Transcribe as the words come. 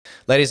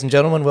Ladies and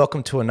gentlemen,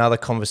 welcome to another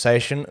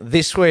conversation.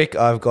 This week,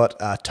 I've got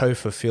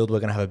Topher Field. We're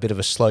going to have a bit of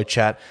a slow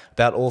chat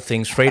about all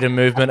things freedom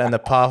movement and the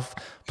path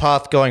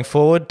going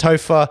forward.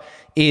 Topher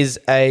is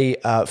a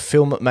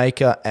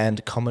filmmaker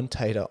and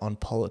commentator on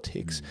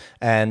politics,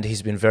 and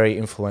he's been very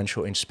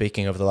influential in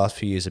speaking over the last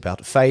few years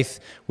about faith,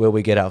 where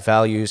we get our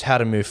values, how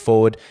to move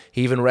forward.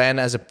 He even ran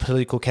as a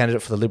political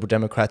candidate for the Liberal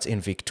Democrats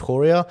in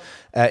Tasmania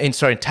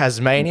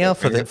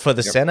for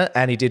the Senate,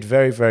 and he did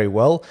very, very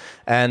well.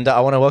 And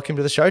I want to welcome you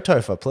to the show,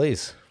 Topher,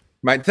 please.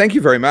 Mate, thank you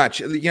very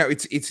much. You know,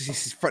 it's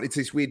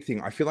this weird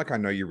thing. I feel like I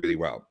know you really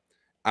well.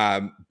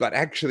 But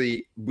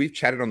actually, we've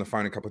chatted on the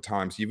phone a couple of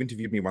times. You've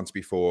interviewed me once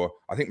before.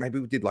 I think maybe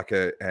we did like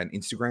an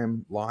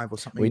Instagram live or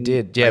something. We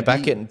did, yeah,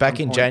 back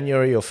in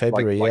January or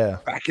February, yeah.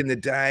 Back in the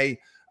day.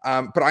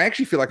 But I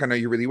actually feel like I know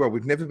you really well.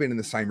 We've never been in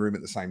the same room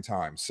at the same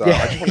time. So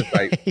I just want to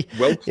say,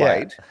 well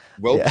played.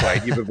 Well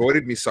played. You've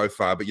avoided me so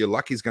far, but your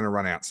luck is going to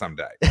run out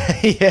someday.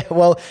 Yeah,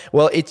 well,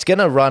 it's going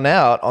to run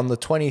out on the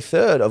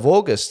 23rd of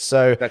August.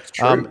 So that's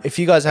true. If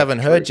you guys haven't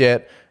heard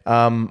yet,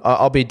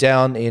 I'll be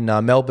down in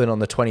Melbourne on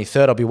the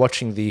 23rd. I'll be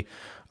watching the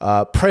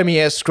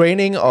premiere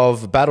screening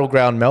of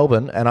Battleground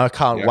Melbourne, and I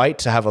can't wait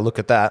to have a look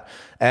at that.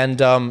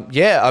 And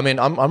yeah, I mean,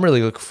 I'm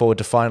really looking forward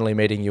to finally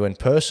meeting you in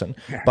person.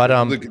 But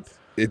look,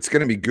 it's going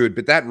to be good,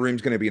 but that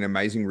room's going to be an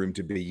amazing room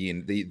to be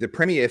in. The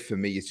premiere for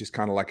me is just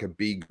kind of like a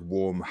big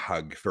warm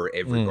hug for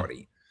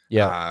everybody.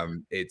 Yeah.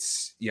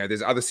 It's, you know,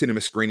 there's other cinema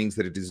screenings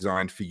that are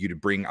designed for you to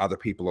bring other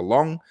people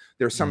along.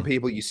 There are some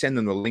people, you send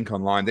them the link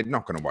online, they're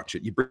not going to watch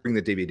it. You bring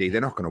the DVD,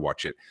 they're not going to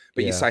watch it.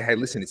 But you say, hey,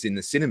 listen, it's in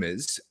the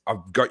cinemas.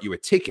 I've got you a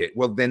ticket.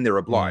 Well, then they're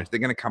obliged. They're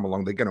going to come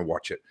along. They're going to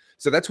watch it.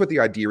 So that's what the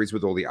idea is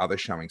with all the other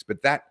showings.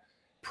 But that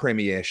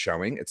premiere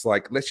showing, it's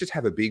like, let's just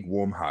have a big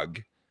warm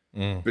hug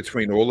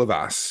between all of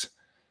us.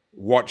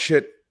 Watch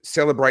it,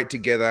 celebrate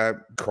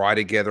together, cry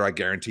together. I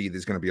guarantee you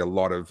there's going to be a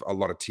lot of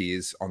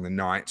tears on the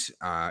night.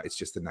 It's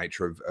just the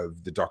nature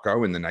of the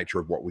doco and the nature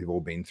of what we've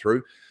all been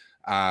through.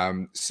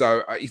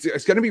 So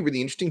it's going to be really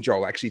interesting,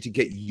 Joel, actually, to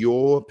get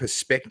your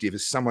perspective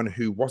as someone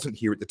who wasn't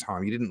here at the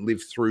time. You didn't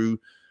live through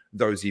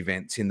those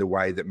events in the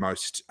way that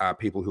most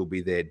people who'll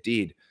be there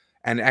did.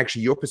 And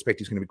actually, your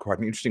perspective is going to be quite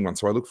an interesting one.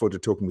 So I look forward to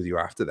talking with you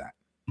after that.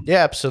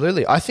 Yeah,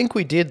 absolutely. I think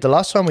we did. The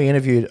last time we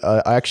interviewed,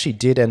 I actually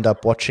did end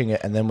up watching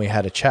it, and then we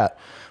had a chat.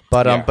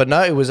 But but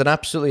no, it was an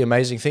absolutely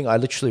amazing thing. I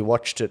literally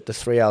watched it the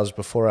 3 hours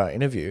before our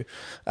interview,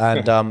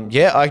 and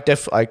yeah, I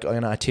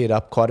teared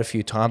up quite a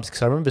few times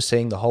because I remember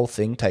seeing the whole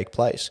thing take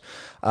place.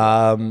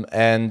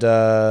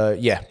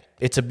 Yeah,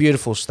 it's a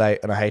beautiful state,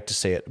 and I hate to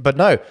see it. But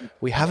no,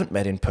 we haven't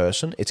met in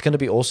person. It's going to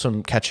be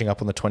awesome catching up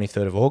on the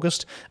 23rd of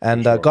August.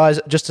 And guys,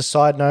 just a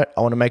side note,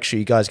 I want to make sure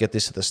you guys get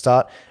this at the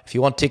start. If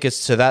you want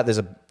tickets to that, there's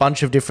a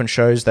bunch of different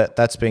shows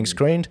that's being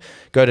screened.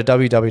 Go to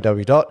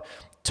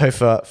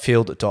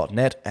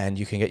www.topherfield.net and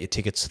you can get your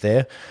tickets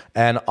there.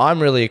 And I'm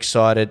really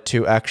excited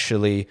to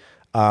actually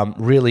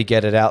really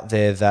get it out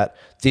there that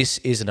this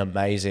is an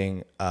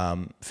amazing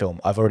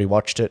film. I've already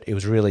watched it. It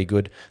was really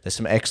good. There's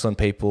some excellent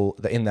people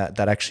in that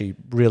actually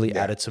really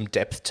added some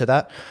depth to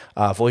that.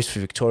 Voice for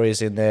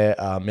Victoria's in there.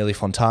 Millie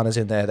Fontana's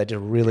in there. They did a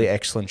really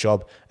excellent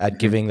job at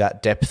giving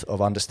that depth of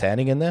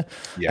understanding in there.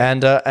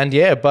 And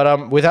yeah,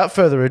 but without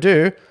further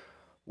ado,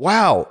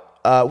 wow.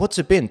 What's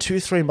it been?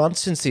 2-3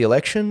 months since the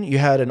election? You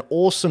had an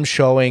awesome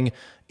showing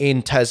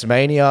in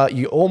Tasmania.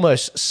 You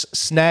almost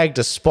snagged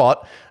a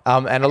spot,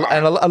 and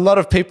a lot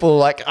of people were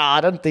like,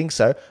 I don't think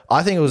so.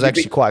 I think it was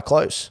actually quite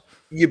close.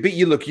 You're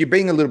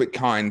being a little bit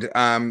kind.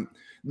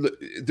 Look,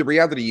 the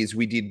reality is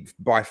we did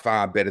by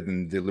far better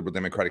than the Liberal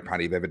Democratic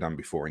Party have ever done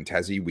before in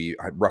Tassie. We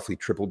roughly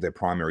tripled their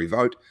primary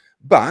vote,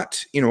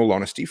 but in all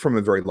honesty, from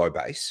a very low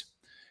base.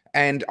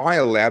 And I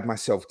allowed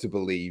myself to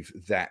believe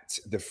that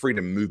the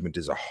freedom movement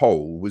as a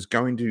whole was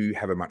going to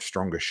have a much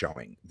stronger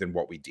showing than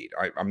what we did.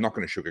 I'm not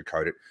going to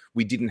sugarcoat it.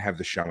 We didn't have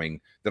the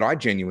showing that I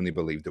genuinely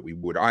believed that we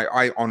would.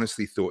 I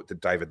honestly thought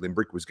that David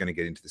Limbrick was going to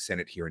get into the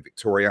Senate here in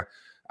Victoria.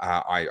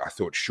 I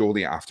thought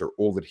surely after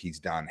all that he's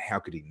done, how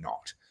could he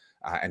not?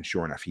 And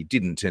sure enough, he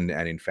didn't. And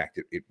in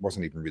fact, it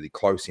wasn't even really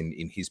close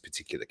in his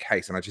particular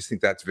case. And I just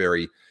think it's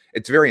very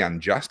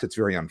unjust. It's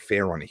very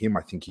unfair on him.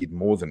 I think he'd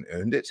more than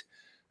earned it.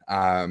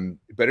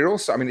 But it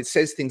also, I mean, it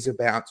says things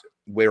about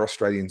where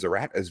Australians are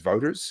at as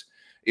voters.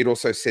 It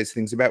also says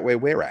things about where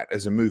we're at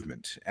as a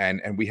movement.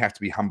 And we have to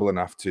be humble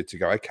enough to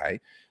go, okay,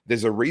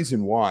 there's a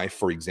reason why,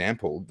 for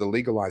example, the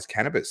legalized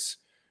cannabis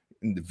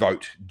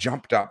vote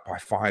jumped up by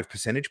 5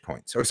 percentage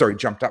points. Or sorry,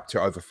 jumped up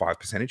to over 5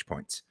 percentage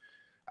points.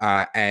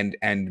 And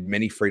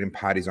many freedom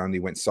parties only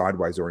went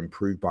sideways or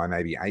improved by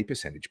maybe a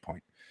percentage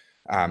point.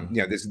 You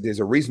know, there's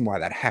a reason why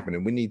that happened,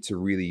 and we need to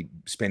really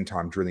spend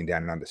time drilling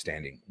down and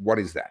understanding what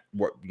is that,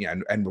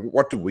 and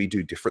what do we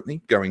do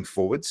differently going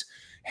forwards?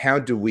 How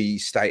do we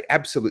stay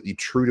absolutely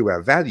true to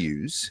our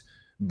values,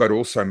 but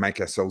also make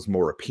ourselves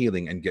more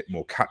appealing and get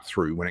more cut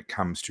through when it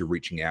comes to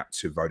reaching out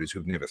to voters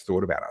who've never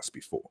thought about us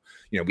before?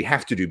 You know, we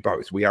have to do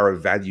both. We are a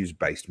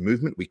values-based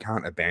movement. We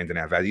can't abandon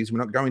our values. We're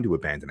not going to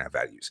abandon our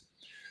values,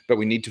 but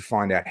we need to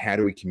find out how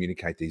do we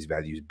communicate these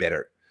values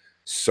better.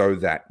 so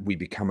that we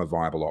become a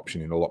viable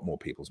option in a lot more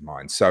people's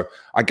minds. So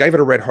I gave it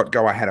a red hot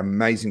go. I had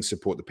amazing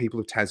support. The people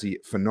of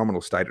Tassie,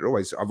 phenomenal state.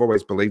 I've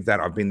always believed that.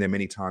 I've been there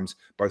many times,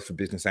 both for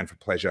business and for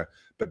pleasure.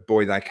 But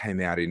boy, they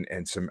came out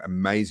and some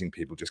amazing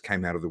people just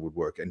came out of the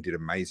woodwork and did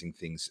amazing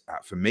things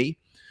for me,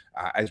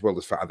 as well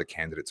as for other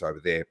candidates over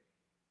there.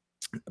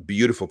 A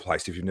beautiful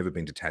place. If you've never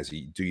been to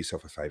Tassie, do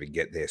yourself a favor,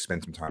 get there,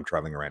 spend some time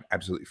traveling around.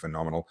 Absolutely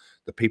phenomenal.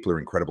 The people are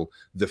incredible.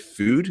 The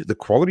food, the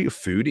quality of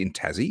food in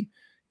Tassie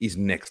is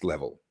next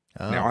level.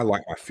 Oh. Now, I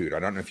like my food.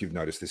 I don't know if you've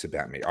noticed this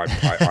about me. I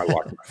like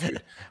my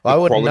food. Well, I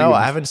wouldn't know.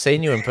 I haven't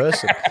seen you in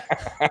person.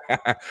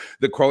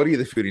 The quality of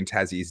the food in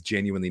Tassie is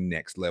genuinely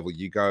next level.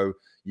 You go,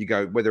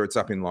 whether it's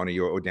up in Lonnie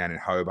or down in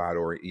Hobart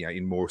or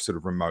in more sort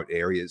of remote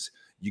areas,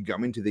 you go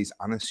into these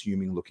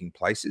unassuming looking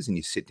places and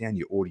you sit down,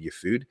 you order your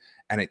food,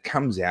 and it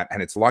comes out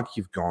and it's like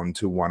you've gone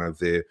to one of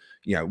the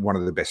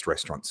best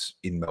restaurants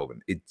in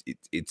Melbourne.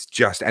 It's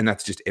just, and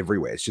that's just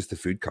everywhere. It's just the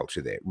food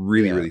culture there.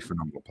 Really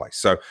phenomenal place.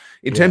 So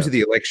in terms of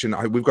the election,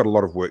 we've got a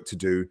lot of work to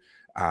do.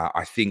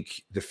 I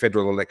think the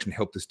federal election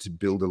helped us to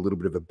build a little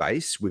bit of a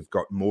base. We've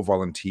got more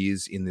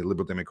volunteers in the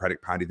Liberal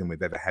Democratic Party than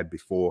we've ever had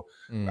before.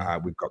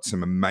 We've got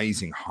some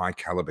amazing high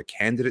caliber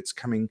candidates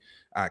coming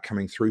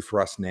through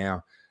for us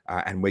now.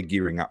 And we're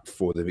gearing up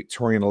for the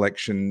Victorian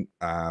election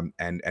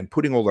and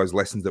putting all those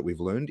lessons that we've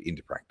learned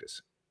into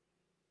practice.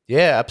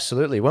 Yeah,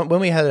 absolutely. When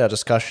we had our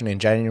discussion in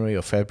January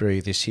or February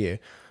this year,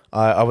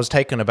 I was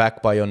taken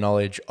aback by your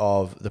knowledge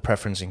of the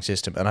preferencing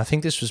system. And I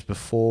think this was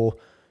before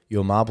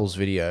your marbles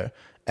video.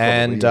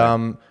 And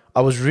probably,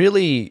 I was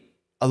really,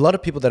 a lot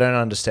of people that don't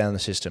understand the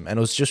system, and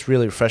it was just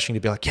really refreshing to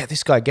be like, yeah,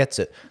 this guy gets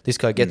it. This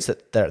guy gets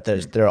it.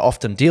 There are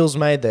often deals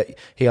made that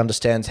he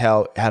understands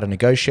how to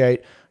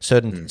negotiate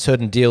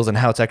certain deals and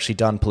how it's actually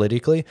done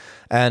politically,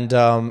 and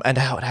how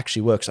it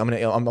actually works. I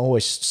mean, I'm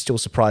always still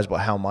surprised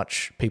by how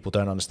much people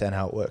don't understand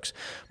how it works.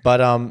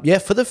 But yeah,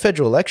 for the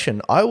federal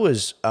election, I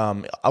was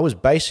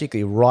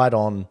basically right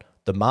on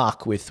the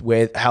mark with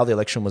how the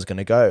election was going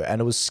to go, and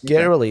it was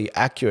scarily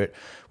accurate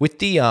with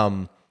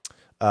the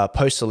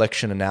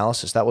post-election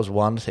analysis. That was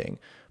one thing.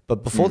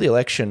 But before the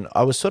election,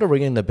 I was sort of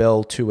ringing the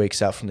bell 2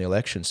 weeks out from the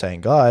election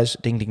saying, guys,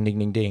 ding, ding, ding,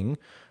 ding, ding,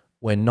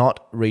 we're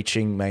not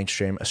reaching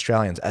mainstream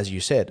Australians, as you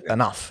said,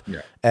 enough.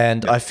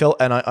 And I felt,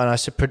 and I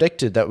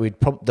predicted that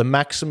the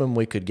maximum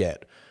we could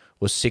get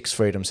was 6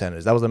 freedom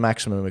senators. That was the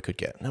maximum we could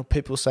get. Now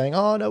people were saying,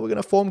 oh, no, we're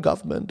going to form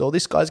government, or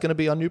this guy's going to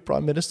be our new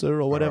prime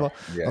minister, or whatever.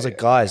 I was like,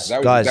 guys,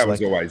 that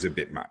was always a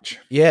bit much.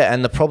 Yeah,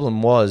 and the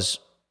problem was,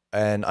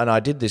 and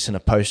I did this in a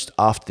post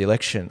after the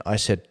election, I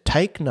said,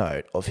 take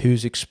note of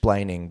who's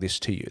explaining this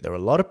to you. There were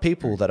a lot of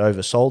people that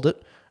oversold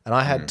it, and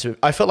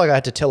I felt like I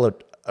had to tell a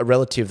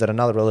relative that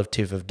another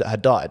relative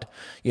had died.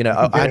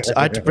 I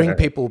had to bring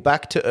people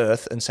back to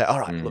earth and say,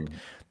 all right, look,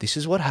 this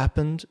is what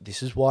happened.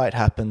 This is why it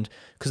happened.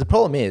 Because the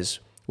problem is,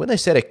 when they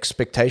set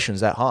expectations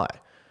that high,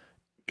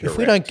 if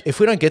we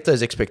don't get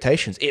those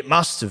expectations, it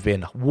must have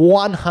been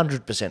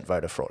 100%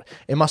 voter fraud.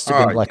 It must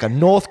have been like a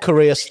North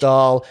Korea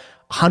style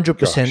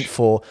 100%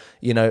 for,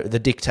 the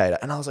dictator.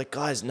 And I was like,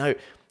 guys, no,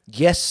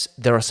 yes,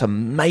 there are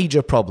some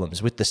major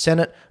problems with the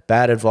Senate.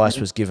 Bad advice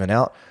was given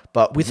out,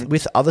 but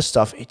with other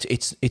stuff,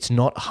 it's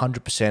not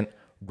 100%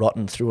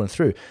 rotten through and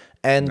through.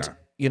 And,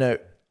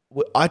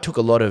 I took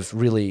a lot of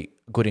really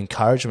good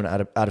encouragement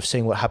out of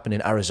seeing what happened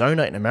in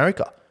Arizona in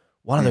America,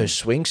 one of those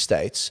swing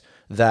states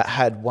that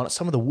had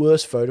some of the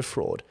worst voter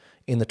fraud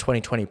in the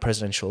 2020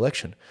 presidential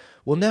election.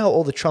 Well, now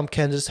all the Trump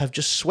candidates have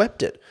just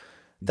swept it.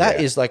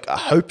 That is like a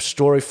hope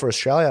story for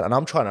Australia, and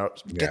I'm trying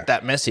to get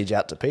that message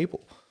out to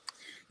people.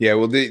 Yeah,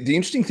 well, the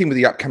interesting thing with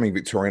the upcoming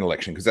Victorian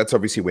election, because that's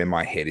obviously where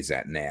my head is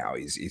at now,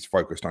 is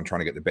focused on trying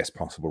to get the best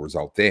possible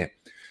result there,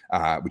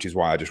 which is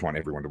why I just want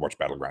everyone to watch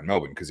Battleground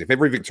Melbourne, because if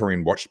every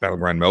Victorian watched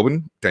Battleground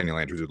Melbourne, Daniel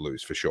Andrews would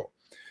lose for sure.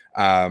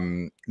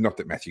 Not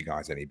that Matthew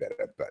Guy's any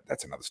better, but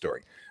that's another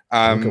story.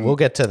 We'll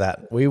get to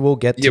that. We will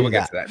get to that. We'll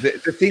get to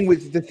that. The thing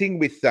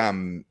with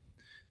the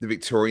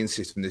Victorian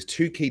system, there's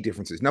two key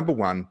differences. Number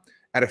one,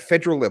 at a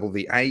federal level,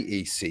 the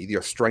AEC, the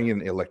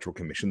Australian Electoral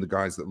Commission, the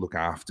guys that look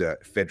after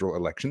federal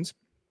elections,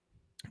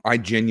 I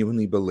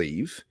genuinely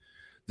believe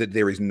that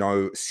there is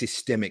no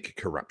systemic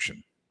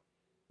corruption,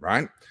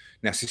 right?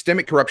 Now,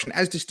 systemic corruption,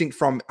 as distinct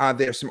from, are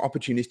there some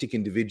opportunistic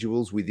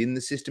individuals within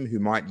the system who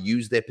might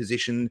use their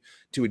position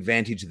to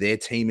advantage their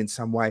team in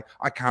some way?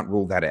 I can't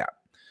rule that out.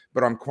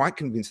 But I'm quite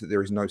convinced that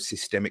there is no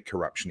systemic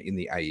corruption in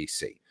the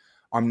AEC.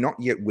 I'm not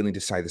yet willing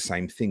to say the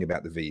same thing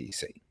about the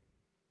VEC.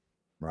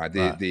 Right.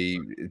 The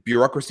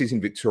bureaucracies in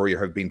Victoria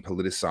have been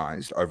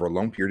politicized over a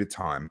long period of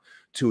time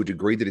to a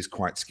degree that is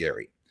quite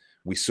scary.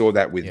 We saw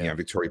that with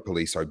Victoria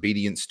Police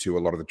obedience to a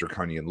lot of the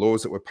draconian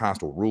laws that were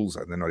passed, or rules,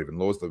 they're not even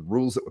laws, the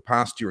rules that were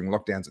passed during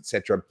lockdowns,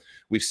 etc.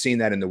 We've seen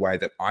that in the way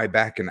that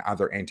IBAC and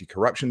other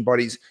anti-corruption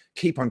bodies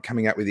keep on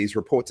coming out with these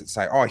reports that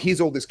say, oh, here's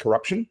all this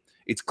corruption,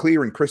 it's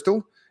clear and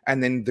crystal,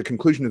 and then the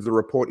conclusion of the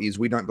report is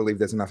we don't believe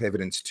there's enough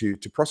evidence to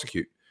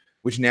prosecute,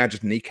 which now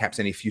just kneecaps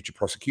any future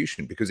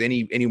prosecution, because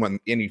any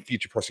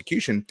future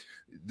prosecution,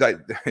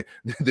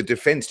 the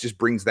defense just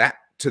brings that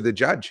to the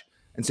judge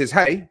and says,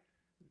 hey,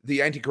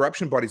 the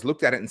anti-corruption bodies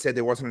looked at it and said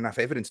there wasn't enough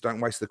evidence. Don't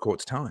waste the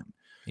court's time.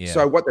 Yeah.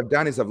 So what they've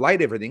done is they've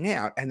laid everything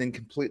out and then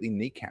completely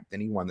kneecapped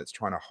anyone that's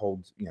trying to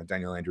hold,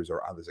 Daniel Andrews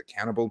or others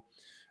accountable.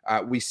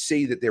 We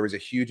see that there is a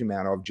huge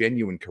amount of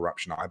genuine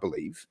corruption, I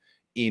believe,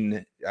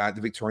 in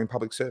the Victorian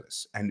public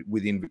service and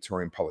within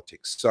Victorian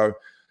politics. So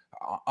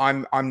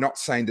I'm not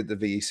saying that the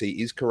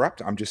VEC is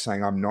corrupt. I'm just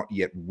saying I'm not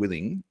yet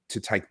willing to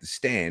take the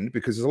stand,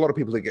 because there's a lot of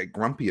people that get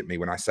grumpy at me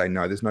when I say,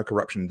 no, there's no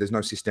corruption. There's no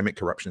systemic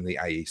corruption in the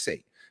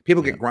AEC.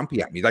 People get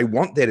grumpy at me. They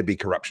want there to be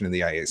corruption in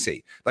the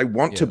AEC. They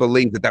want to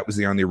believe that that was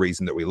the only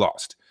reason that we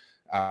lost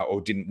or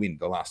didn't win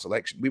the last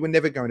election. We were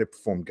never going to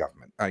form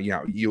government.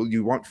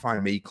 You won't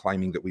find me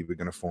claiming that we were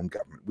going to form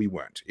government. We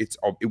weren't. It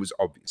was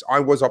obvious. I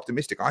was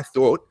optimistic. I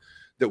thought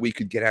that we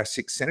could get our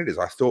 6 senators.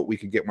 I thought we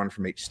could get one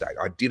from each state.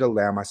 I did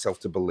allow myself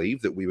to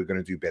believe that we were going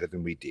to do better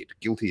than we did.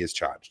 Guilty as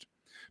charged.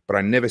 But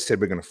I never said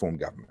we're going to form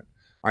government.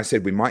 I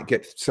said we might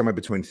get somewhere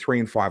between 3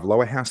 and 5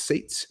 lower house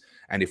seats.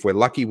 And if we're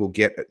lucky, we'll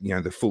get,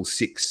 the full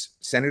 6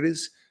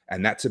 senators.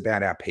 And that's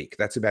about our peak.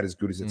 That's about as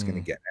good as it's going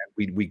to get.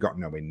 We got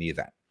nowhere near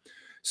that.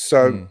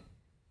 So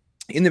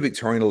in the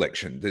Victorian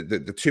election, the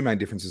 2 main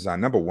differences are,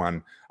 number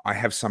one, I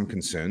have some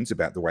concerns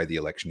about the way the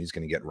election is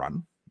going to get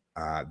run.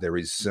 There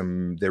is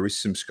some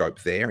scope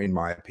there, in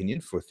my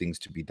opinion, for things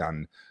to be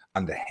done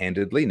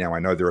underhandedly. Now, I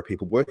know there are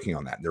people working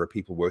on that. There are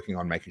people working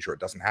on making sure it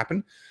doesn't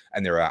happen.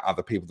 And there are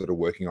other people that are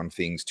working on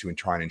things to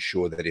try and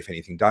ensure that if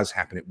anything does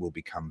happen, it will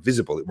become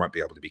visible. It won't be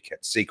able to be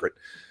kept secret.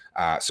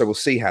 So we'll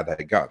see how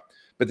they go.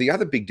 But the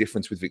other big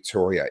difference with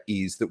Victoria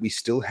is that we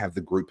still have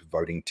the group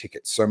voting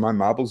tickets. So my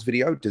marbles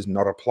video does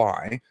not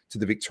apply to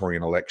the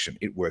Victorian election.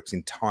 It works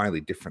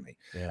entirely differently.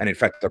 Yeah. And in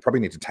fact, I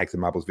probably need to take the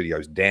marbles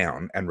videos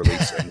down and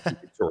release a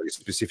Victoria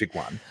specific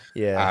one.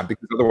 Yeah.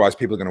 Because otherwise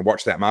people are going to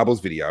watch that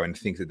marbles video and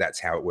think that that's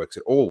how it works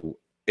at all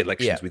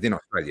elections within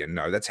Australia.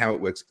 No, that's how it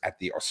works at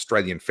the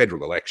Australian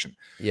federal election.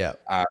 Yeah.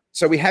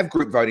 So we have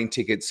group voting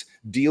tickets.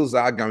 Deals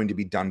are going to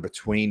be done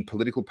between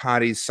political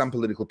parties. Some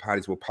political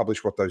parties will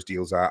publish what those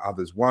deals are.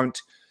 Others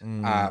won't.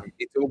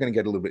 It's all going to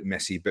get a little bit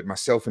messy. But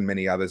myself and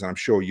many others, and I'm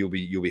sure you'll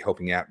be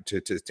helping out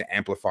to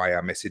amplify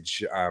our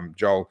message,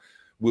 Joel.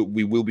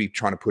 We will be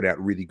trying to put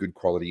out really good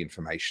quality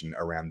information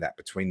around that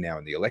between now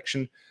and the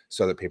election,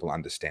 so that people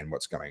understand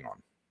what's going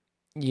on.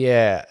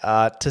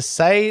 Yeah. To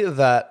say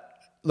that,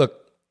 look,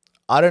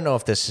 I don't know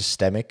if there's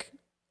systemic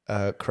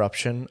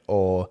corruption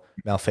or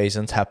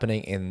malfeasance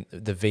happening in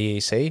the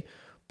VEC,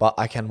 but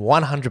I can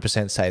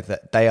 100% say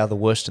that they are the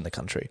worst in the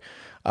country.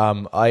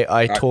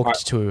 I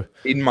talked to...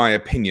 In my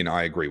opinion,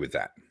 I agree with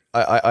that.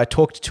 I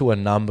talked to a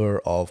number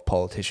of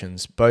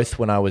politicians, both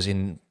when I was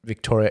in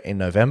Victoria in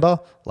November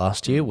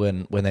last year,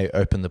 when they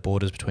opened the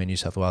borders between New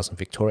South Wales and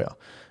Victoria.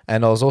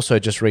 And I was also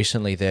just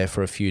recently there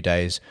for a few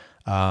days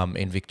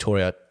in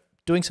Victoria,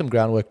 doing some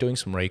groundwork, doing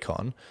some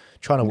recon,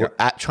 trying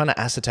to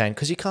ascertain,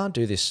 because you can't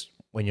do this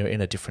when you're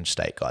in a different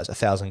state, guys,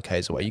 1,000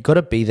 Ks away. You've got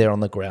to be there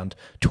on the ground,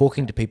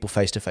 talking to people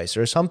face to face.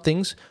 There are some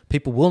things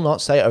people will not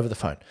say over the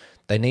phone.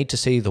 They need to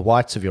see the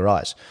whites of your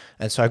eyes.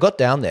 And so I got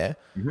down there,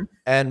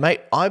 and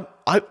mate, I'm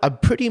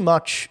pretty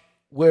much,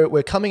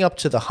 we're coming up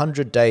to the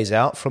 100 days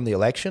out from the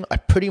election. I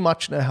pretty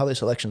much know how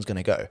this election is going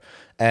to go,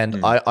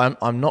 and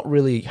I'm not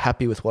really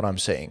happy with what I'm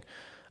seeing.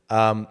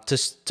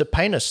 To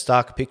paint a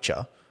stark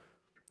picture,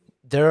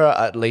 there are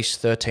at least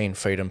 13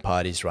 freedom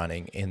parties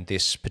running in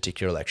this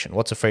particular election.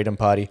 What's a freedom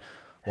party?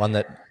 One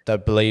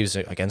that believes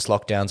against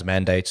lockdowns,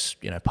 mandates,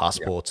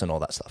 passports and all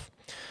that stuff.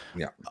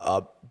 Yeah.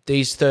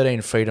 These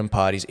 13 freedom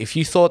parties, if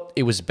you thought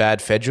it was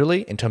bad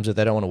federally in terms of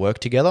they don't want to work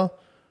together,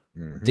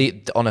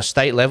 on a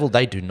state level,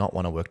 they do not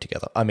want to work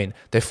together. I mean,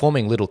 they're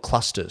forming little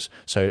clusters.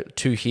 So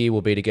 2 here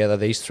will be together.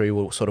 These 3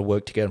 will sort of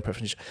work together in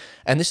preference.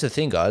 And this is the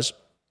thing, guys,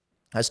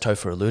 as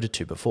Topher alluded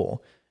to before,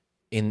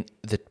 in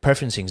the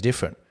preferencing is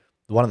different.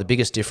 One of the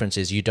biggest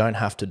differences is you don't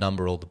have to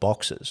number all the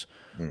boxes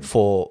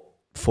for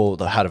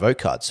the how to vote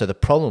card. So the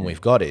problem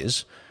we've got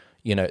is,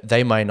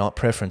 they may not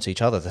preference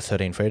each other, the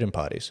 13 freedom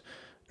parties,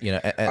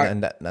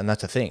 and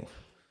that's a thing.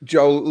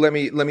 Joel, let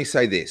me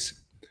say this.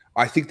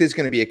 I think there's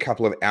going to be a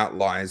couple of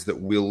outliers that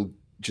will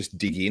just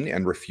dig in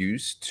and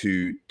refuse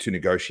to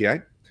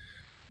negotiate.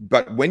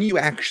 But when you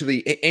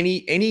actually,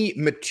 any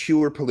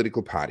mature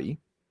political party,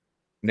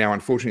 now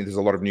unfortunately there's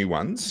a lot of new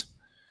ones,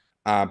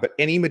 but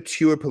any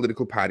mature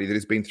political party that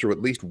has been through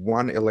at least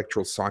one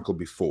electoral cycle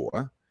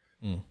before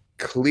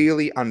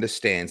clearly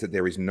understands that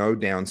there is no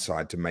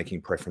downside to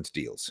making preference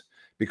deals,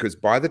 because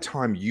by the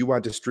time you are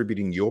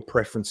distributing your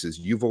preferences,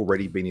 you've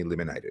already been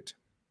eliminated,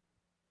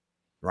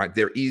 right?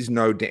 There is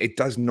it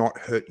does not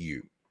hurt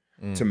you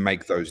to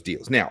make those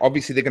deals. Now,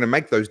 obviously, they're going to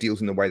make those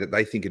deals in the way that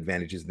they think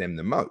advantages them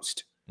the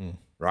most,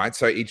 right?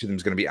 So each of them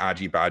is going to be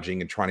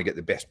argy-barging and trying to get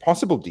the best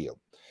possible deal.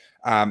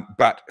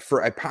 But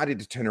for a party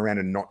to turn around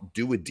and not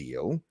do a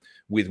deal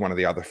with one of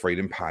the other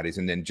freedom parties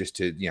and then just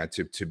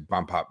to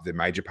bump up the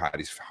major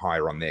parties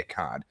higher on their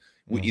card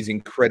is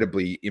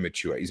incredibly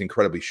immature, is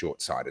incredibly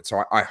short-sighted.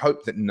 So I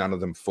hope that none of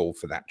them fall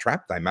for that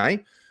trap. They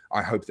may.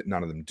 I hope that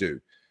none of them do.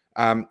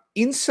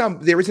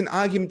 There is an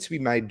argument to be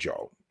made,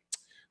 Joel,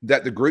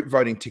 that the group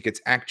voting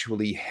tickets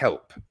actually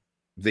help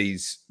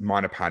these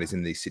minor parties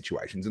in these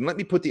situations. And let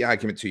me put the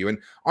argument to you, and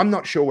I'm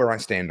not sure where I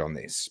stand on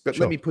this, but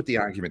Sure. let me put the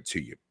argument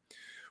to you.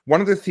 One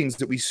of the things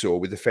that we saw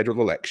with the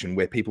federal election,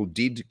 where people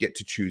did get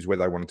to choose where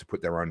they wanted to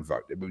put their own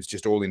vote, it was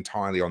just all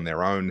entirely on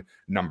their own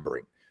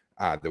numbering.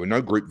 There were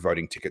no group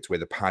voting tickets where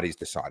the parties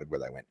decided where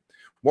they went.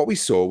 What we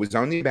saw was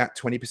only about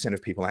 20%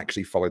 of people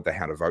actually followed the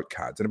how to vote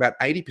cards, and about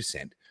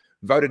 80%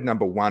 voted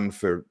number one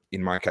for,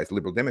 in my case,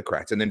 Liberal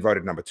Democrats, and then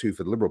voted number two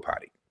for the Liberal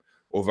Party,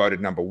 or voted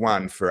number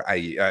one for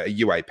a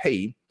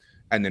UAP,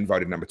 and then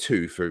voted number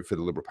two for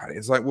the Liberal Party.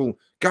 It's like, well,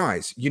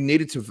 guys, you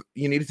needed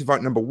to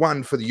vote number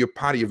one for your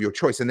party of your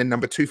choice, and then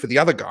number two for the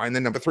other guy, and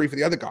then number three for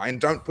the other guy,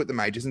 and don't put the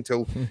majors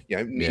until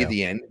near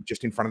the end,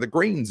 just in front of the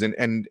Greens and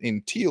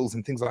in teals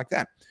and things like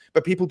that.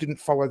 But people didn't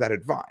follow that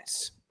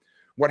advice.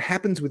 What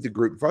happens with the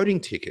group voting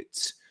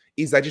tickets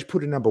is they just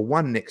put a number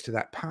one next to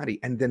that party,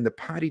 and then the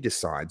party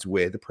decides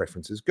where the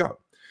preferences go.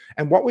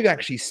 And what we've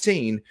actually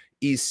seen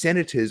is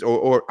senators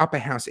or upper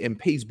house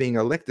MPs being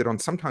elected on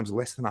sometimes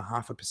less than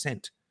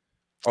 0.5%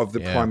 of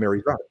the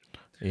primary vote,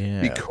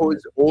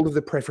 because all of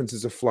the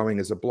preferences are flowing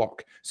as a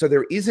block. So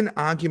there is an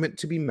argument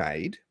to be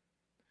made,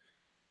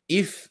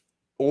 if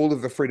all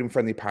of the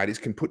freedom-friendly parties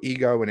can put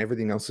ego and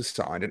everything else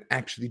aside and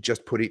actually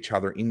just put each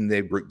other in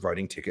their group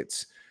voting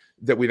tickets,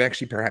 that we've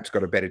actually perhaps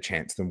got a better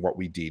chance than what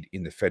we did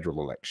in the federal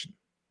election.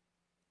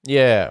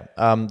 Yeah,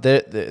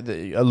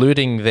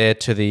 alluding there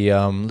to the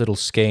little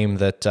scheme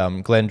that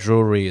Glenn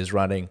Drury is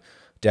running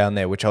down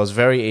there, which I was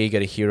very eager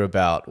to hear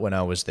about when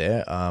I was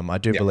there. I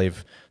do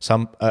believe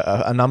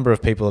a number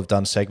of people have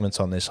done segments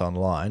on this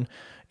online.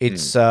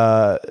 It's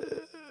how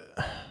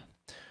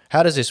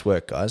does this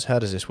work, guys? How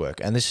does this work?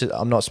 And this is,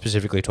 I'm not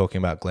specifically talking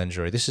about Glenn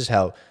Drury. This is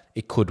how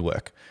it could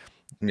work.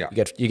 Yeah,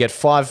 you get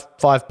five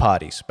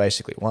parties,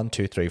 basically 1,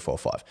 2, 3, 4,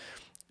 5.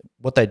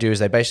 What they do is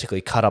they basically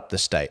cut up the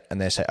state,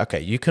 and they say, okay,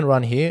 you can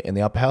run here in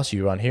the upper house,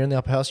 you run here in the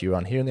upper house, you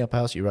run here in the upper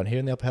house, you run here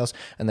in the upper house,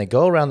 and they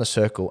go around the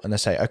circle and they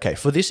say, okay,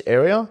 for this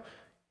area,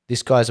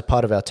 this guy's a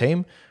part of our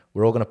team,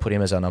 we're all going to put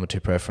him as our number two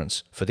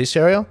preference. For this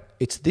area,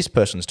 it's this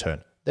person's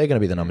turn. They're going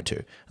to be the number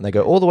two. And they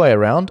go all the way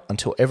around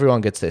until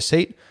everyone gets their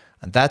seat.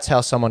 And that's how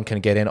someone can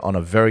get in on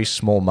a very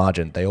small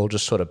margin. They all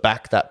just sort of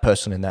back that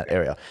person in that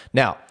area.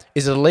 Now,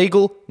 is it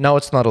illegal? No,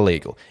 it's not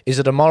illegal. Is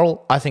it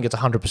immoral? I think it's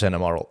 100%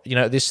 immoral. You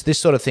know, this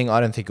sort of thing, I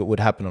don't think it would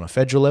happen on a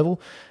federal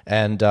level.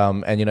 And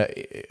you know,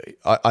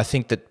 I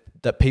think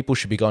that people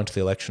should be going to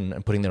the election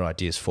and putting their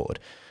ideas forward.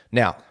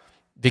 Now,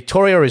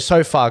 Victoria is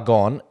so far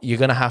gone,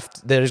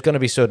 there's going to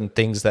be certain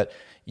things that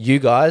you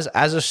guys,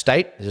 as a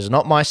state, this is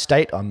not my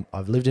state,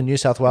 I've lived in New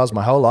South Wales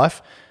my whole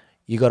life,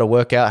 you got to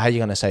work out how you're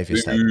going to save your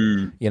state.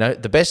 You know,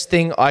 the best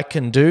thing I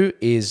can do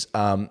is,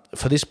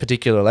 for this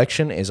particular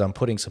election, is I'm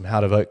putting some how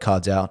to vote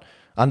cards out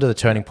under the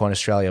Turning Point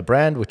Australia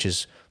brand, which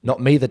is not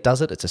me that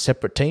does it, it's a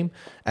separate team,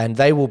 and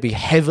they will be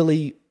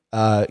heavily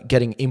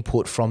getting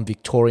input from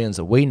Victorians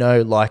that we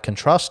know, like, and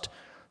trust,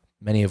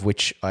 many of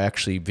which I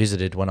actually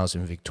visited when I was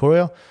in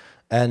Victoria.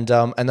 And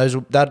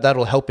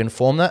that'll help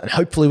inform that, and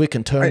hopefully we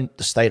can turn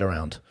the state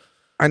around.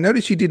 I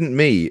noticed you didn't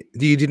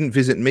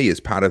visit me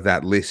as part of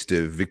that list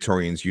of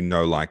Victorians you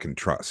know, like, and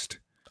trust.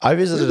 I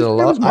visited a lot.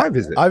 That was my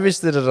visit. I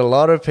visited a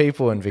lot of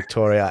people in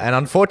Victoria, and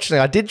unfortunately,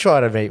 I did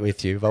try to meet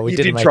with you, but we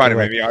didn't. You did try to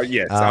meet me.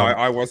 Yes,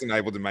 I wasn't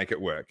able to make it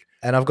work.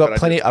 And I've got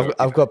plenty.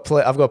 I've got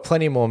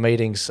plenty more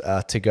meetings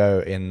to go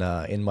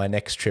in my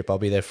next trip. I'll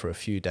be there for a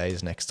few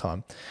days next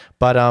time.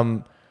 But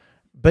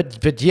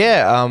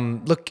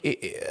yeah. Look.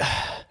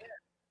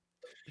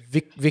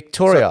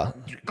 Victoria.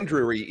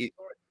 So,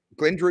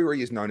 Glenn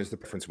Drury is known as the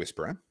preference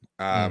whisperer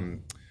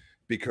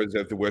because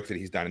of the work that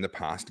he's done in the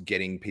past,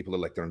 getting people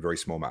elected on very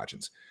small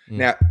margins.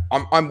 Now,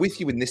 I'm with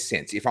you in this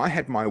sense. If I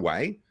had my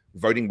way,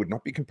 voting would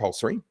not be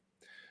compulsory,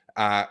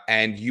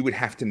 and you would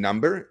have to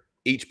number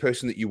each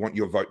person that you want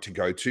your vote to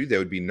go to. There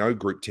would be no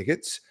group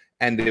tickets,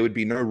 and there would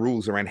be no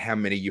rules around how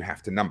many you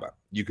have to number.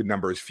 You could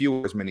number as few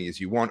or as many as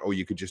you want, or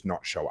you could just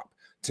not show up.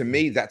 To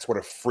me, that's what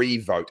a free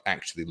vote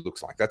actually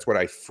looks like. That's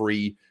what a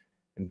free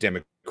and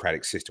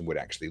democratic system would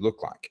actually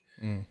look like.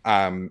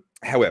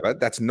 However,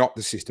 that's not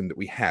the system that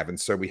we have. And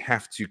so we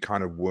have to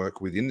kind of work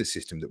within the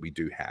system that we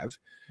do have.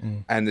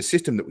 And the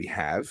system that we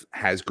have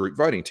has group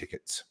voting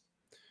tickets.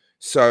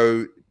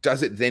 So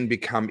does it then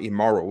become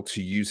immoral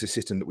to use the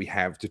system that we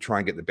have to try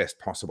and get the best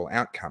possible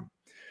outcome?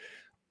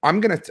 I'm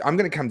going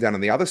to come down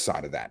on the other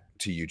side of that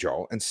to you,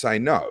 Joel, and say,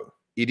 no,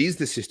 it is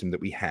the system that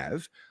we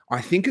have.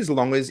 I think as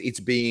long as it's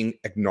being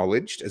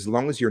acknowledged, as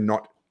long as you're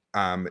not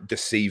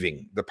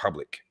deceiving the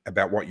public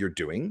about what you're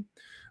doing,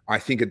 I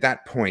think at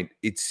that point,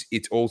 it's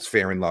all's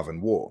fair in love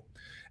and war.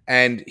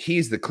 And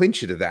here's the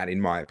clincher to that,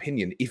 in my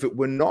opinion. If it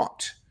were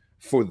not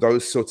for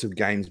those sorts of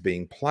games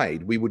being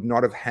played, we would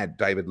not have had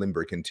David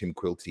Limbrick and Tim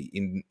Quilty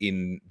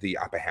in the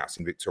upper house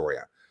in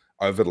Victoria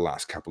over the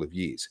last couple of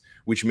years,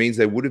 which means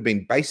there would have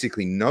been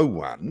basically no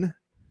one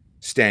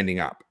standing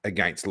up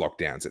against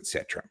lockdowns,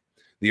 etc.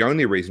 The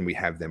only reason we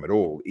have them at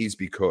all is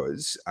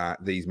because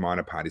these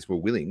minor parties were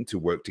willing to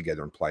work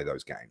together and play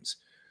those games.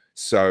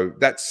 So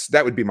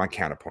that would be my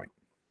counterpoint.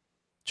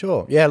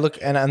 Sure. Yeah. Look,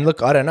 and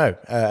look, I don't know.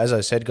 As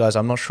I said, guys,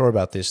 I'm not sure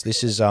about this.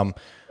 This is I'm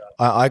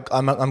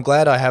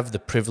glad I have the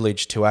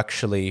privilege to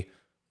actually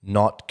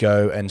not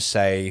go and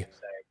say,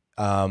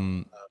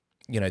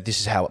 this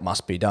is how it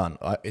must be done.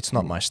 It's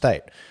not my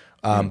state.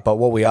 But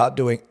what we are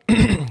doing,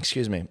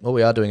 excuse me, what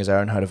we are doing is our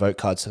own how to vote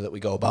card, so that we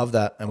go above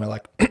that and we're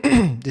like,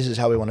 this is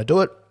how we want to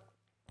do it.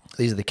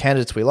 These are the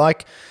candidates we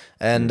like,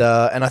 and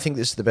I think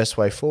this is the best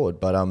way forward.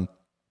 But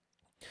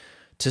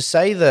to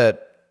say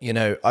that,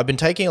 I've been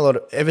taking a lot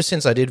of, ever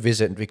since I did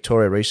visit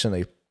Victoria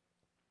recently,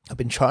 I've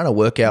been trying to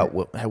work out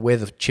where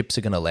the chips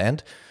are going to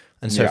land.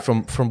 And so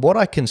from what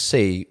I can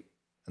see,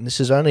 and this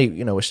is only,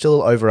 we're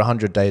still over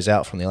 100 days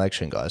out from the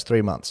election, guys,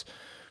 3 months.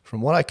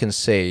 From what I can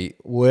see,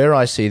 where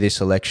I see this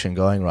election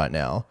going right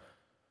now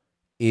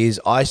is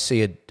I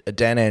see a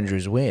Dan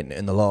Andrews win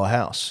in the lower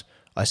house.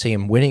 I see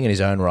him winning in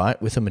his own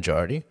right with a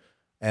majority.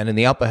 And in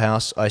the upper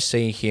house, I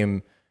see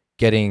him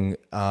getting,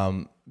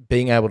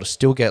 being able to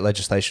still get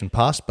legislation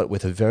passed, but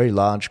with a very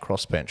large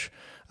crossbench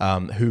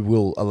who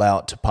will allow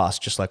it to pass,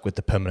 just like with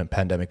the permanent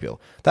pandemic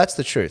bill. That's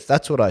the truth.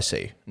 That's what I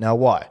see. Now,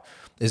 why?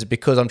 Is it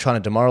because I'm trying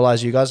to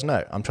demoralize you guys?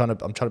 No, I'm trying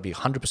to be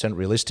 100%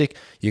 realistic.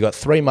 You got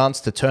 3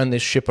 months to turn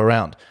this ship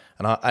around.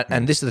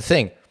 And this is the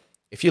thing.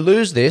 If you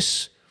lose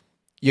this,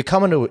 a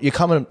lot of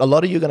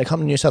you are going to come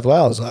to New South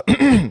Wales.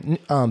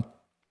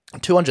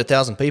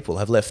 200,000 people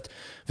have left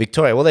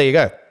Victoria. Well, there you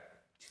go.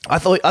 I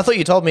thought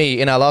you told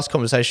me in our last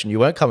conversation you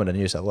weren't coming to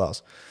New South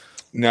Wales.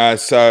 No,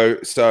 so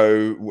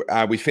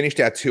we finished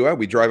our tour.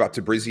 We drove up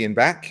to Brizzy and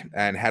back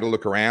and had a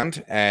look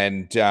around.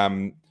 And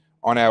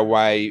on our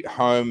way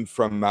home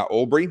from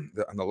Albury,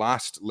 on the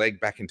last leg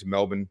back into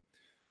Melbourne,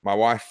 my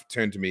wife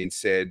turned to me and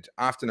said,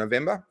 after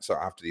November, so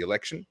after the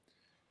election,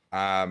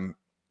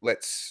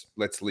 let's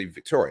leave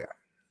Victoria.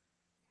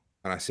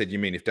 And I said, you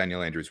mean if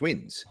Daniel Andrews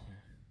wins?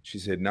 She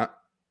said, no,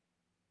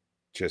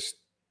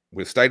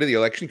 we'll stay to the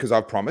election, because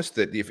I've promised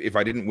that if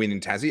I didn't win in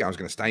Tassie, I was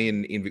going to stay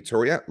in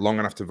Victoria long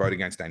enough to vote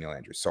against Daniel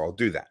Andrews. So I'll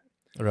do that.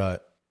 Right.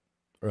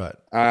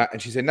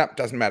 And she said, no,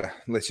 doesn't matter.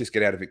 Let's just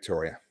get out of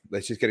Victoria.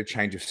 Let's just get a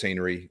change of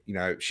scenery.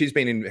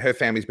 Her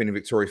family's been in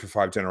Victoria for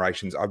 5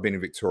 generations. I've been in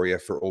Victoria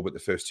for all but the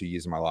first 2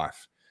 years of my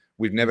life.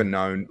 We've never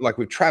known,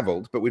 we've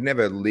traveled, but we've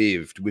never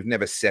lived. We've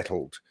never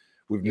settled.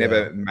 We've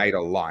never made a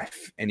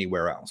life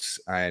anywhere else.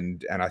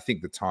 And I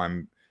think the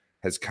time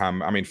has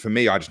come. I mean, for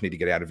me, I just need to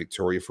get out of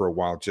Victoria for a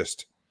while,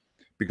 just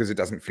because it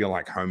doesn't feel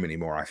like home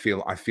anymore. I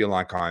feel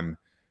like I'm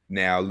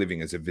now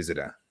living as a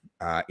visitor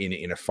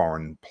in a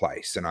foreign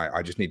place, and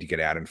I just need to get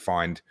out and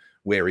find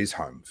where is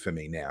home for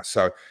me now.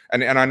 So,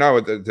 and I know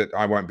that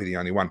I won't be the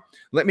only one.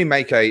 Let me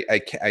make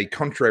a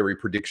contrary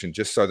prediction,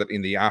 just so that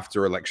in the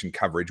after election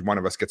coverage, one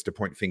of us gets to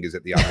point fingers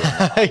at the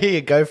other. Here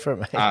you go for it,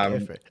 mate. Go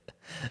for it.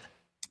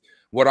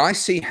 What I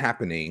see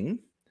happening,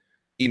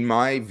 in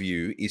my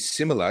view, is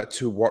similar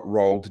to what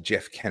rolled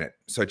Jeff Kennett.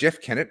 So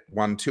Jeff Kennett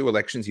won 2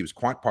 elections. He was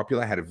quite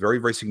popular, had a very,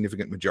 very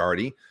significant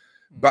majority.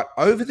 But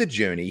over the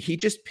journey, he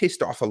just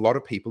pissed off a lot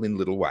of people in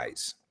little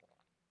ways,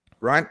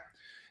 right?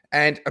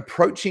 And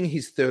approaching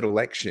his 3rd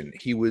election,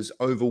 he was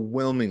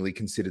overwhelmingly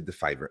considered the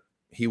favorite.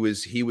 He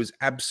was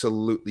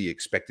absolutely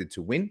expected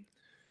to win.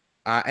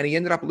 And he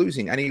ended up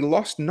losing. And he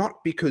lost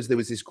not because there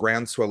was this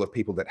groundswell of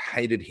people that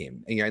hated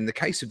him. In the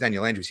case of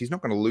Daniel Andrews, he's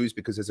not going to lose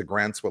because there's a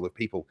groundswell of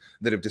people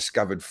that have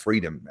discovered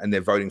freedom and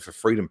they're voting for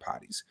freedom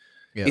parties.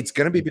 Yep. It's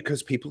going to be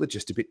because people are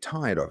just a bit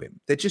tired of him.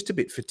 They're just a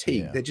bit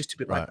fatigued. Yeah. They're just a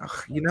bit like,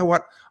 you know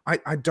what?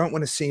 I don't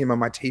want to see him on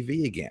my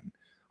TV again.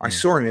 I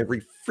saw him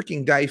every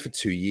freaking day for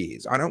 2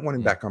 years. I don't want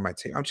him back on my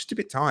team. I'm just a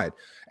bit tired.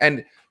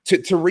 And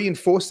to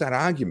reinforce that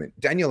argument,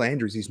 Daniel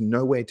Andrews is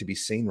nowhere to be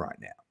seen right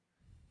now.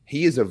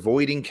 He is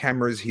avoiding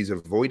cameras. He's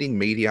avoiding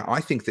media. I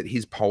think that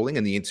his polling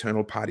and the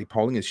internal party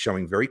polling is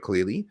showing very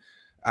clearly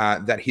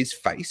that his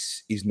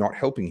face is not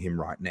helping him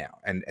right now.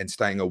 And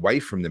staying away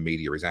from the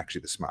media is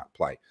actually the smart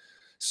play.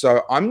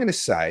 So I'm going to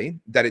say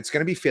that it's going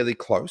to be fairly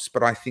close,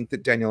 but I think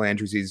that Daniel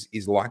Andrews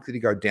is likely to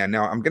go down.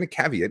 Now, I'm going to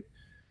caveat,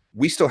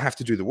 we still have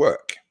to do the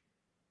work,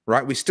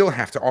 right? We still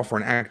have to offer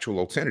an actual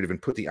alternative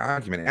and put the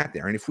argument out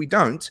there. And if we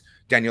don't,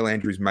 Daniel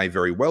Andrews may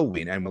very well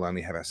win and we'll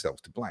only have ourselves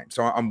to blame.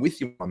 So I'm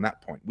with you on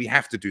that point. We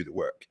have to do the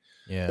work.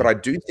 Yeah. But I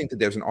do think that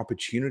there's an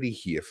opportunity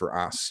here for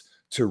us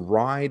to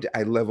ride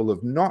a level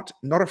of not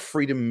a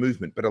freedom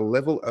movement, but a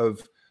level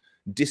of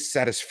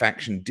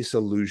dissatisfaction,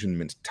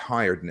 disillusionment,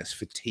 tiredness,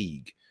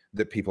 fatigue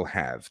that people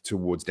have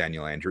towards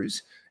Daniel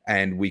Andrews.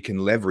 And we can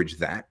leverage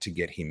that to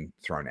get him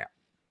thrown out.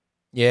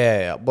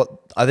 Yeah, but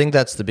I think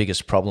that's the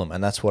biggest problem,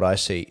 and that's what I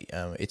see.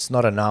 It's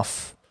not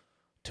enough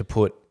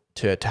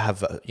to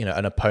have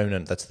an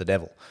opponent that's the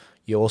devil.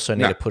 You also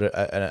need to put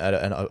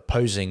an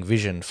opposing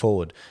vision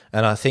forward,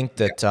 and I think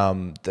that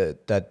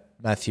that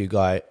Matthew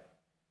guy,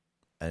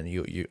 and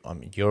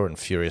you're in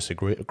furious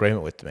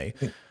agreement with me,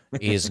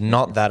 is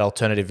not that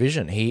alternative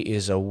vision. He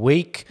is a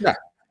weak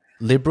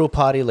Liberal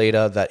Party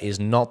leader that is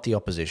not the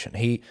opposition.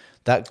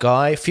 that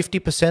guy,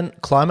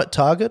 50% climate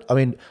target. I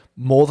mean,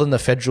 more than the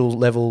federal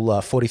level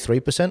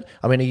 43%.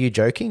 I mean, are you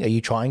joking? Are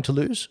you trying to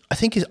lose?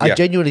 I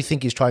genuinely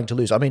think he's trying to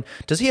lose. I mean,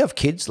 does he have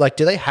kids? Like,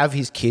 do they have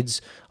his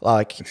kids,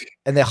 like,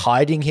 and they're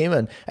hiding him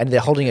and they're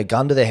holding a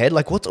gun to their head?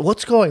 Like,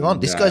 what's going on?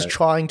 This guy's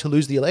trying to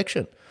lose the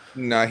election.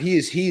 No, he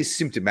is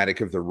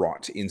symptomatic of the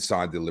rot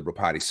inside the Liberal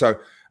Party. So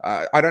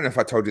I don't know if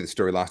I told you the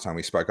story last time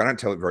we spoke. I don't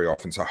tell it very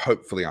often, so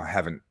hopefully I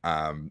haven't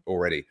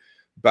already.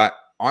 But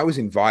I was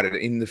invited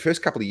in the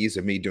first couple of years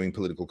of me doing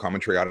political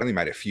commentary. I'd only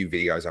made a few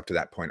videos up to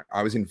that point.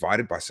 I was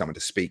invited by someone to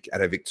speak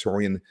at a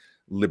Victorian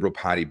Liberal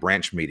Party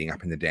branch meeting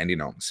up in the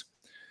Dandenongs.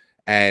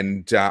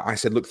 And I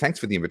said, look, thanks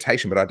for the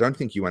invitation, but I don't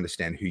think you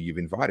understand who you've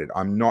invited.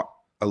 I'm not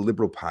a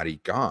Liberal Party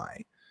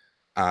guy,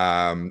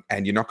 and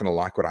you're not going to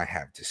like what I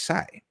have to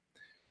say.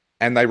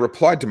 And they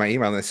replied to my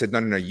email and they said,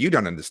 no, you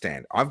don't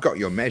understand. I've got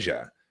your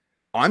measure.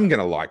 I'm going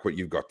to like what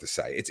you've got to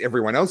say. It's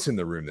everyone else in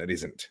the room that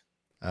isn't.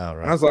 Oh,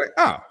 right. And I was like,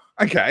 oh,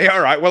 okay,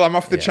 all right. Well, I'm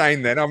off the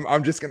chain then.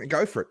 I'm just going to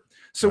go for it.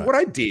 So what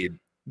I did,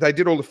 they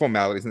did all the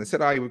formalities and they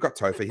said, oh, we've got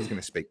Topher. He's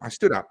going to speak. I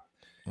stood up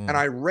and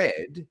I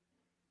read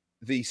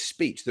the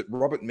speech that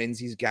Robert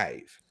Menzies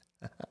gave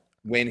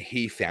when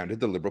he founded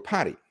the Liberal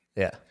Party.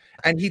 Yeah.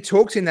 And he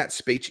talks in that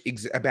speech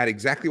about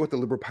exactly what the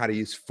Liberal Party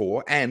is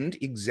for and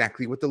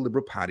exactly what the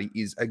Liberal Party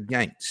is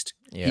against.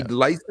 Yeah. He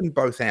lays them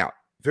both out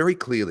very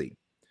clearly.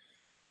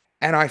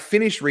 And I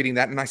finished reading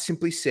that and I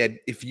simply said,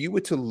 if you were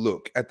to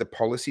look at the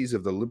policies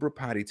of the Liberal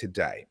Party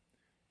today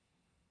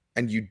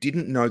and you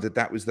didn't know that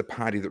that was the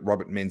party that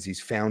Robert Menzies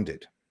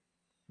founded,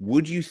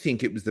 would you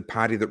think it was the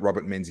party that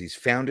Robert Menzies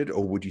founded,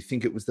 or would you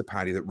think it was the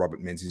party that Robert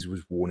Menzies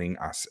was warning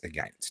us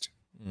against?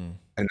 And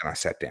then I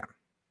sat down.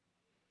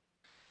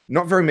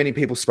 Not very many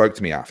people spoke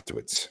to me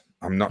afterwards.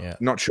 I'm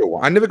not sure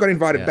why. I never got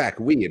invited back.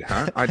 Weird,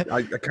 huh? I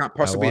can't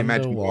possibly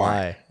imagine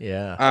why.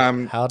 Yeah.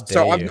 How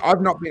dare you?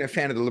 I've not been a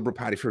fan of the Liberal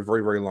Party for a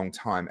very, very long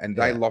time, and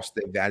they lost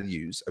their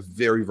values a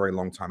very, very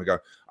long time ago.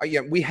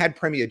 We had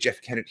Premier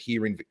Jeff Kennett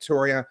here in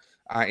Victoria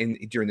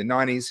during the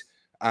 90s,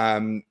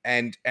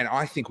 and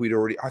I think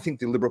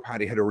the Liberal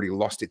Party had already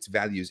lost its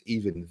values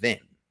even then.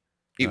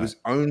 It was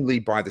only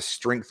by the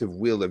strength of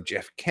will of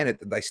Jeff Kennett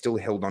that they still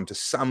held on to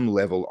some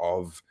level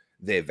of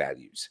their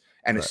values.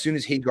 And as soon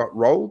as he got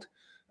rolled,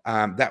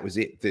 that was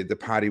it. The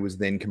party was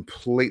then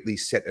completely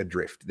set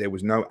adrift. There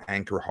was no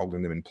anchor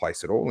holding them in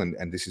place at all,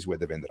 and this is where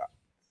they've ended up.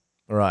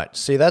 Right.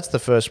 See, that's the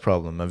first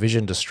problem, a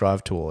vision to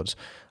strive towards.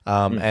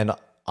 And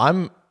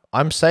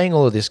I'm saying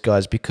all of this,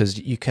 guys, because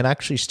you can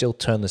actually still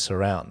turn this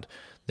around.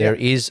 There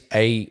is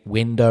a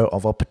window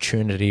of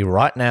opportunity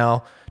right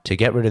now to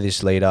get rid of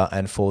this leader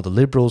and for the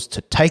Liberals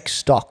to take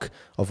stock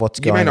of what's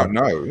going on. You may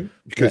not know,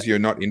 because you're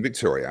not in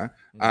Victoria,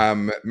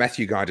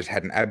 Matthew Guy just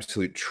had an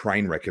absolute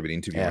train wreck of an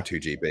interview on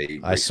 2GB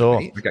recently. I saw.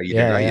 Okay,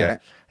 yeah,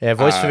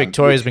 Voice for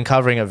Victoria has been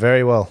covering it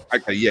very well.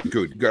 Okay, yeah,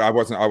 good. I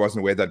wasn't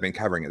aware they'd been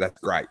covering it. That's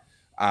great.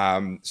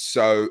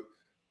 So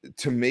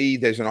to me,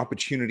 there's an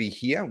opportunity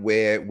here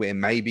where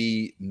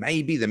maybe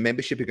the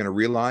membership are going to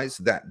realize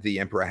that the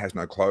Emperor has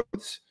no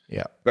clothes.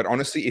 Yeah. But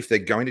honestly, if they're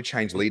going to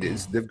change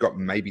leaders, they've got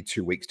maybe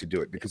 2 weeks to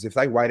do it, because if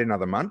they wait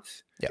another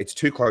month, it's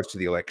too close to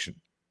the election.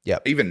 Yeah.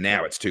 Even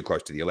now it's too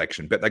close to the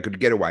election, but they could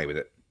get away with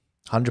it.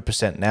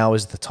 100%. Now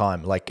is the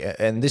time. Like,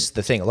 and this is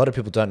the thing. A lot of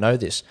people don't know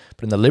this,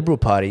 but in the Liberal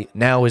Party,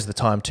 now is the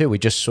time too. We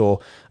just saw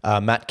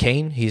Matt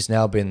Keane. He's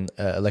now been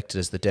elected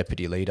as the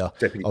deputy leader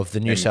of the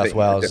New South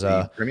Wales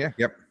Premier.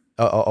 Yep.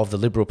 Of the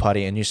Liberal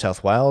Party in New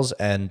South Wales,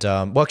 and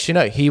well, actually,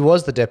 no, he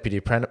was the deputy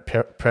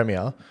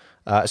premier.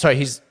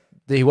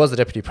 He was the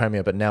deputy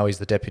premier, but now he's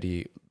the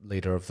deputy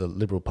leader of the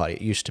Liberal Party.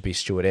 It used to be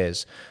Stuart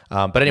Ayres.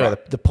 But anyway,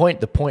 the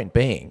point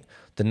being,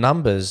 the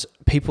numbers,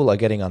 people are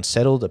getting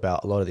unsettled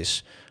about a lot of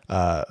this.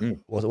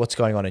 What's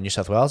going on in New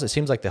South Wales? It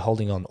seems like they're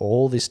holding on.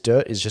 All this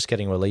dirt is just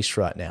getting released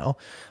right now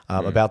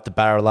about the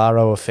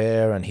Barilaro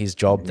affair and his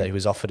job that he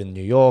was offered in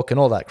New York and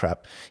all that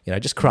crap. You know,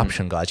 just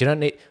corruption, guys. You don't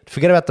need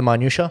forget about the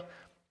minutia.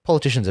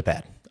 Politicians are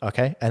bad,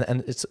 okay?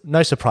 And it's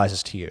no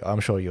surprises to you. I'm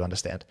sure you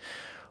understand.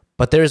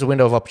 But there is a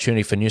window of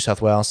opportunity for New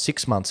South Wales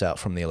 6 months out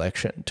from the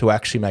election to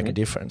actually make a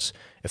difference.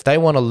 If they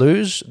want to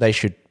lose, they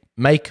should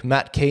make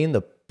Matt Keane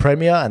the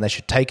premier and they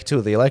should take it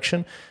to the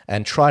election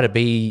and try to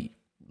be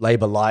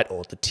Labor light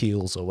or the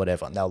Teals or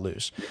whatever, and they'll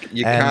lose.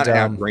 You can't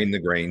out-green the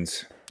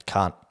Greens.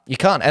 You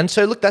can't. And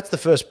so, look, that's the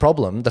first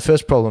problem. The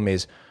first problem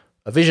is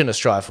a vision to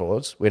strive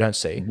forwards we don't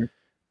see.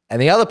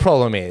 And the other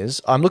problem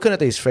is I'm looking at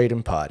these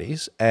freedom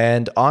parties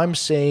and I'm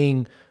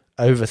seeing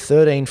over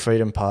 13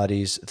 freedom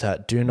parties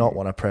that do not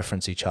want to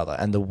preference each other.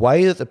 And the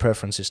way that the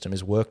preference system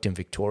is worked in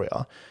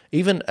Victoria,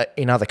 even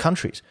in other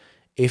countries,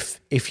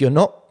 if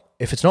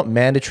it's not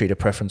mandatory to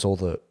preference all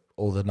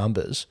the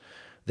numbers,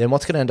 then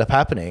what's going to end up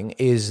happening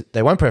is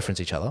they won't preference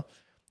each other.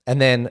 And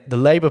then the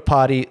Labor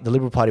Party, the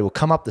Liberal Party will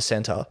come up the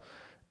centre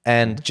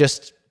and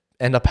just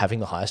end up having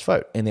the highest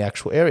vote in the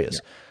actual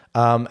areas.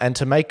 And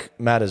to make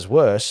matters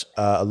worse,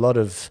 a lot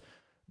of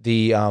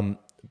the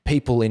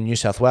people in New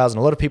South Wales and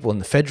a lot of people in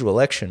the federal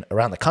election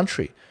around the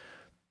country,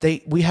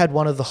 we had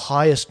one of the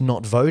highest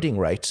not voting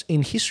rates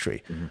in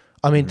history.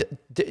 I mean,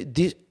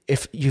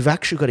 if you've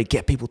actually got to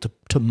get people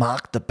to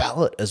mark the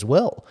ballot as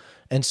well.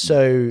 And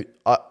so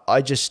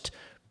I just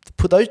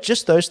put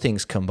those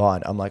things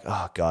combined. I'm like,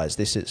 oh, guys,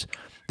 this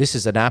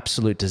is an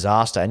absolute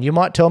disaster. And you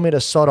might tell me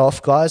to sod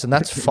off, guys, and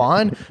that's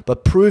fine,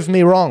 but prove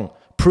me wrong.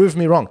 Prove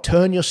me wrong.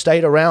 Turn your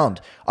state around.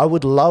 I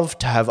would love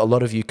to have a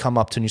lot of you come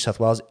up to New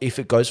South Wales if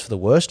it goes for the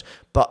worst,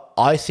 but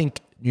I think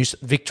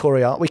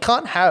Victoria, we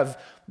can't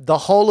have the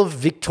whole of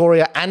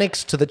Victoria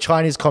annexed to the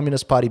Chinese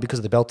Communist Party because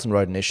of the Belt and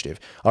Road Initiative.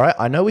 All right,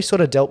 I know we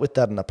sort of dealt with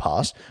that in the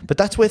past, but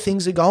that's where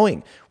things are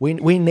going.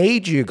 We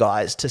need you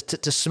guys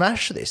to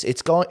smash this.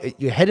 It's going.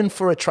 You're heading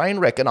for a train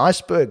wreck, an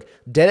iceberg,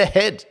 dead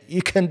ahead.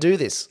 You can do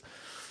this.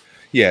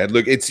 Yeah,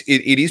 look, it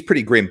is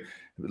pretty grim.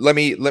 Let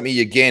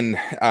me again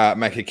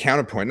make a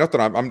counterpoint. Not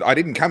that I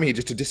didn't come here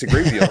just to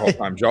disagree with you the whole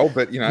time, Joel.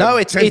 But no,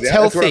 it's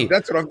healthy.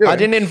 That's what I'm doing. I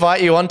didn't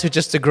invite you on to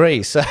just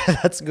agree, so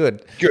that's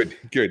good.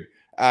 Good.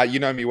 You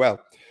know me well.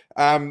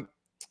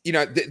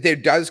 There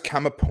does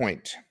come a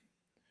point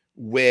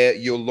where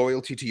your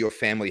loyalty to your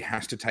family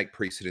has to take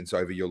precedence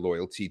over your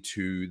loyalty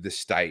to the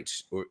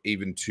state, or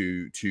even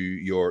to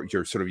your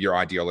sort of your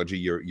ideology,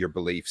 your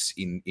beliefs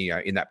in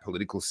that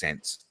political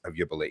sense of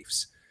your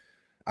beliefs.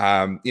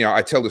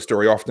 I tell the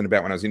story often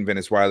about when I was in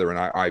Venezuela and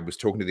I was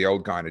talking to the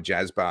old guy in a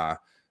jazz bar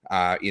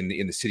in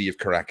the city of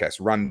Caracas,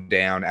 run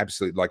down,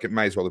 absolutely, like it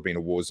may as well have been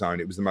a war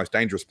zone. It was the most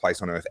dangerous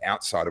place on earth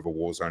outside of a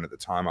war zone at the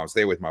time. I was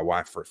there with my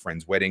wife for a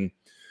friend's wedding,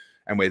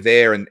 and we're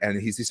there, and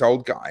he's this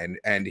old guy,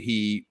 and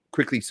he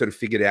quickly sort of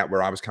figured out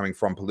where I was coming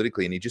from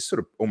politically, and he just sort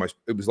of almost,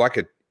 it was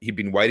like he'd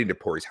been waiting to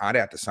pour his heart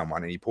out to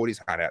someone, and he poured his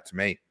heart out to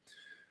me.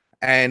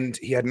 And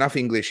he had enough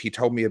English. He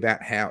told me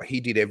about how he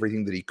did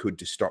everything that he could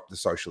to stop the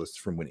socialists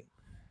from winning,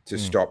 to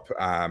stop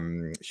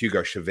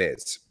Hugo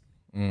Chavez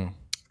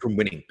from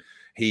winning.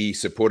 He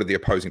supported the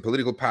opposing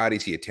political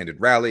parties. He attended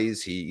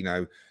rallies. He,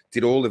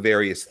 did all the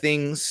various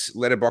things,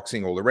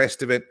 letterboxing, all the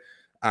rest of it.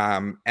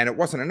 And it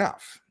wasn't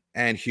enough.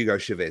 And Hugo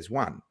Chavez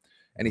won.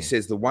 And he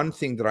says, the one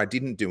thing that I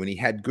didn't do, and he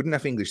had good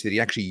enough English that he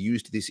actually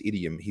used this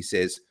idiom. He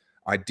says,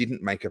 I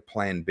didn't make a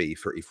plan B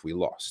for if we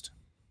lost.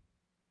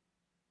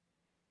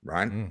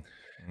 Right?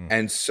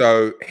 And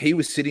so he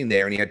was sitting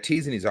there and he had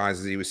tears in his eyes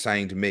as he was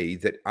saying to me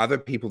that other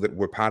people that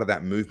were part of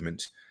that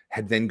movement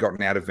had then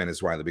gotten out of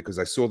Venezuela because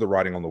they saw the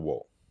writing on the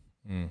wall.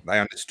 They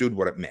understood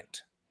what it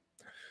meant.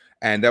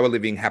 And they were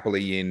living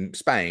happily in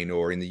Spain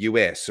or in the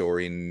US or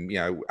in,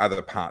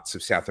 other parts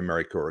of South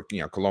America or,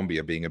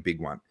 Colombia being a big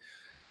one.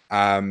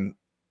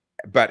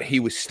 But he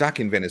was stuck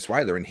in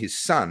Venezuela, and his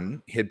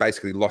son had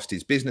basically lost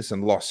his business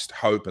and lost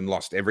hope and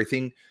lost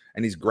everything.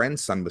 And his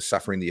grandson was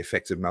suffering the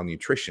effects of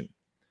malnutrition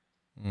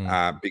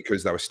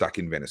because they were stuck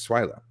in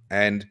Venezuela.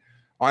 And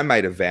I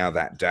made a vow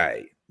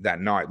that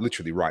night,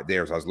 literally right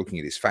there as I was looking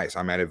at his face,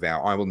 I made a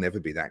vow, I will never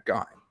be that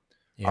guy.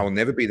 I will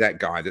never be that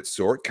guy that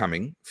saw it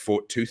coming,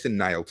 fought tooth and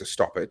nail to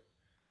stop it,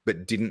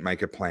 but didn't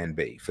make a plan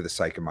B for the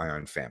sake of my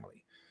own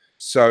family.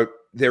 So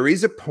there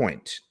is a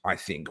point, I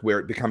think, where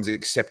it becomes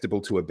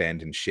acceptable to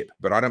abandon ship,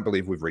 but I don't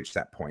believe we've reached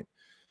that point.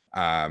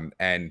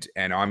 And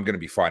I'm going to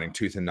be fighting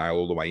tooth and nail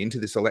all the way into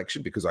this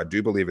election because I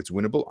do believe it's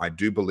winnable. I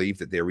do believe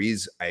that there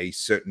is a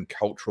certain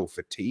cultural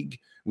fatigue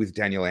with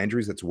Daniel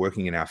Andrews that's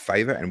working in our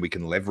favor, and we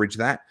can leverage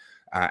that.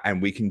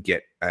 And we can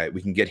get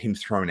him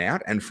thrown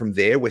out, and from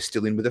there we're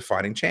still in with a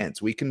fighting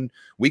chance. We can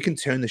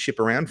turn the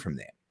ship around from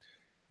there.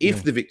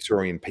 If the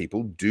Victorian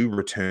people do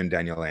return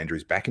Daniel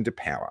Andrews back into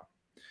power,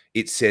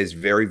 it says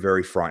very,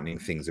 very frightening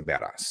things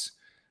about us.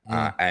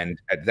 And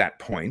at that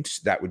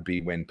point, that would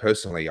be when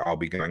personally I'll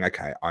be going,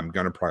 okay, I'm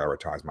going to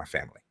prioritize my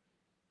family.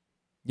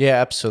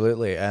 Yeah,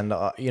 absolutely. And,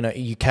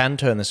 you can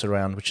turn this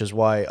around, which is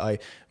why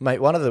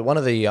one of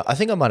the, I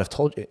think I might have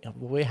told you,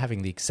 we're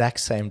having the exact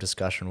same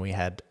discussion we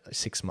had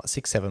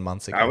 7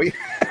 months ago. Are we?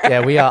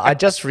 Yeah, we are. I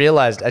just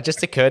realized, it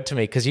just occurred to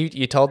me because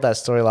you told that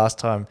story last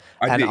time.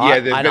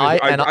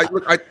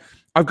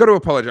 I've got to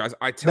apologize.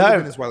 I tell the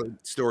Venezuela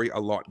story a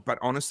lot, but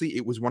honestly,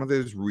 it was one of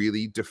those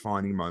really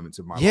defining moments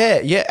of my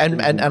life. Yeah,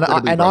 and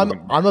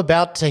I'm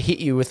about to hit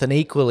you with an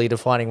equally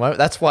defining moment.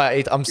 That's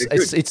why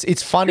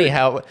it's funny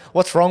how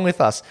what's wrong with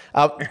us.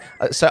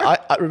 So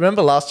I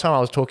remember last time I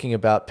was talking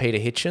about Peter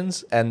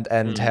Hitchens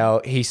and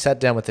how he sat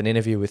down with an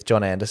interview with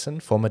John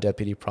Anderson, former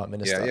Deputy Prime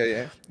Minister.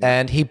 Yeah.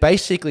 And he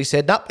basically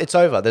said, "Nope, it's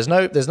over. There's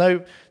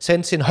no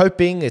sense in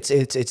hoping.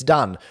 It's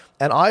done."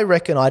 And I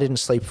reckon I didn't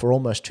sleep for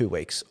almost 2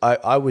 weeks.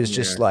 I was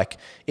just like,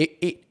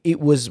 it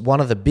was one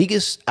of the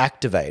biggest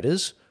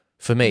activators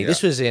for me. Yeah.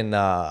 This was in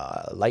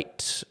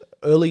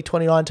early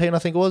 2019, I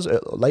think it was,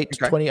 late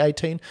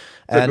 2018.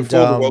 So and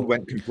before the world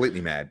went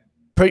completely mad.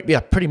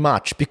 Pretty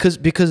much, because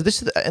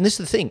this is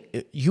the thing.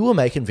 You were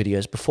making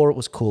videos before it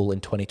was cool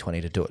in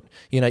 2020 to do it.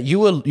 You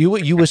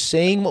were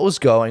seeing what was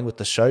going with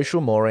the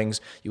social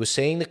moorings. You were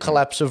seeing the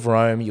collapse of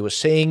Rome. You were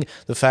seeing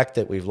the fact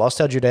that we've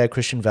lost our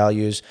Judeo-Christian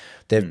values.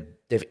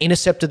 They've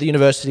intercepted the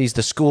universities,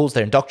 the schools,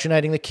 they're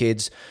indoctrinating the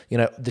kids.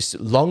 This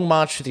long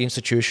march through the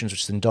institutions,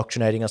 which is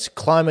indoctrinating us,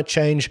 climate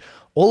change,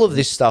 all of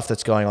this stuff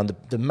that's going on,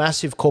 the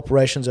massive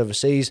corporations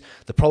overseas,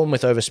 the problem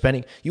with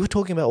overspending. You were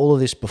talking about all of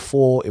this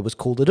before it was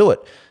cool to do it.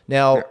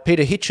 Now,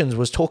 Peter Hitchens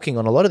was talking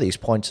on a lot of these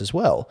points as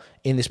well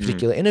in this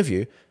particular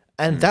interview.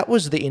 And that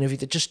was the interview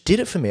that just did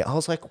it for me. I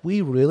was like,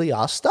 we really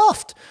are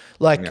stuffed.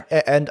 Like,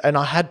 and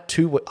I had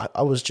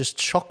I was just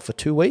shocked for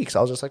 2 weeks.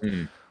 I was just like,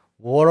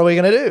 what are we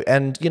going to do?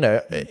 And, you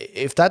know,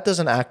 if that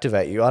doesn't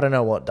activate you, I don't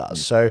know what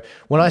does. So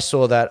when I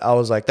saw that, I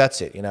was like,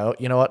 that's it. You know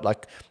what?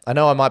 Like, I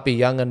know I might be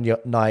young and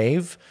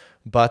naive,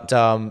 but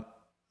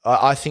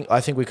I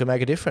think we could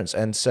make a difference.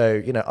 And so,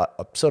 you know,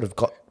 I sort of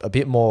got a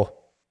bit more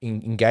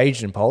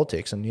engaged in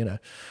politics, and, you know,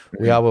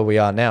 we are where we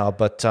are now.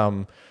 But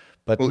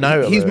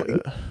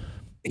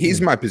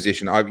here's my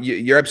position.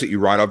 You're absolutely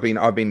right. I've been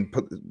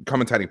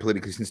commentating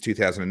politically since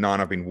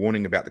 2009. I've been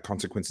warning about the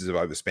consequences of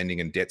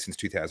overspending and debt since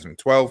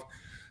 2012.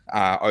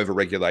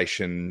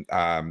 Over-regulation,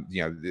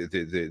 you know,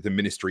 the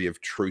Ministry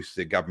of Truth,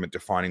 the government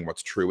defining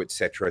what's true,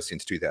 etc.,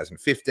 since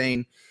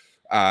 2015.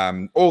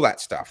 All that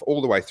stuff,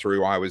 all the way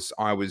through. I was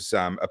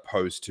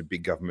opposed to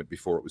big government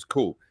before it was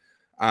cool.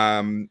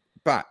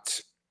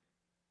 But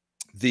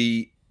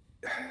there's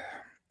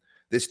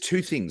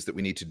two things that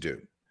we need to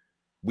do.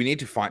 We need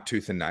to fight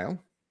tooth and nail,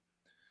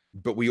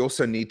 but we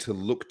also need to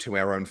look to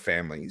our own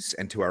families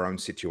and to our own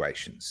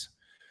situations,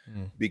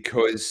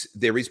 because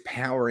there is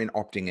power in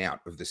opting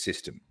out of the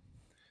system.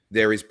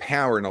 There is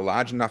power in a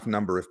large enough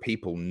number of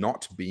people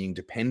not being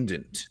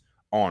dependent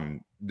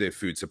on the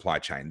food supply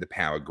chain, the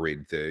power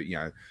grid,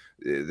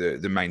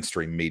 the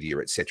mainstream media,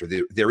 etc.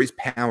 There is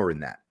power in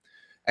that.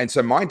 And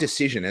so my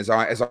decision, as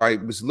I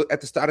was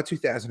at the start of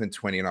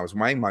 2020, and I was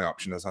weighing my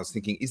options, I was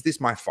thinking, is this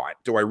my fight?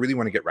 Do I really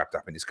want to get wrapped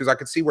up in this? Because I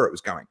could see where it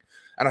was going.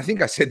 And I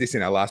think I said this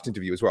in our last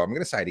interview as well. I'm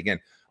going to say it again.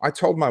 I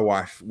told my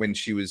wife when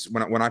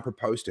I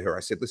proposed to her,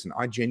 I said, listen,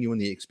 I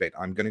genuinely expect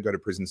I'm going to go to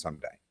prison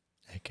someday.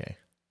 Okay.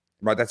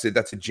 Right. That's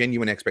a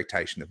genuine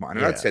expectation of mine.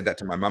 And I'd said that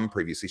to my mum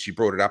previously. She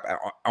brought it up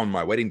on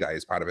my wedding day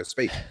as part of her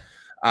speech.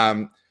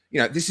 You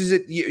know, this is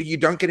it. You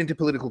don't get into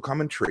political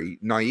commentary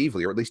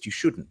naively, or at least you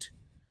shouldn't.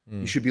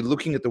 You should be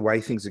looking at the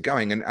way things are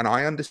going. And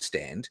I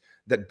understand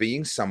that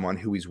being someone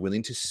who is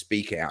willing to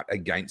speak out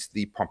against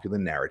the popular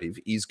narrative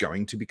is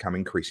going to become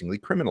increasingly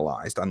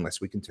criminalized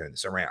unless we can turn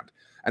this around.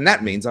 And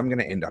that means I'm going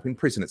to end up in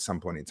prison at some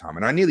point in time.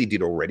 And I nearly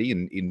did already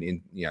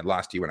in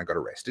last year when I got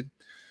arrested.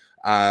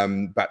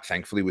 But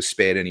thankfully was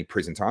spared any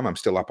prison time. I'm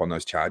still up on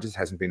those charges.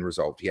 Hasn't been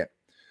resolved yet.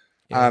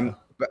 So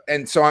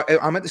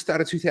I'm at the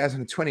start of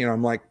 2020 and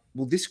I'm like,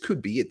 well, this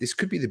could be it. This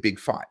could be the big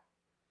fight.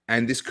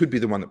 And this could be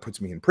the one that puts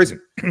me in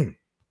prison.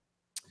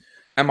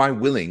 Am I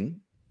willing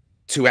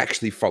to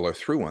actually follow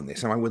through on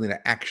this? Am I willing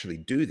to actually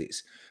do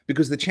this?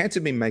 Because the chance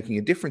of me making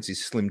a difference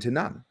is slim to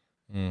none.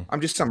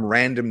 I'm just some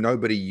random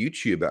nobody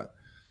YouTuber,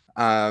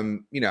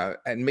 you know,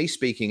 and me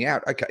speaking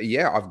out. Okay,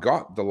 yeah, I've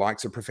got the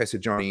likes of Professor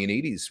Johnny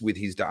Ioannidis with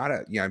his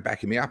data, you know,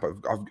 backing me up.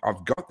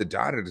 I've got the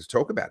data to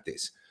talk about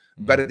this.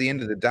 But at the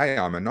end of the day,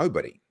 I'm a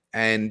nobody,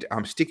 and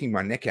I'm sticking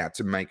my neck out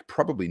to make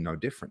probably no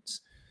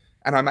difference.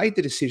 And I made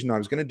the decision I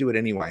was going to do it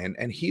anyway.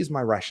 And here's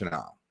my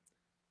rationale.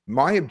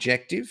 My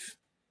objective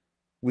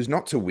was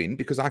not to win,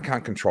 because I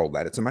can't control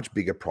that. It's a much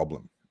bigger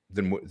problem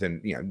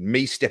than you know,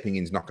 me stepping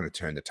in is not going to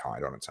turn the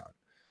tide on its own.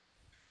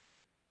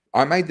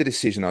 I made the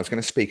decision I was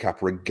going to speak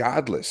up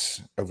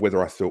regardless of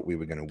whether I thought we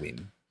were going to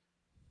win,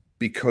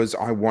 because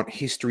I want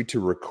history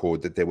to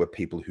record that there were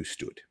people who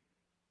stood.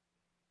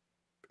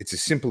 It's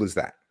as simple as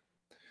that.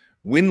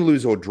 Win,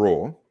 lose, or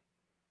draw,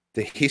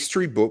 the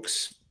history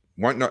books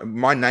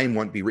my name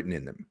won't be written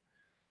in them.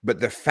 But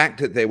the fact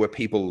that there were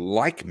people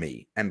like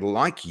me and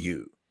like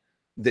you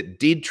that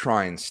did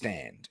try and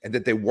stand, and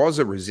that there was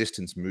a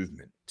resistance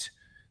movement,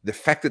 the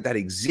fact that that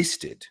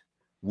existed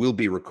will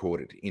be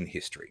recorded in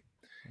history.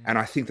 And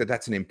I think that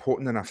that's an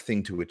important enough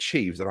thing to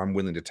achieve that I'm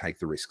willing to take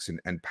the risks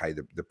and pay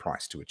the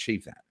price to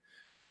achieve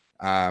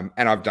that.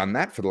 And I've done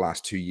that for the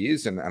last 2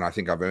 years, and I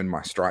think I've earned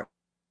my stripes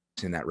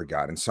in that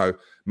regard. And so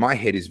my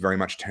head is very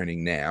much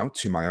turning now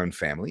to my own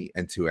family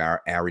and to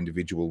our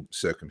individual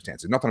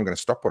circumstances. Not that I'm going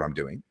to stop what I'm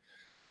doing,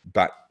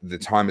 but the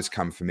time has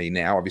come for me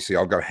now. Obviously,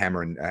 I'll go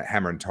hammer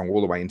and tong all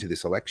the way into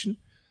this election,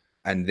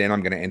 and then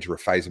I'm going to enter a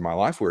phase of my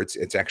life where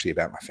it's actually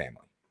about my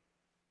family.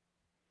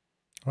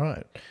 All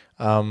right.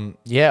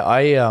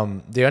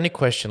 The only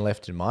question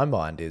left in my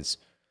mind is,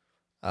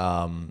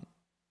 I'm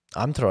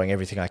throwing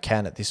everything I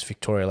can at this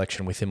Victoria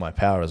election within my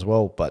power as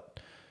well. But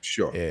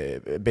sure,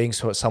 being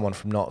someone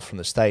not from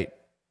the state,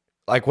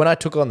 like when I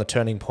took on the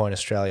Turning Point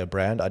Australia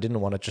brand, I didn't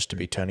want it just to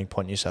be Turning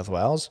Point New South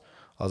Wales.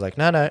 I was like,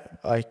 no,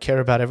 I care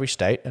about every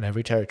state and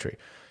every territory,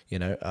 you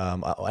know,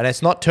 and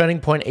it's not Turning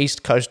Point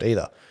East Coast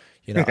either.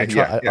 You know, I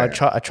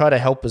try to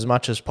help as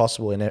much as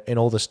possible in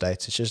all the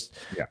states. It's just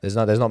there's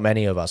not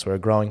many of us. We're a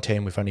growing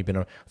team. We've only been,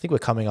 I think we're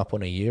coming up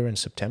on a year in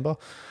September,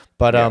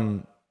 but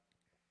the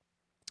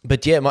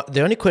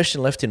only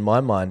question left in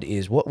my mind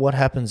is what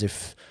happens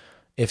if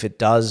it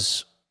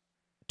does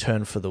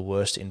turn for the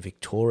worst in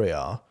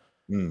Victoria,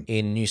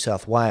 in New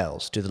South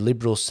Wales? Do the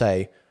Liberals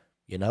say,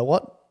 you know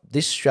what,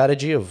 this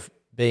strategy of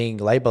being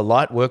Labor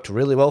light worked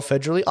really well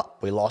federally? Oh,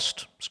 we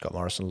lost. Scott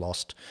Morrison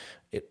lost.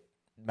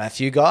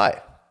 Matthew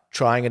Guy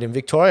trying it in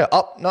Victoria.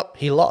 Oh, nope,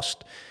 he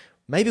lost.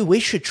 Maybe we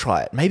should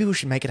try it. Maybe we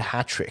should make it a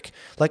hat trick.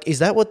 Like, is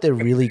that what they're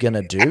really going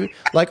to do?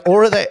 Like,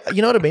 or are they,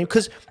 you know what I mean?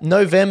 Because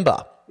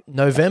November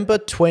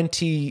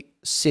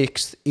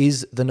 26th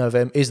is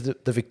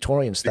the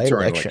Victorian state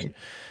election.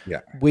 Yeah.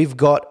 We've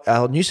got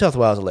our New South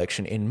Wales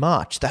election in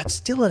March. That's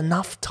still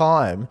enough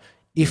time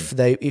if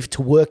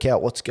to work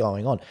out what's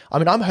going on. I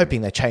mean, I'm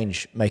hoping they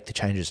make the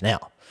changes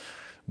now.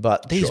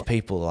 But these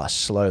people are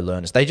slow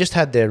learners. They just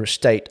had their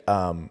state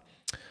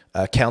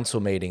council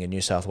meeting in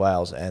New South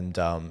Wales, and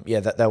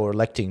they were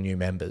electing new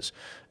members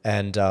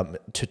and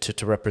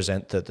to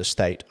represent the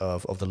state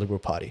of the Liberal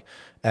Party.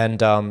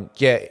 And I'm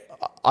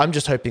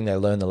just hoping they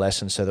learn the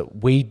lesson so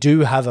that we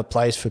do have a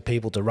place for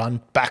people to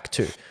run back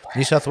to.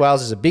 New South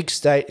Wales is a big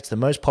state. It's the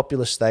most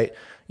populous state.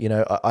 You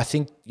know, I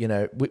think, you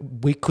know,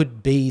 we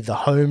could be the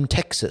home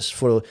Texas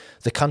for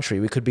the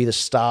country. We could be the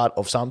start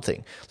of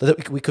something.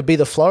 We could be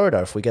the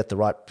Florida if we get the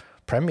right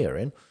premier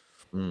in.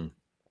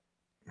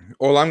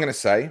 All I'm going to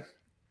say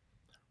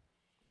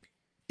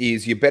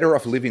is you're better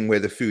off living where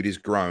the food is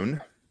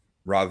grown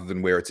rather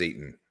than where it's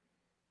eaten.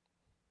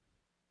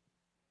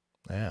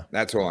 Yeah.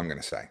 That's all I'm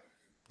going to say.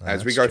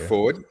 As we go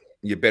forward,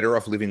 you're better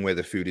off living where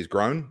the food is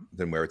grown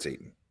than where it's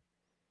eaten.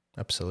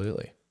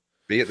 Absolutely.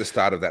 Be at the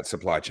start of that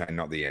supply chain,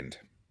 not the end.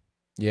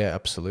 Yeah,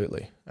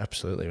 absolutely.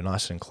 Absolutely.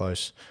 Nice and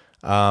close.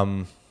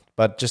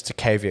 But just a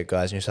caveat,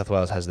 guys, New South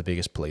Wales has the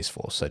biggest police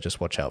force, so just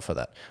watch out for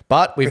that.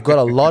 But we've got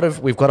a lot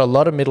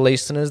of Middle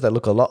Easterners that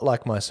look a lot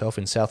like myself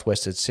in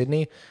southwestern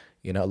Sydney.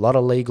 You know, a lot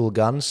of legal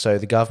guns, so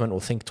the government will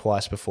think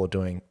twice before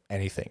doing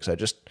anything. So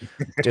just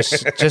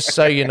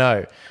so you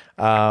know,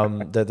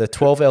 the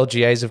 12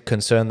 LGAs of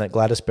concern that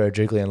Gladys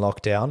Berejiklian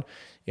locked down.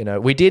 You know,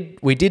 we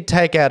did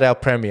take out our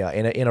premier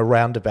in a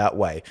roundabout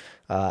way.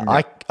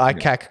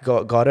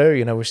 ICAC got her.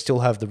 You know, we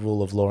still have the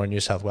rule of law in New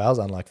South Wales,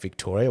 unlike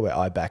Victoria, where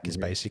IBAC is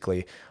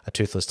basically a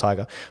toothless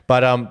tiger.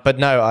 But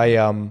no,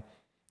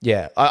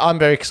 I'm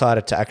very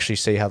excited to actually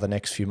see how the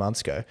next few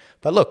months go.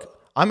 But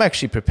look, I'm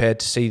actually prepared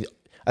to see.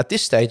 At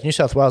this stage, New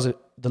South Wales,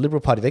 the Liberal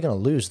Party, they're going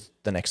to lose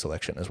the next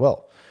election as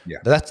well. Yeah,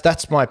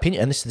 that's my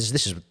opinion, and this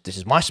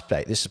is my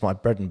state. This is my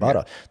bread and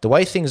butter. Yeah. The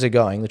way things are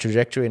going, the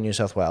trajectory in New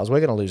South Wales,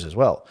 we're going to lose as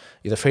well.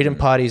 The Freedom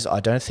Parties,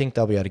 I don't think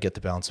they'll be able to get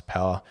the balance of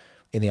power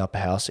in the upper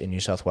house in New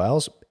South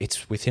Wales.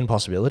 It's within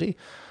possibility,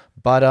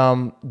 but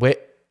I'm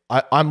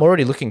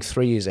already looking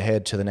 3 years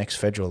ahead to the next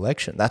federal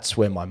election. That's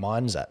where my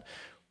mind's at.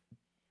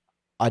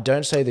 I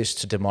don't say this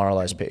to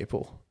demoralize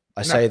people.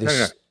 I say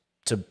this.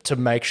 To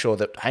make sure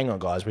that, hang on,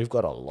 guys, we've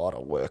got a lot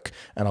of work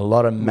and a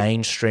lot of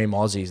mainstream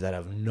Aussies that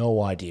have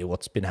no idea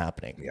what's been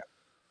happening.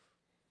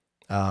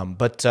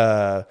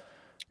 Yeah.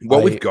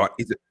 What we've got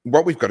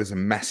is a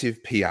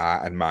massive PR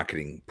and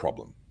marketing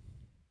problem.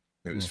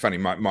 It was funny.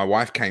 My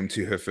wife came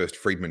to her first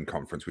Friedman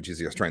conference, which is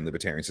the Australian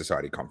Libertarian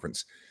Society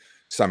conference,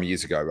 some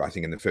years ago. I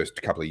think in the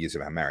first couple of years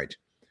of our marriage,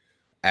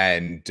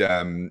 and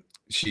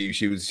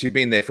she'd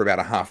been there for about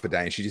a half a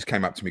day, and she just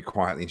came up to me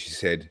quietly and she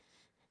said,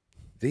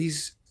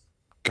 "These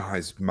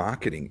guys'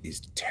 marketing is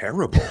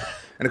terrible."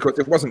 And of course,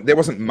 there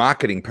wasn't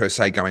marketing per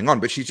se going on,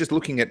 but she's just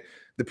looking at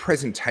the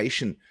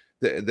presentation,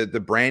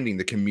 the branding,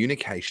 the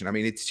communication. I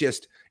mean,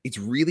 it's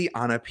really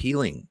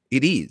unappealing.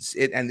 It is.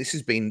 And this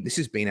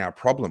has been our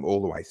problem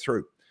all the way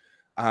through.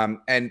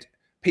 And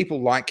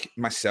people like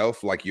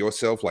myself, like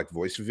yourself, like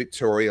Voice of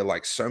Victoria,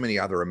 like so many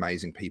other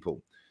amazing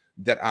people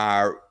that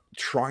are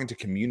trying to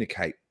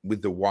communicate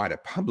with the wider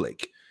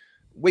public,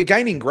 we're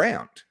gaining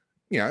ground.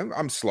 You know,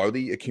 I'm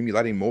slowly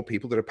accumulating more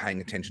people that are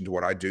paying attention to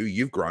what I do.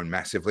 You've grown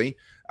massively.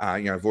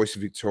 You know, Voice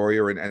of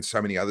Victoria and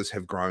so many others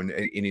have grown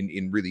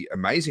in really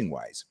amazing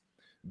ways.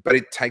 But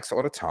it takes a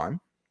lot of time.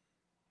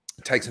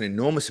 It takes an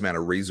enormous amount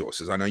of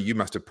resources. I know you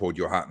must have poured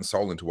your heart and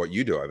soul into what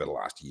you do over the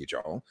last year,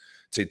 Joel,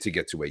 to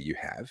get to where you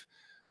have.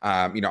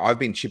 You know, I've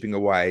been chipping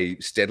away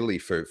steadily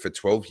for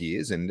 12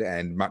 years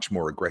and much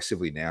more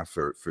aggressively now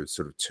for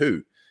sort of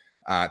 2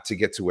 to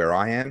get to where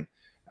I am.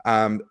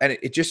 And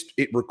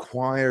it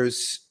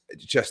requires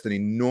just an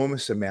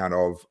enormous amount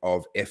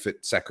of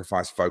effort,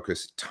 sacrifice,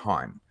 focus,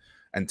 time.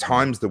 And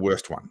time's the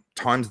worst one.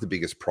 Time's the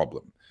biggest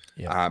problem.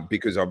 Yeah.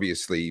 Because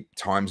obviously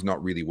time's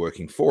not really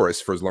working for us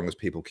for as long as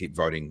people keep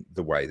voting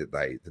the way that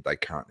they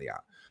currently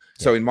are.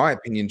 Yeah. So in my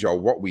opinion,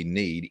 Joel, what we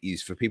need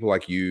is for people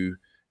like you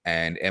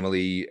and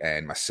Emily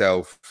and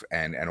myself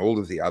and all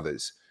of the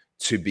others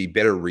to be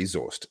better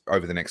resourced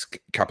over the next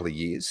couple of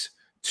years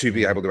to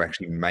be able to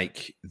actually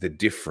make the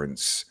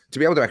difference, to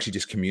be able to actually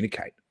just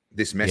communicate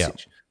this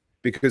message. Yeah.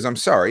 Because I'm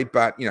sorry,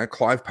 but, you know,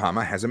 Clive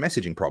Palmer has a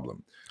messaging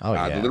problem.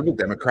 The Liberal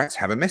Democrats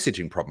have a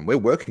messaging problem. We're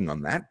working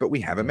on that, but we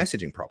have a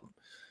messaging problem.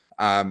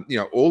 You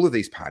know, all of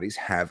these parties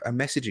have a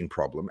messaging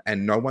problem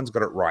and no one's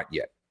got it right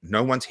yet.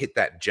 No one's hit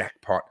that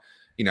jackpot,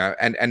 you know,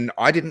 and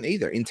I didn't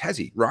either in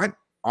Tassie, right?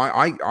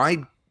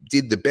 I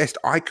did the best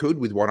I could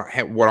with what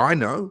I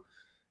know,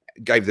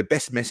 gave the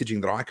best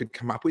messaging that I could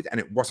come up with, and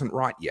it wasn't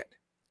right yet.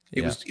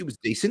 It was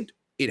decent.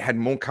 It had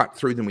more cut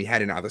through than we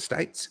had in other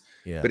states,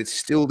 but it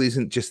still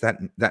isn't just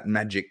that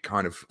magic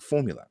kind of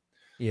formula.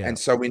 Yeah. And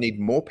so we need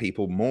more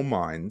people, more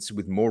minds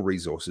with more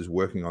resources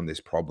working on this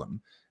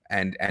problem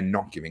and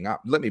not giving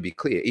up. Let me be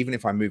clear, even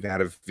if I move out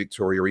of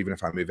Victoria or even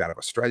if I move out of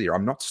Australia,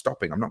 I'm not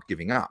stopping. I'm not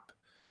giving up.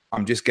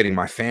 I'm just getting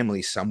my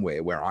family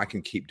somewhere where I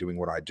can keep doing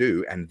what I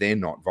do and they're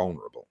not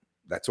vulnerable.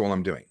 That's all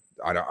I'm doing.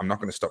 I'm not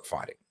going to stop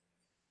fighting.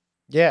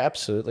 Yeah,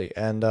 absolutely.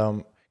 And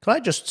can I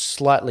just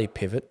slightly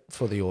pivot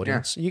for the Yeah.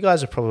 audience? You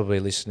guys are probably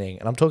listening,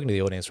 and I'm talking to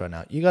the audience right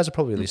now. You guys are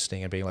probably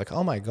listening and being like,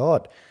 "Oh my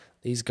God,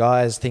 these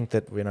guys think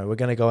that we're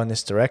going to go in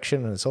this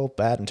direction, and it's all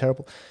bad and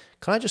terrible."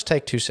 Can I just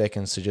take 2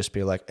 seconds to just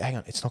be like, "Hang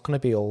on, it's not going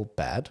to be all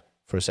bad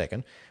for a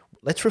second.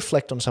 Let's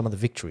reflect on some of the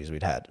victories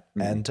we'd had."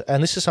 And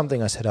this is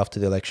something I said after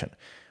the election.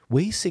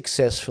 We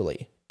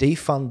successfully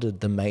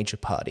defunded the major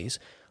parties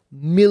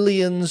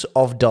millions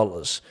of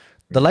dollars.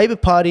 The Labor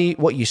Party,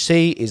 what you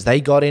see is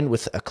they got in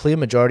with a clear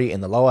majority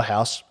in the lower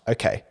house.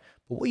 Okay.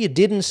 But what you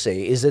didn't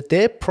see is that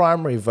their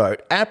primary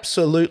vote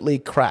absolutely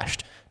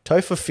crashed.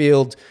 Topher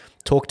Field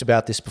talked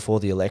about this before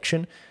the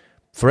election.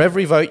 For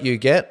every vote you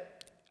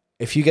get,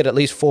 if you get at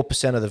least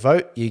 4% of the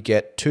vote, you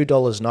get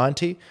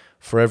 $2.90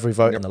 for every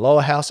vote in the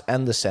lower house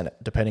and the Senate,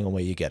 depending on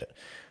where you get it.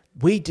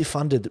 We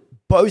defunded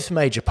both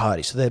major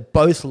parties, so they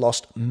both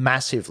lost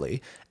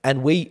massively,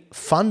 and we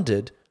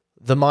funded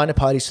the minor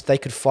parties so they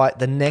could fight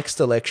the next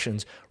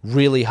elections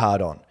really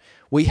hard on.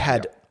 We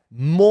had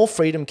more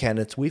freedom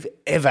candidates we've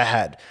ever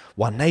had.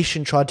 One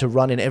Nation tried to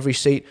run in every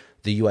seat.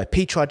 The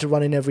UAP tried to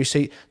run in every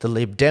seat. The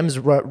Lib Dems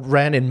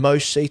ran in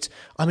most seats.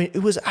 I mean,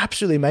 it was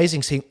absolutely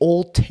amazing seeing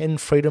all 10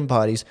 freedom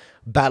parties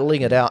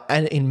battling it out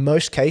and in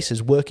most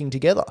cases working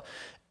together.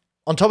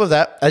 On top of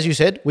that, as you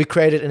said, we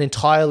created an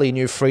entirely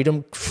new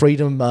freedom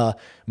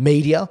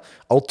media,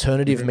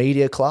 alternative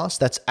media class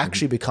that's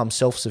actually become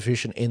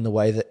self-sufficient in the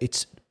way that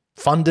it's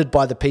funded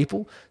by the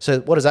people.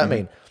 So what does that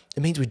mean?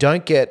 It means we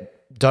don't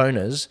get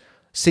donors,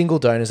 single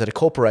donors that are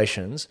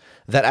corporations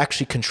that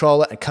actually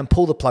control it and can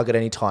pull the plug at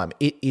any time.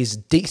 It is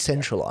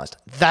decentralized.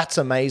 That's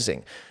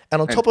amazing.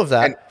 And on top of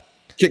that...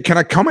 Can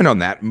I comment on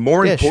that?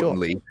 More Yeah,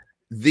 importantly, sure.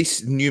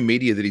 This new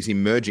media that is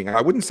emerging,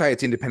 I wouldn't say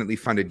it's independently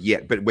funded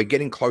yet, but we're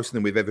getting closer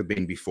than we've ever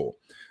been before.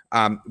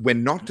 We're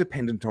not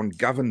dependent on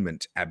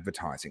government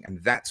advertising,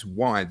 and that's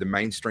why the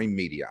mainstream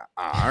media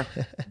are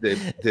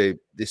the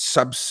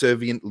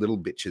subservient little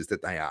bitches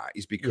that they are.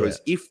 Is because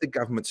if the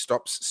government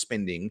stops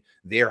spending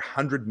their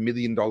 $100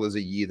 million a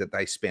year that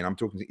they spend, I'm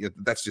talking,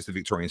 that's just the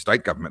Victorian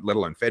state government, let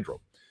alone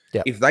federal.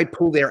 Yep. If they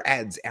pull their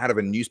ads out of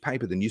a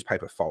newspaper, the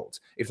newspaper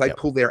folds. If they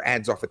pull their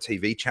ads off a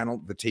TV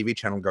channel, the TV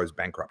channel goes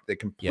bankrupt. They're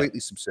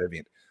completely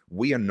subservient.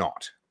 We are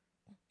not.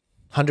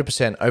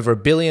 100%, over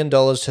 $1 billion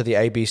to the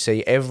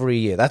ABC every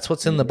year. That's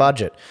what's in the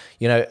budget,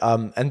 you know.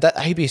 And that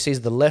ABC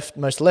is the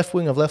most left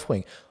wing of left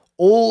wing.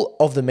 All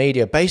of the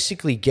media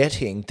basically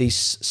getting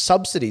these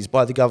subsidies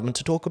by the government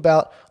to talk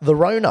about the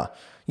Rona.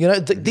 You know,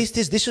 this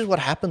is what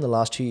happened the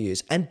last 2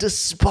 years. And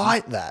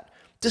despite that,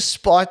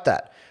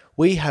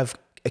 we have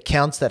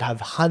accounts that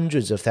have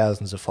hundreds of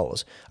thousands of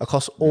followers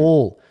across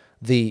all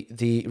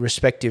the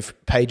respective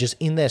pages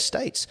in their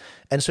states.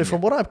 And so from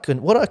what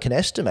I can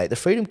estimate, the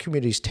freedom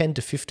community is 10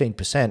 to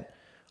 15%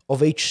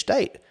 of each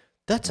state.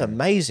 That's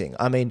amazing.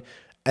 I mean,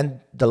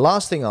 and the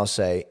last thing I'll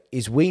say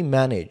is we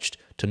managed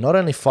to not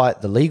only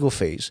fight the legal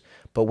fees,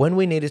 but when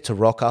we needed to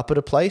rock up at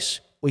a place,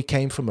 we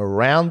came from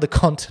around the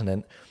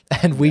continent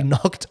and we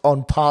knocked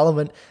on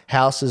Parliament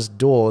House's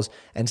doors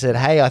and said,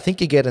 hey, I think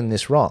you're getting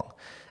this wrong.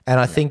 And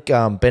I think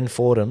Ben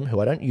Fordham, who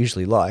I don't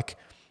usually like,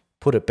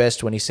 put it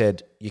best when he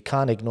said, you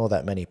can't ignore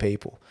that many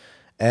people.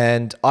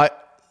 And I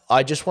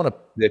just want to...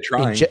 They're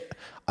trying.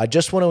 I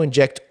just want to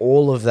inject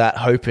all of that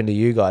hope into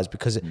you guys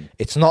because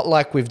it's not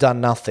like we've done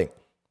nothing.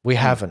 We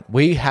haven't.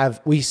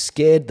 We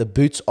scared the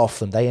boots off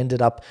them. They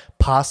ended up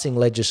passing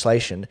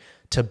legislation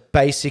to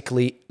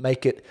basically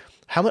make it...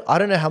 I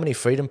don't know how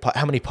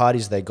many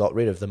parties they got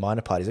rid of, the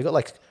minor parties. They got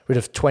like rid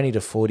of 20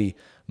 to 40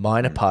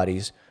 minor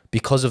parties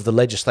because of the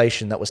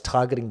legislation that was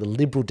targeting the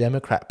Liberal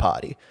Democrat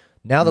Party.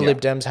 Now the Lib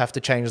Dems have to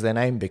change their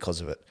name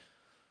because of it.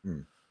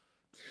 Anyway.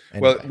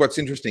 Well, what's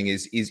interesting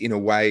is in a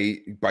way,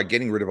 by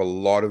getting rid of a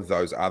lot of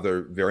those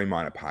other very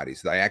minor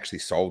parties, they actually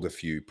solved a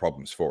few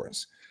problems for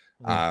us.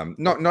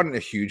 Not in a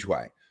huge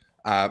way.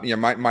 You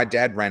know, my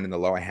dad ran in the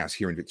lower house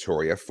here in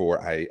Victoria for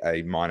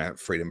a minor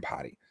freedom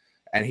party.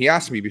 And he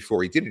asked me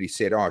before he did it, he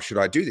said, oh, should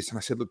I do this? And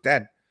I said, look,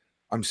 Dad,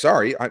 I'm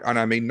sorry. And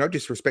I mean, no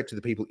disrespect to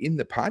the people in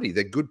the party.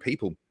 They're good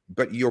people,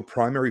 but your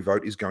primary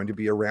vote is going to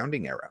be a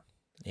rounding error.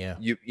 Yeah.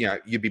 You know,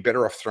 you'd be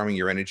better off throwing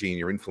your energy and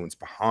your influence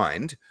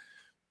behind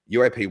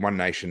UAP, One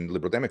Nation,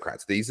 Liberal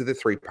Democrats. These are the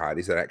three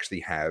parties that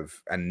actually have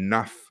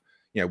enough.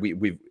 You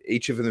know,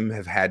 each of them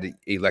have had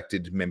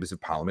elected members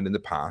of parliament in the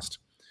past.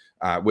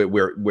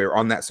 We're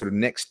on that sort of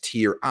next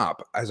tier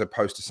up, as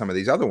opposed to some of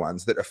these other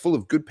ones that are full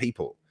of good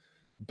people,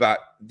 but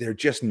they're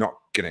just not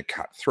going to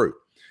cut through.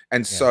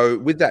 And so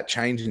with that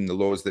change in the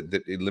laws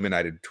that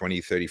eliminated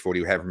 20, 30,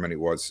 40, however many it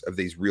was, of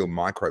these real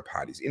micro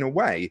parties, in a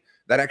way,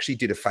 that actually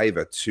did a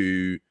favor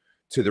to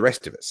the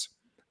rest of us,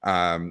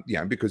 you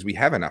know, because we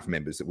have enough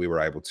members that we were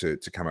able to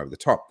come over the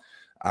top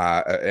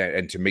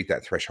and to meet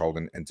that threshold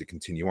and to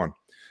continue on.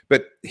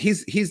 But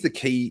here's the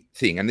key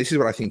thing, and this is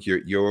what I think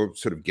you're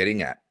sort of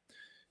getting at,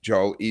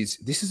 Joel, is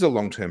this is a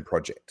long-term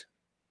project.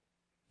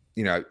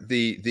 You know,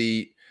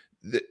 the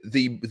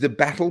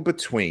battle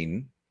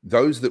between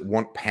those that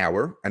want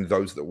power and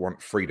those that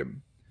want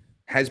freedom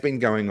has been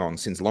going on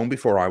since long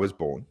before I was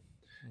born,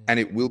 and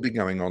it will be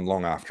going on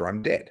long after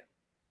I'm dead.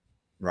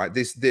 Right?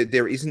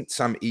 There isn't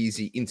some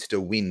easy insta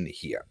win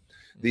here.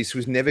 This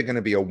was never going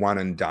to be a one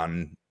and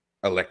done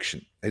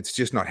election. It's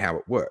just not how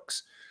it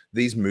works.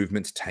 These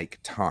movements take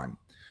time,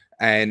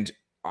 and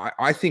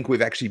I think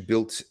we've actually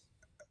built.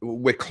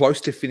 We're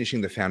close to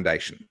finishing the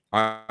foundation.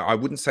 I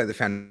wouldn't say the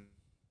foundation.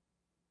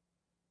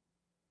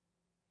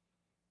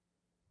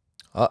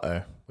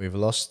 We've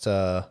lost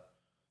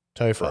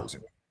Topher.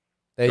 Frozen.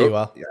 There you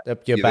are. Yeah.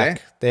 Yep, you're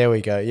back. There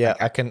we go. Yeah,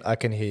 okay. I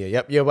can hear you.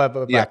 Yep, you're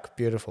back. Yeah.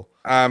 Beautiful.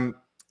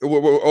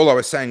 All I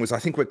was saying was I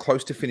think we're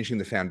close to finishing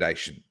the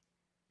foundation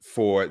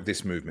for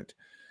this movement.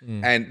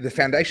 And the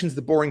foundation's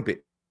the boring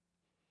bit.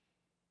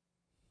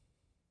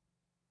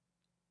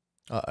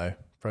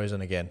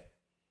 Frozen again.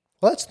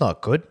 Well, that's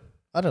not good.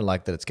 I don't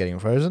like that it's getting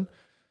frozen.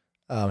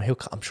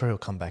 I'm sure he'll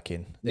come back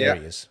in. There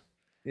he is.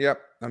 Yep,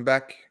 I'm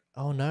back.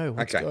 Oh no,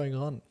 what's going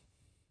on?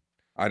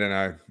 I don't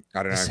know.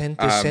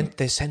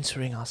 They're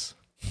censoring us.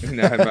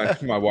 No,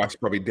 my wife's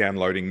probably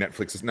downloading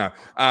Netflix's. No.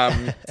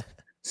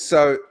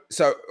 So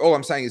all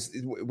I'm saying is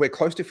we're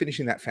close to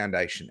finishing that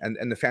foundation,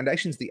 and the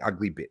foundation's the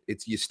ugly bit.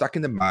 It's you're stuck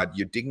in the mud,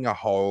 you're digging a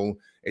hole.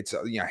 It's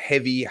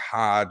heavy,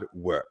 hard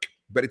work,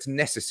 but it's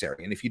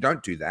necessary. And if you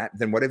don't do that,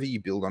 then whatever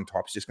you build on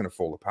top is just going to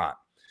fall apart.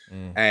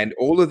 And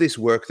all of this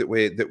work that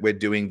we're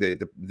doing,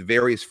 the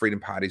various freedom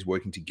parties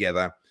working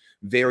together,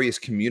 various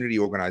community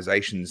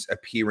organizations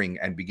appearing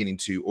and beginning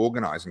to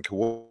organize and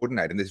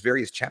coordinate. And there's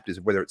various chapters,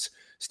 whether it's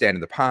Stand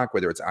in the Park,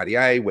 whether it's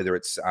RDA, whether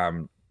it's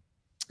the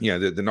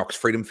Knox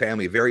Freedom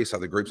Family, various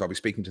other groups. I'll be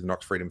speaking to the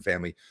Knox Freedom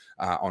Family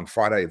on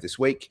Friday of this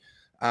week.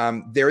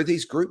 There are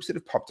these groups that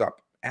have popped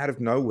up out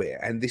of nowhere,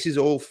 and this is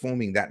all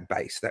forming that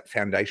base, that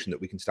foundation that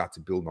we can start to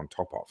build on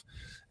top of.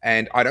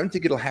 And I don't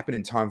think it'll happen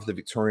in time for the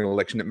Victorian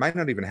election. It may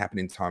not even happen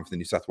in time for the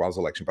New South Wales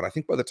election, but I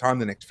think by the time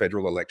the next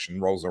federal election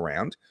rolls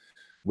around,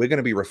 we're going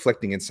to be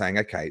reflecting and saying,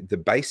 okay, the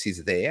base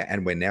is there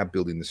and we're now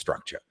building the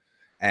structure.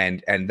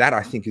 And that,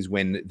 I think, is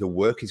when the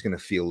work is going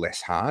to feel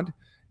less hard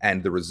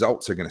and the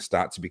results are going to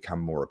start to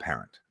become more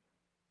apparent.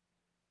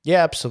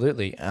 Yeah,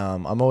 absolutely.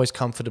 I'm always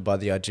comforted by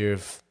the idea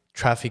of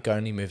traffic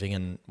only moving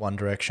in one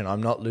direction.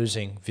 I'm not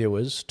losing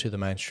viewers to the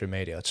mainstream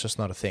media. It's just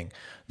not a thing.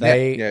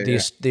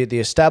 The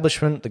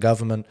establishment, the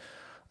government,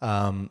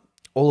 all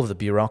of the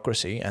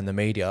bureaucracy and the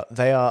media,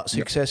 they are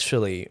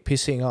successfully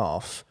pissing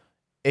off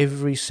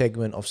every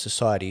segment of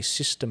society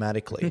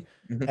systematically.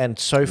 And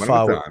so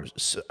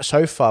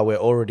far we're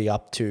already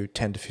up to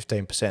 10 to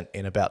 15%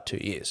 in about 2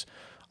 years.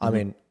 I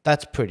mean,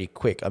 that's pretty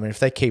quick. I mean, if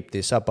they keep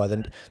this up, by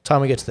the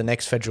time we get to the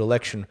next federal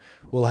election,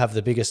 we'll have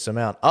the biggest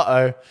amount.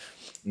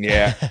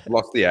 Yeah,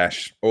 lost the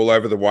ash all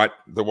over the white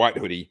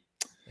hoodie.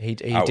 He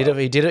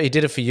did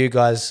it for you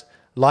guys.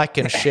 Like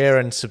and share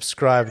and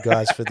subscribe,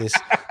 guys, for this.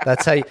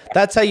 That's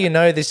how you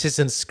know this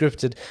isn't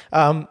scripted.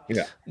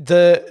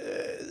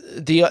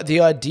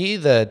 The idea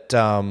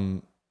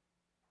that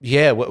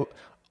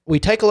we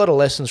take a lot of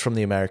lessons from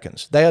the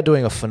Americans. They are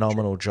doing a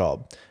phenomenal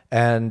job,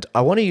 and I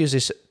want to use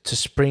this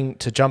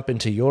to jump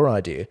into your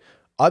idea.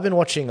 I've been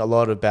watching a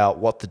lot about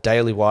what the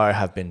Daily Wire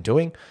have been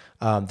doing.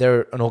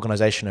 They're an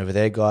organization over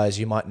there, guys.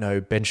 You might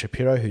know Ben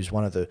Shapiro, who's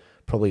one of the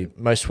probably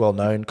most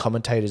well-known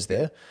commentators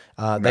there.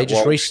 Matt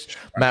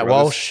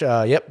Walsh.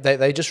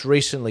 They just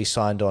recently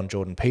signed on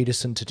Jordan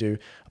Peterson to do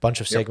a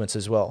bunch of segments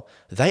as well.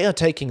 They are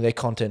taking their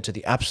content to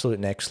the absolute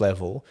next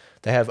level.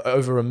 They have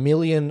over 1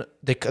 million.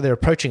 They're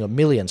approaching 1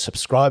 million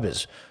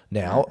subscribers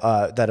now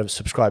that have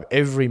subscribed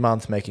every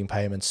month, making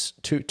payments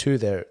to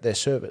their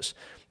service.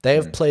 They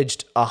have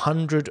pledged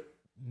 $100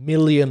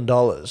 million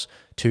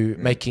to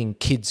making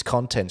kids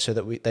content so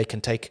that they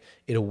can take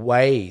it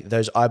away,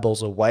 those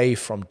eyeballs away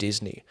from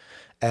Disney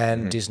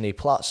and Disney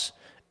Plus.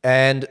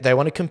 And they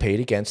want to compete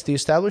against the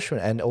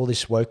establishment and all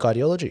this woke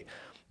ideology.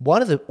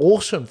 One of the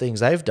awesome things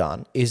they've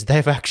done is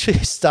they've actually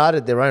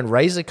started their own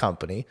razor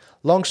company.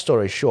 Long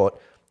story short,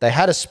 they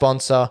had a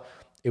sponsor.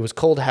 It was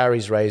called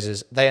Harry's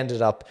Razors. They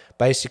ended up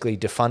basically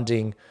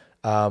defunding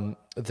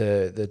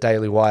the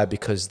Daily Wire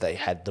because they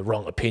had the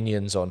wrong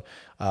opinions on,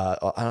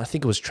 I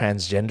think it was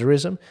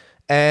transgenderism.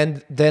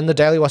 And then the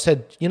Daily Wire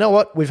said, you know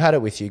what? We've had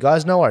it with you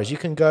guys. No worries. You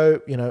can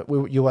go,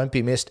 you won't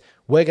be missed.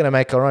 We're going to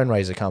make our own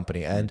razor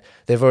company. And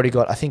they've already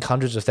got, I think,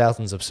 hundreds of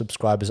thousands of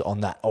subscribers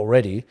on that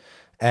already.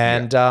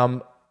 And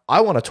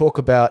I want to talk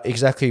about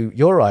exactly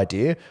your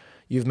idea.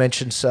 You've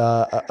mentioned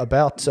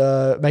about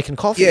making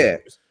coffee.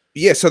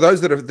 Yeah, so those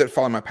that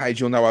follow my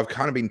page, you'll know I've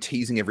kind of been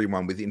teasing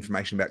everyone with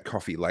information about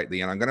coffee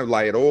lately, and I'm going to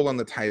lay it all on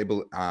the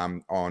table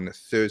on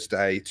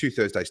Thursday, 2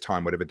 Thursdays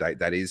time, whatever date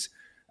that is,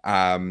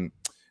 and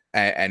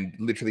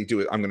literally do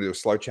it. I'm going to do a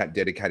slow chat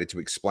dedicated to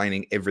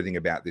explaining everything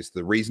about this,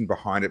 the reason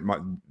behind it,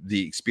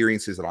 the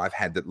experiences that I've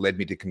had that led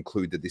me to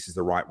conclude that this is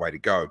the right way to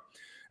go,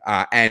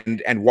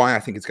 and why I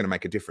think it's going to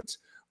make a difference.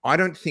 I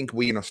don't think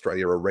we in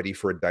Australia are ready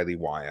for a Daily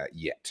Wire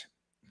yet,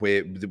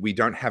 where we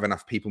don't have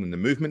enough people in the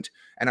movement,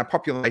 and our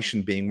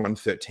population being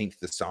 1/13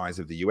 the size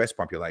of the US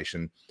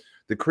population,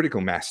 the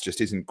critical mass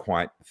just isn't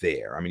quite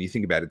there. I mean, you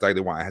think about it,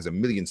 Daily Wire has 1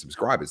 million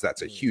subscribers.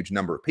 That's a huge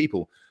number of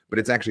people, but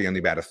it's actually only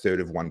about 1/3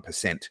 of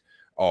 1%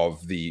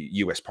 of the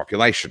US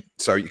population.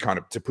 So you kind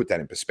of, to put that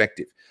in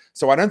perspective.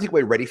 So I don't think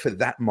we're ready for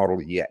that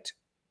model yet.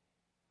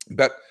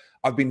 But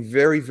I've been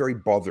very, very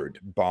bothered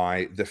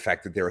by the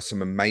fact that there are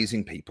some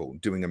amazing people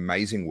doing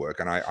amazing work.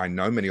 And I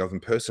know many of them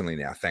personally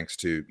now, thanks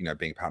to,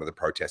 being part of the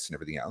protests and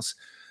everything else,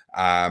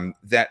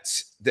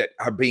 that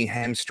are being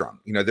hamstrung.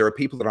 There are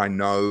people that I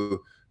know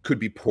could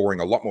be pouring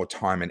a lot more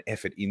time and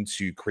effort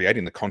into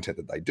creating the content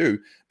that they do,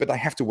 but they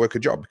have to work a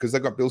job because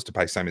they've got bills to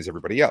pay, same as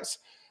everybody else.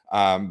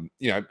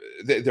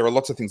 There are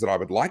lots of things that I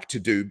would like to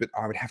do, but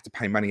I would have to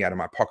pay money out of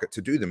my pocket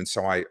to do them. And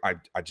so I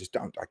just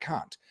don't, I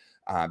can't.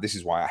 This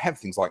is why I have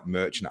things like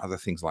merch and other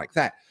things like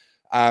that.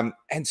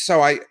 And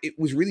so it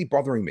was really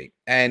bothering me.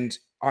 And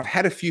I've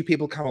had a few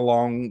people come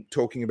along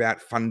talking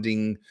about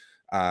funding,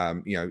 a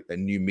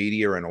new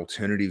media and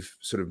alternative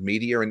sort of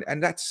media.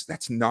 And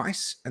that's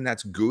nice and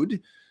that's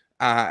good.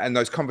 And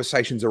those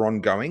conversations are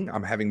ongoing.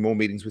 I'm having more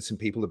meetings with some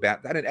people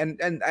about that,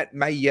 and that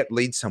may yet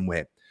lead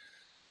somewhere.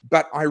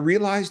 But I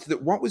realized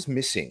that what was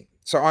missing,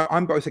 so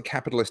I'm both a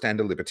capitalist and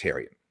a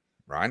libertarian,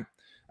 right?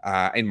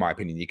 In my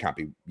opinion,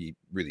 you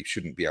really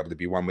shouldn't be able to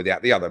be one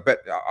without the other,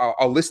 but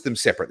I'll list them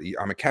separately.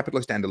 I'm a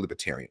capitalist and a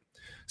libertarian.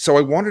 So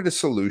I wanted a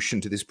solution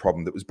to this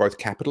problem that was both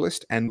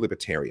capitalist and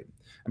libertarian.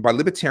 And by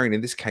libertarian,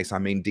 in this case, I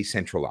mean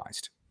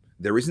decentralized.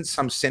 There isn't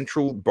some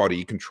central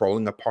body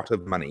controlling a pot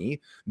of money,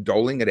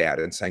 doling it out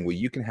and saying, well,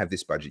 you can have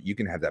this budget, you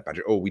can have that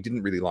budget. Oh, we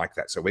didn't really like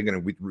that, so we're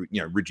going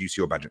to reduce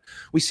your budget.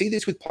 We see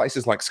this with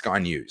places like Sky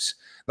News.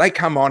 They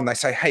come on and they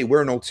say, hey,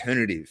 we're an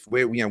alternative.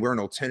 We're an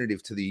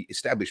alternative to the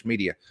established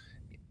media.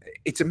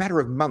 It's a matter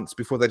of months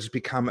before they just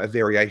become a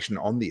variation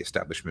on the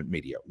establishment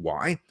media.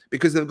 Why?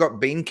 Because they've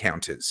got bean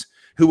counters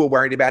who are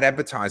worried about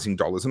advertising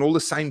dollars and all the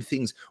same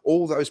things,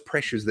 all those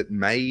pressures that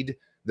made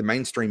the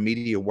mainstream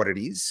media what it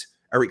is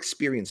are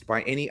experienced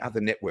by any other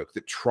network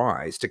that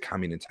tries to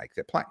come in and take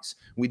their place.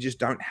 We just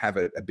don't have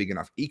a big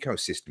enough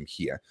ecosystem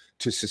here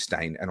to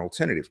sustain an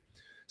alternative.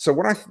 So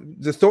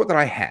the thought that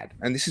I had,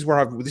 and this is where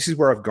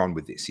I've gone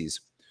with this, is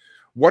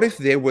what if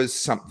there was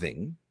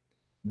something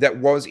that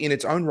was in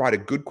its own right a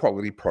good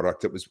quality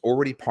product that was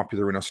already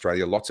popular in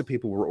Australia. Lots of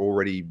people were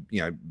already,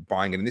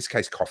 buying it. In this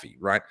case, coffee,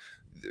 right?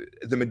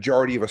 The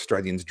majority of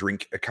Australians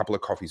drink a couple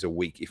of coffees a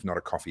week, if not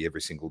a coffee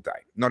every single day.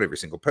 Not every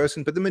single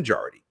person, but the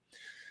majority.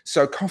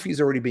 So coffee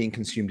is already being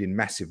consumed in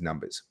massive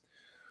numbers.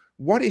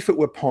 What if it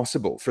were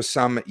possible for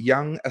some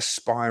young,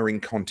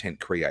 aspiring content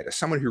creator,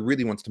 someone who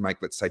really wants to make,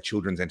 let's say,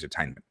 children's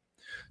entertainment,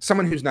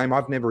 someone whose name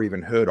I've never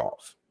even heard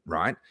of,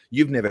 right?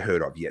 You've never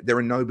heard of yet. There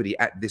are nobody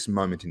at this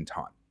moment in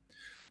time.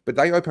 But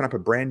they open up a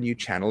brand new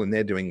channel and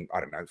they're doing,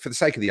 I don't know, for the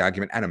sake of the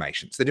argument,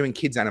 animations. They're doing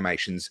kids'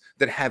 animations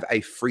that have a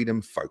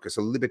freedom focus,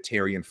 a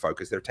libertarian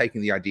focus. They're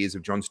taking the ideas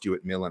of John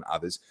Stuart Mill and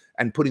others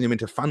and putting them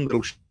into fun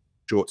little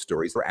short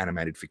stories that are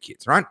animated for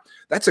kids, right?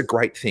 That's a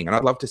great thing. And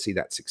I'd love to see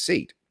that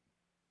succeed.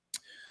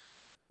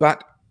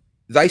 But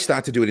they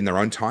start to do it in their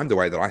own time, the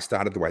way that I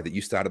started, the way that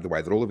you started, the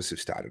way that all of us have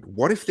started.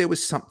 What if there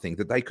was something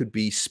that they could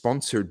be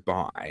sponsored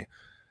by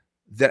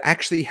that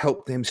actually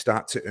helped them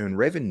start to earn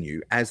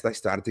revenue as they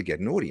started to get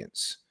an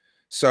audience?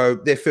 So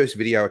their first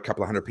video, a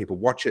couple of hundred people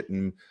watch it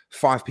and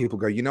 5 people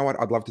go, you know what,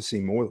 I'd love to see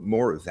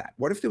more of that.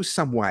 What if there was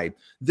some way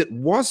that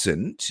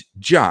wasn't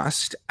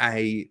just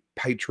a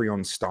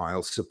Patreon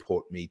style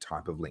support me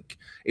type of link?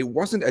 It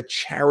wasn't a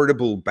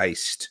charitable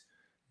based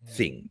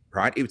thing,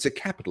 right? It was a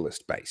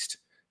capitalist based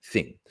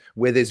thing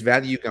where there's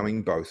value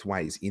going both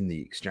ways in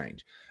the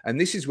exchange. And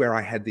this is where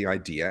I had the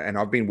idea, and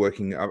I've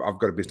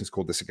got a business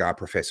called The Cigar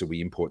Professor. We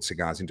import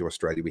cigars into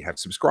Australia. We have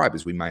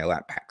subscribers. We mail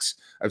out packs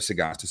of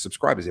cigars to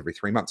subscribers every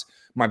 3 months.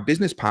 My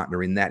business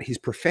partner in that, his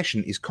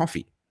profession is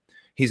coffee.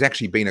 He's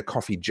actually been a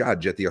coffee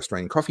judge at the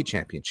Australian Coffee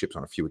Championships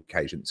on a few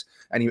occasions,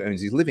 and he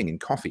earns his living in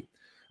coffee.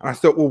 And I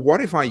thought, well,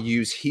 what if I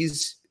use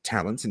his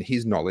talents and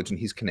his knowledge and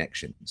his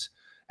connections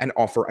and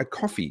offer a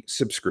coffee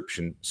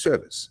subscription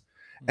service?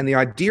 And the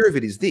idea of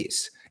it is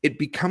this: it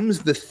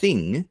becomes the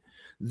thing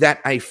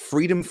that a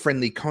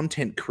freedom-friendly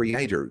content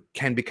creator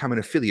can become an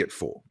affiliate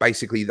for.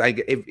 Basically, they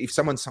get, if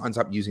someone signs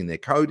up using their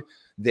code,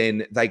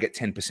 then they get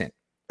 10%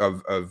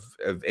 of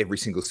every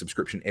single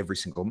subscription every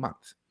single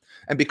month.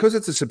 And because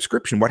it's a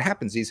subscription, what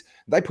happens is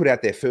they put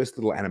out their first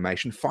little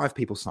animation, 5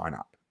 people sign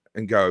up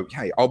and go,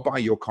 hey, I'll buy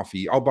your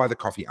coffee. I'll buy the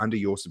coffee under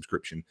your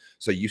subscription,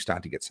 so you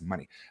start to get some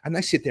money. And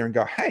they sit there and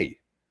go, hey,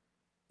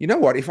 you know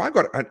what? If I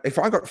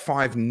got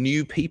 5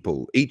 new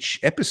people each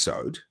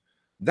episode,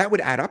 that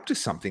would add up to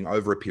something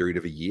over a period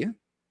of a year.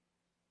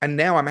 And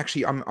now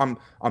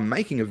I'm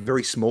making a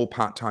very small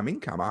part-time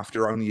income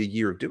after only a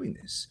year of doing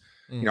this.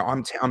 You know,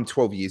 I'm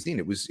 12 years in.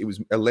 It was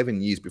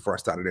 11 years before I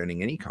started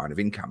earning any kind of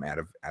income out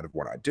of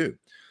what I do.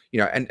 You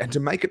know, and to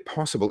make it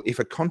possible, if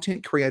a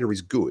content creator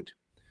is good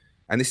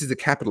And this is the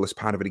capitalist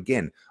part of it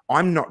again.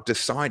 I'm not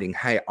deciding,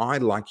 hey, I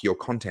like your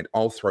content,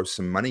 I'll throw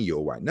some money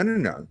your way. No, no,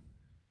 no.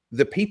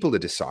 The people are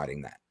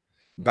deciding that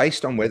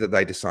based on whether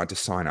they decide to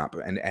sign up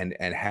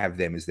and have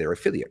them as their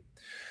affiliate.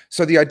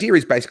 So the idea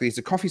is basically it's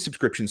a coffee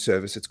subscription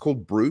service. It's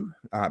called Brew,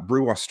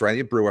 Brew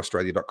Australia,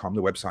 brewaustralia.com.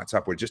 The website's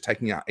up. We're just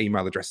taking our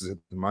email addresses at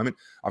the moment.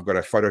 I've got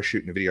a photo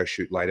shoot and a video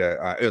shoot later,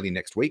 early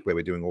next week, where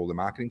we're doing all the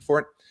marketing for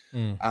it.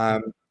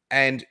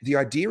 And the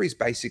idea is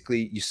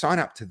basically you sign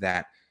up to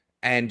that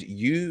and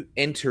you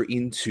enter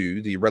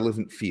into the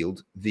relevant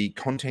field, the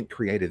content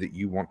creator that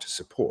you want to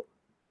support.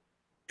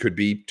 Could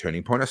be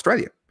Turning Point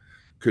Australia,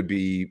 could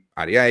be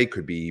RDA,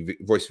 could be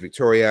Voice of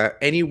Victoria,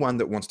 anyone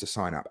that wants to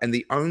sign up. And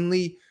the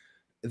only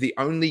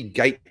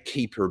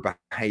gatekeeper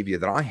behavior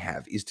that I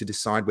have is to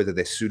decide whether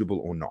they're suitable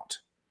or not.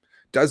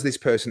 Does this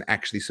person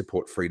actually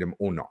support freedom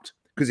or not?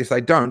 Because if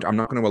they don't, I'm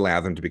not going to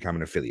allow them to become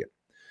an affiliate.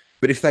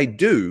 But if they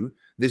do,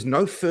 there's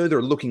no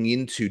further looking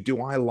into,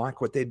 do I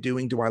like what they're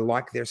doing? Do I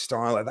like their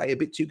style? Are they a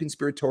bit too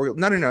conspiratorial?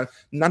 No, no, no,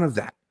 none of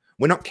that.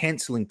 We're not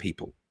canceling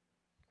people,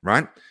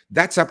 right?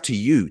 That's up to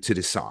you to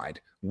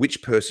decide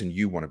which person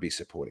you want to be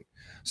supporting.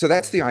 So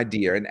that's the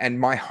idea. And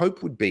my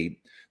hope would be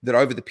that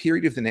over the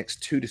period of the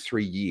next 2 to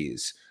 3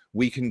 years,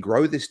 we can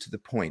grow this to the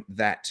point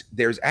that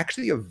there's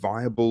actually a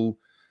viable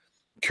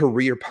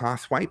career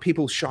pathway.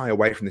 People shy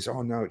away from this.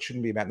 Oh, no, it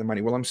shouldn't be about the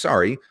money. Well, I'm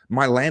sorry.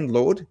 My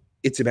landlord,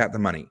 it's about the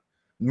money.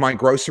 My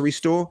grocery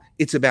store,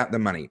 it's about the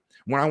money.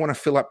 When I want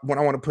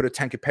to put a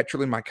tank of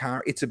petrol in my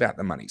car, it's about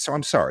the money. So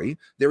I'm sorry,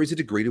 there is a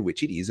degree to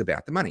which it is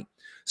about the money.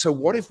 So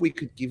what if we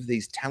could give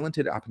these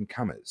talented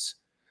up-and-comers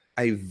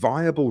a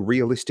viable,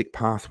 realistic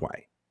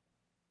pathway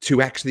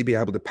to actually be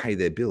able to pay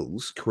their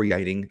bills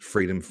creating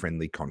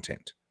freedom-friendly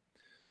content?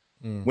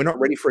 We're not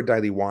ready for a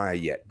Daily Wire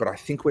yet, but I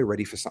think we're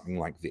ready for something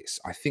like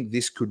this. I think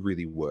this could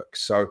really work.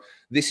 So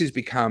this has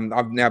become,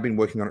 I've now been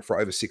working on it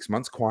for over 6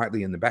 months,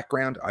 quietly in the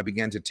background. I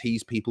began to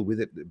tease people with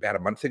it about a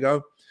month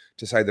ago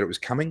to say that it was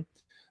coming.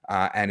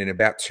 And in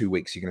about 2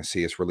 weeks, you're going to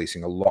see us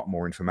releasing a lot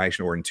more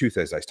information. Or in 2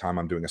 Thursdays' time,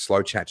 I'm doing a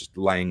slow chat, just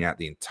laying out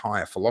the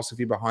entire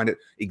philosophy behind it,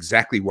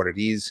 exactly what it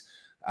is,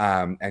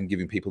 and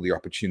giving people the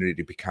opportunity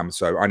to become.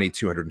 So I need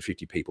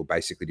 250 people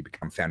basically to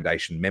become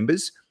foundation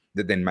members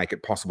that then make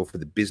it possible for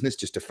the business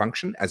just to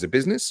function as a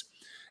business.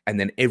 And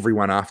then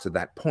everyone after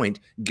that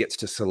point gets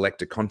to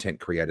select a content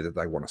creator that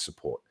they want to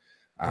support.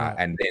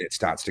 And then it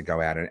starts to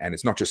go out and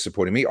it's not just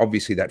supporting me.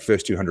 Obviously, that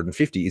first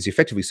 250 is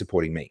effectively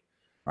supporting me.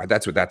 Right?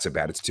 That's what that's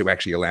about. It's to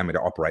actually allow me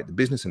to operate the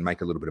business and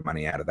make a little bit of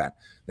money out of that.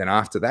 Then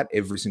after that,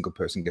 every single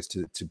person gets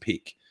to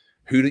pick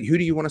who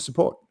do you want to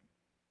support?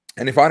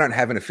 And if I don't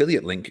have an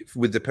affiliate link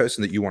with the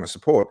person that you want to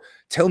support,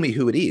 tell me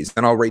who it is,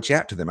 and I'll reach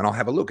out to them and I'll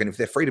have a look. And if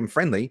they're freedom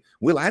friendly,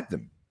 we'll add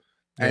them.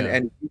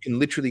 And you can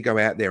literally go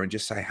out there and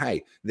just say,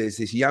 hey, there's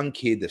this young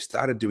kid that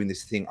started doing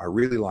this thing. I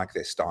really like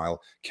their style.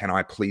 Can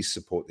I please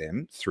support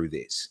them through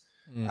this?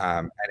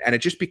 And it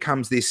just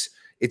becomes this,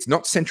 it's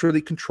not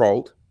centrally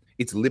controlled.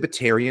 It's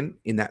libertarian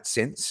in that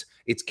sense.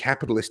 It's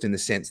capitalist in the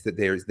sense that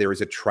there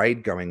is a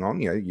trade going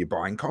on. You know, you're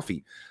buying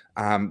coffee.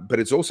 But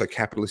it's also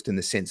capitalist in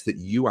the sense that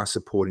you are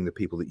supporting the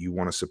people that you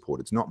want to support.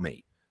 It's not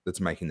me that's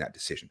making that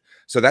decision.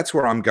 So that's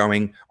where I'm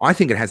going. I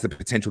think it has the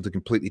potential to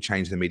completely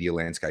change the media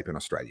landscape in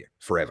Australia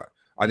forever.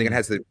 I think it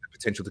has the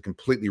potential to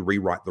completely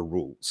rewrite the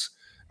rules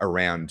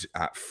around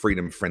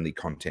freedom-friendly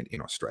content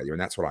in Australia,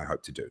 and that's what I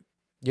hope to do.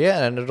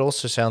 Yeah, and it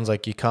also sounds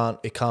like it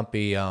can't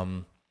be.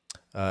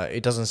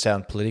 It doesn't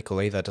sound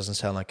political either. It doesn't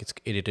sound like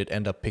it'd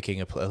end up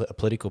picking a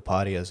political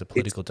party as a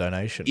political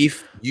donation.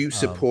 If you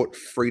support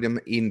freedom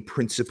in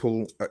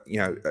principle,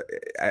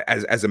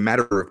 as a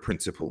matter of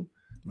principle,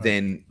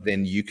 then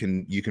you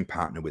can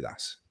partner with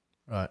us.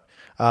 Right.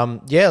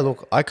 Yeah,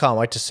 look, I can't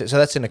wait to see. So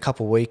that's in a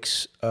couple of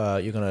weeks.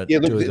 You're going to do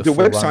the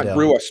website rundown.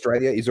 Brew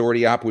Australia is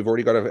already up. We've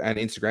already got an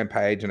Instagram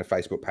page and a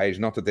Facebook page.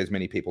 Not that there's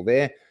many people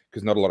there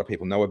because not a lot of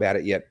people know about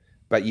it yet.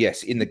 But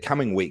yes, in the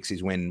coming weeks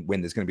is when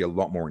there's going to be a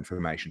lot more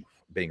information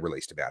being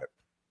released about it.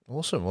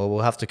 Awesome. Well,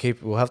 we'll have to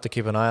keep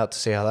an eye out to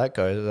see how that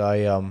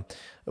goes.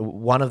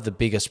 One of the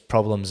biggest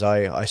problems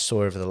I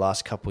saw over the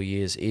last couple of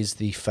years is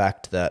the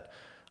fact that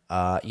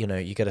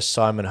you get a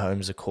Simon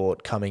Holmes a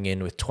court coming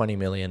in with $20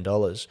 million,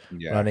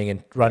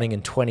 running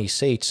in 20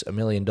 seats, $1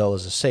 million a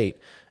seat,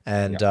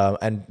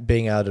 and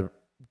being able to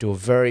do a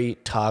very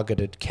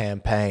targeted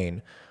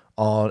campaign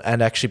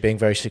and actually being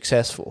very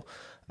successful.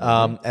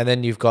 And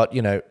then you've got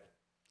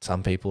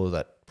some people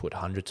that put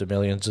hundreds of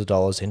millions of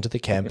dollars into the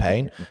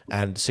campaign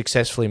and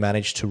successfully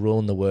managed to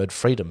ruin the word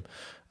freedom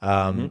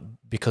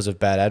because of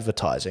bad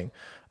advertising.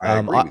 I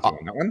agree with you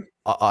on that one.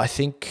 I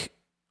think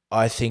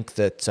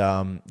that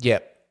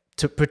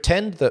to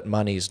pretend that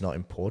money is not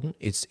important,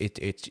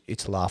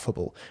 it's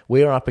laughable.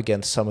 We are up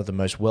against some of the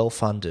most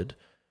well-funded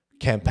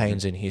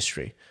campaigns in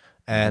history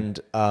and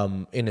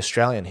in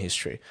Australian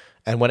history.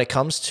 And when it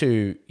comes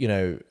to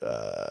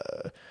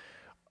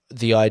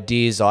the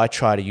ideas I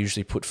try to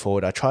usually put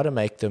forward, I try to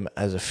make them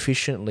as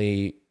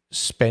efficiently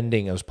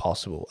spending as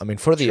possible. I mean,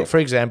 for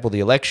example,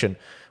 the election,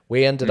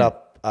 we ended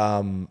up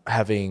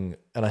having,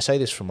 and I say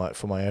this for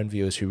my own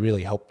viewers who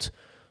really helped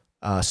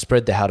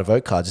spread the how to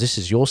vote cards. This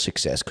is your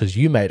success because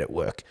you made it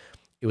work.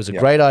 It was a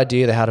great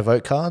idea, the how to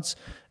vote cards.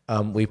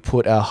 We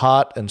put our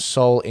heart and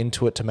soul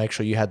into it to make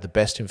sure you had the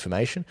best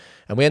information.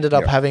 And we ended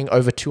up having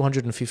over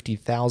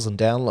 250,000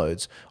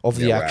 downloads of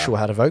the actual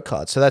how to vote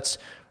card. So that's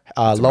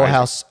lower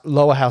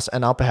house,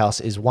 and upper house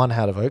is one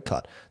how to vote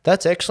card.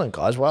 That's excellent,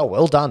 guys. Wow,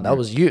 well done. That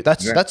was you.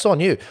 That's on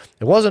you.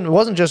 It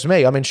wasn't just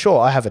me. I mean, sure,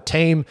 I have a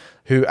team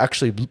who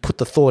actually put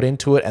the thought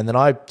into it, and then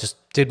I just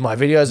did my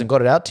videos and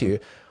got it out to you.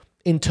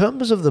 In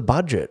terms of the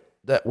budget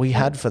that we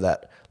had for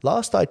that,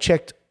 last I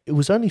checked, it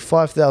was only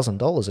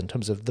 $5,000 in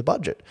terms of the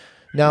budget.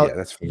 Now,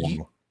 that's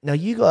phenomenal.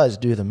 You guys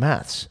do the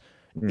maths.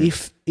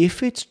 If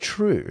it's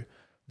true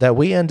that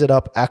we ended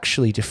up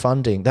actually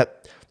defunding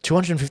that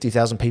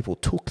 250,000 people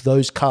took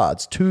those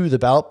cards to the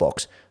ballot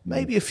box,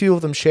 maybe a few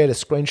of them shared a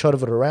screenshot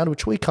of it around,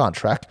 which we can't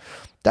track.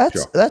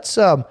 That's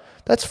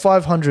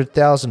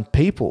 500,000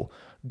 people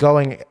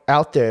going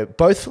out there,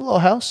 both for the lower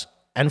house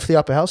and for the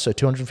upper house. So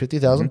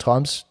 250,000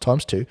 times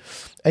 2,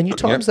 and you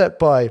times that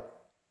by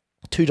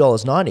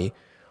 $2.90.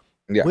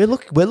 Yeah.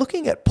 We're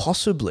looking at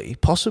possibly,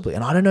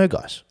 and I don't know,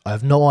 guys, I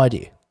have no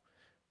idea,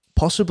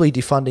 possibly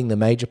defunding the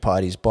major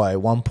parties by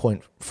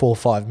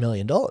 $1.45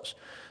 million.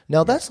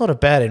 Now, that's not a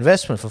bad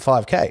investment for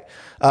 5K,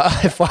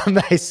 if I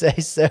may say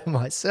so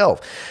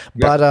myself.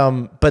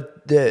 Yeah. But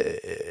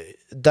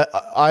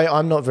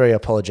I'm not very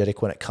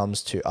apologetic when it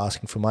comes to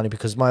asking for money,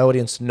 because my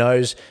audience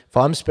knows if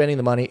I'm spending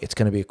the money, it's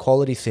going to be a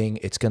quality thing.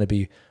 It's going to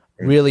be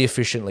really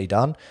efficiently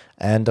done.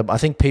 And I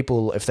think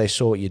people, if they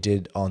saw what you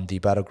did on the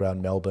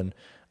Battleground Melbourne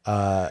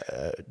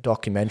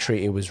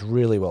documentary, it was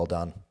really well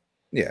done.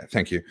 Yeah,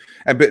 thank you.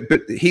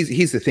 But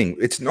here's the thing: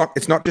 it's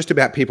not just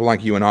about people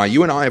like you and I.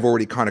 You and I have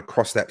already kind of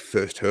crossed that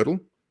first hurdle,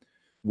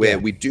 where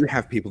we do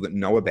have people that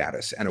know about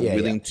us and are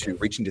willing to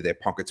reach into their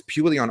pockets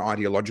purely on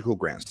ideological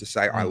grounds to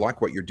say, "I like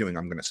what you're doing.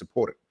 I'm going to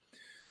support it."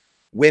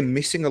 We're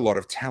missing a lot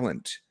of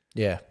talent.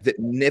 That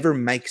never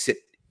makes it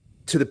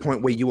to the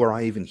point where you or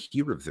I even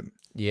hear of them.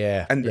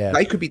 And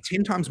they could be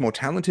 10 times more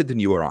talented than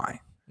you or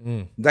I.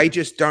 They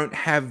just don't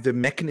have the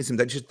mechanism.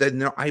 They're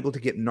not able to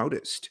get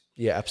noticed.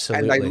 Yeah,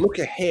 absolutely. And they look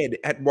ahead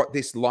at what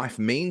this life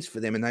means for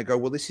them, and they go,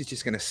 well, this is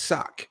just going to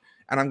suck,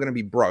 and I'm going to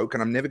be broke,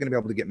 and I'm never going to be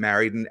able to get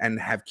married and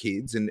have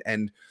kids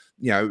and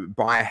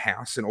buy a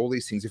house and all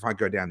these things if I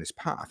go down this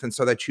path. And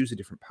so they choose a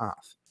different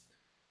path.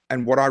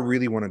 And what I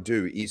really want to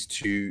do is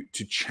to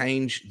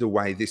change the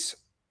way this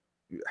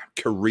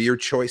career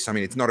choice, I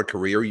mean, it's not a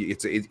career,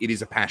 it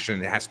is a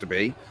passion, it has to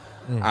be.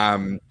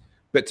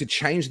 But to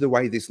change the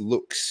way this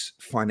looks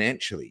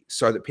financially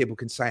so that people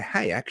can say,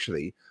 hey,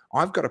 actually,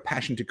 I've got a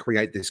passion to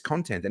create this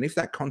content. And if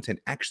that content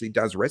actually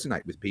does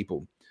resonate with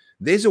people,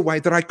 there's a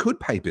way that I could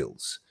pay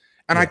bills,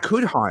 and I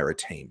could hire a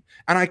team,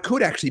 and I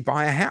could actually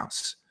buy a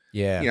house,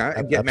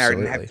 and get married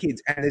and have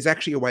kids. And there's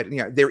actually a way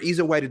to, there is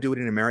a way to do it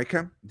in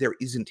America. There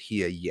isn't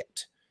here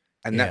yet.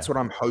 And that's what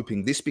I'm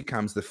hoping. This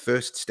becomes the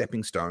first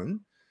stepping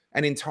stone.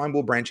 And in time,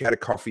 we'll branch out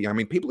of coffee. I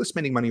mean, people are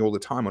spending money all the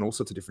time on all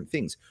sorts of different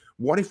things.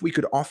 What if we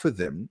could offer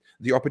them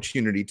the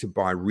opportunity to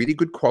buy really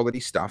good quality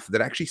stuff that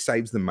actually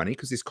saves them money?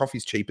 Because this coffee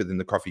is cheaper than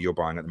the coffee you're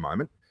buying at the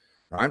moment,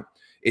 right?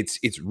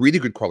 It's really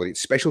good quality.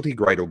 It's specialty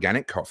grade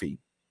organic coffee.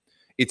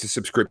 It's a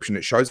subscription.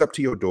 It shows up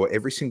to your door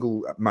every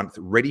single month,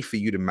 ready for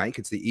you to make.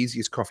 It's the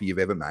easiest coffee you've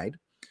ever made.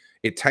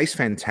 It tastes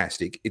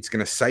fantastic. It's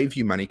going to save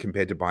you money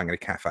compared to buying at a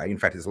cafe. In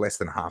fact, it's less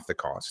than half the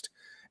cost.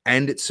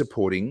 And it's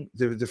supporting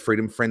the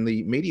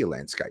freedom-friendly media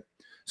landscape.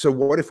 So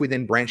what if we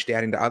then branched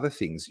out into other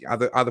things,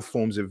 other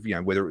forms of,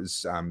 whether it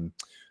was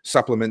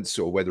supplements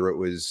or whether it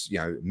was,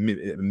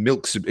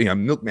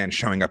 milkman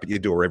showing up at your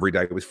door every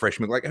day with fresh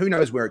milk, like who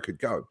knows where it could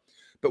go.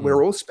 But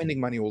we're all spending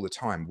money all the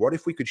time. What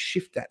if we could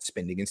shift that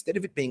spending instead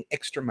of it being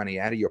extra money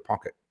out of your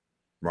pocket,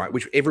 right?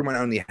 Which everyone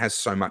only has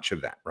so much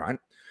of that, right?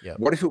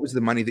 What if it was the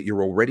money that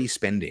you're already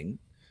spending,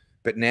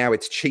 but now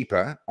it's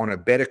cheaper on a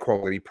better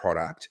quality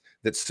product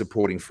that's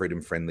supporting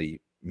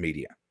freedom-friendly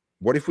media?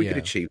 What if we could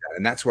achieve that?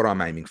 And that's what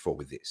I'm aiming for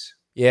with this.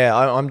 Yeah,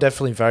 I'm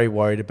definitely very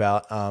worried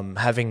about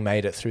having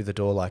made it through the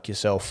door like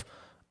yourself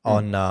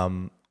on,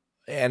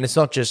 and it's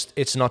not just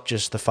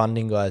the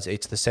funding, guys.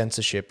 It's the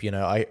censorship.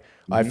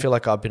 I feel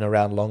like I've been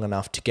around long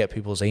enough to get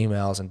people's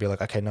emails and be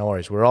like, okay, no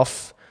worries, we're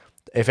off.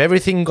 If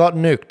everything got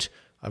nuked,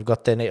 I've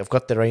got their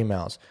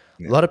emails.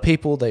 A lot of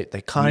people, they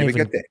can't even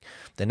get there.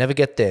 They never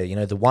get there.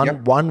 The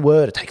one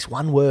word, it takes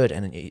one word,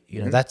 and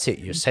that's it.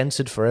 You're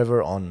censored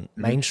forever on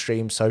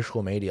mainstream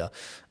social media,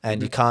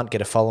 and you can't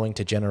get a following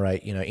to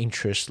generate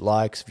interest,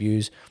 likes,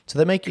 views. So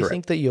they make you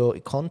think that your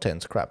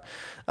content's crap.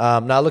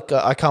 Now look,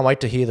 I can't wait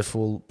to hear the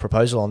full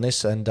proposal on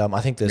this, and I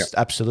think there's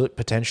absolute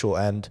potential,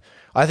 and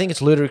I think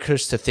it's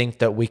ludicrous to think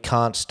that we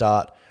can't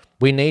start.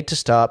 We need to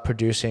start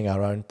producing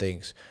our own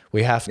things.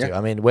 We have to.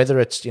 I mean,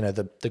 whether it's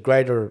the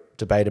greater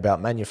debate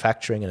about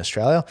manufacturing in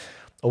Australia,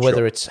 or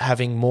whether it's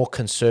having more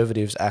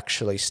conservatives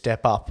actually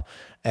step up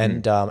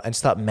and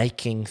start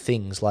making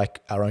things like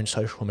our own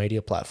social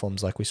media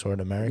platforms, like we saw in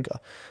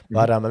America.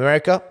 But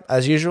America,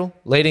 as usual,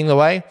 leading the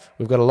way.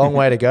 We've got a long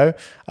way to go.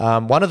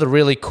 One of the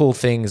really cool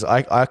things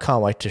I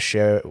can't wait to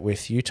share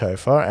with you,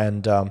 Topher,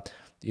 and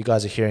you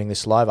guys are hearing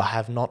this live, I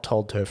have not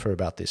told Topher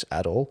about this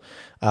at all.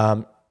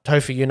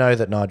 Topher, you know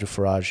that Nigel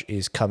Farage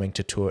is coming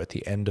to tour at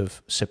the end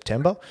of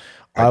September.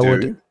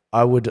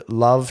 I would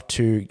love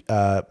to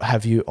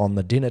have you on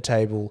the dinner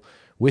table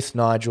with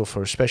Nigel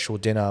for a special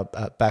dinner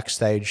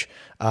backstage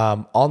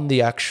on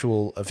the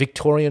actual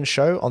Victorian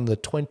show on the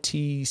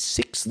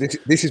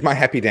 26th. This is my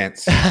happy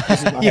dance.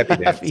 This is my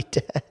happy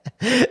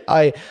dance.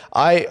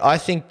 I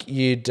think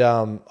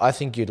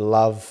you'd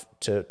love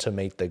to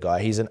meet the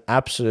guy. He's an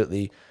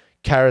absolutely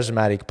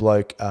charismatic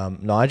bloke,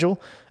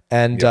 Nigel.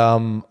 And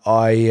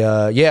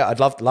I'd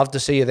love to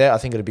see you there. I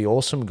think it'd be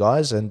awesome,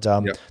 guys. And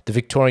the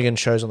Victorian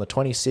show's on the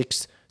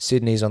 26th,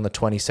 Sydney's on the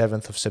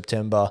 27th of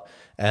September,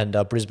 and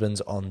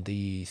Brisbane's on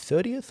the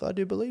 30th, I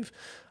do believe,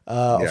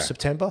 of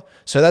September.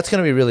 So that's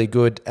going to be really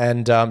good.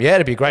 And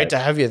it'd be great to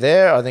have you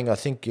there. I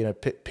think you know,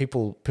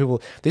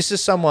 people. This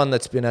is someone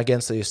that's been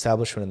against the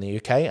establishment in the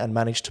UK and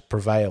managed to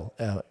prevail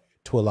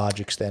to a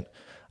large extent.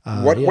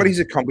 What he's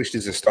accomplished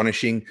is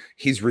astonishing.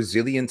 His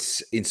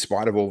resilience, in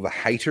spite of all the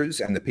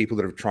haters and the people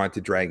that have tried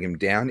to drag him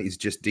down, is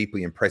just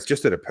deeply impressed,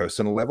 just at a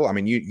personal level. I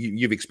mean,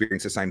 you've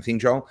experienced the same thing,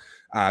 Joel,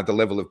 the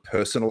level of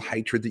personal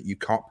hatred that you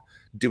cop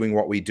doing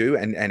what we do.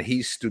 And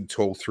he's stood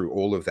tall through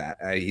all of that.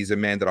 He's a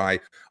man that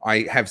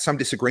I have some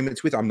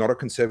disagreements with. I'm not a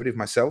conservative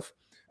myself.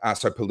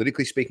 So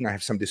politically speaking, I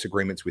have some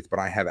disagreements with, but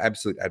I have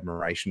absolute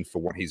admiration for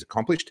what he's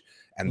accomplished,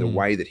 and the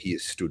way that he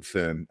has stood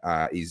firm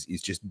is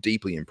just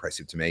deeply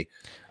impressive to me.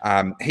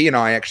 He and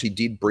I actually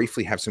did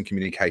briefly have some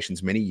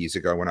communications many years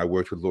ago when I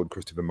worked with Lord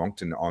Christopher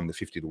Monckton on the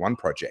 50 to 1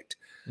 project.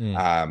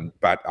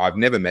 But I've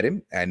never met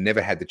him and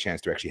never had the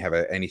chance to actually have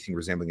anything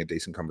resembling a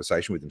decent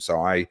conversation with him.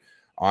 So I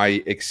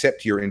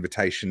accept your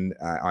invitation.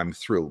 I'm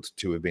thrilled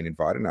to have been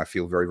invited, and I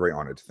feel very, very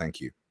honored.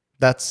 Thank you.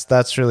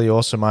 That's really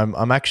awesome.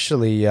 I'm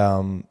actually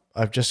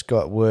I've just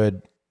got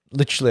word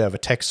literally over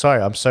text. Sorry,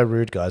 I'm so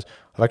rude, guys.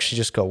 I've actually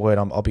just got word.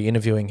 I'll be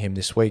interviewing him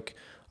this week.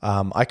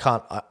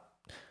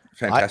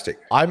 Fantastic.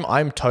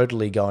 I'm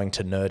totally going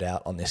to nerd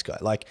out on this guy.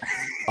 Like,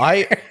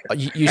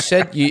 you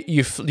said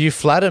you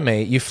flatter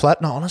me.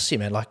 No, honestly,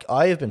 man. Like,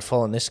 I have been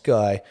following this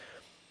guy.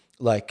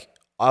 Like,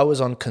 I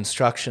was on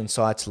construction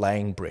sites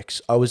laying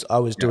bricks. I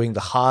was doing the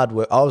hard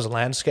work. I was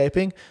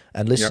landscaping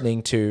and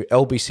listening to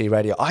LBC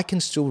radio. I can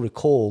still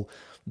recall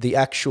the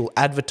actual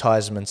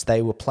advertisements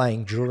they were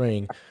playing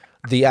during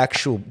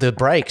the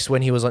breaks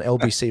when he was on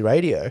LBC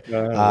radio.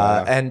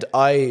 And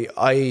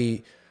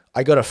I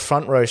got a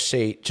front row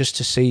seat just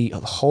to see the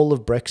whole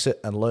of Brexit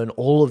and learn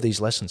all of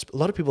these lessons. A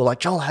lot of people are like,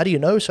 Joel, how do you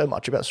know so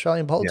much about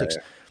Australian politics?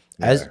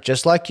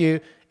 Just like you,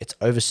 it's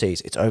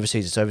overseas. It's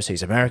overseas. It's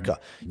overseas. America,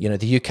 you know,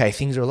 the UK,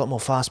 things are a lot more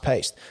fast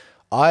paced.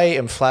 I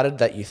am flattered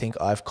that you think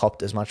I've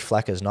copped as much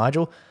flack as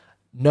Nigel.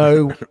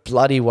 No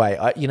bloody way.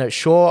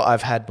 Sure,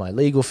 I've had my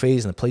legal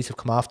fees and the police have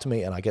come after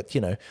me and I get, you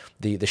know,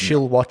 the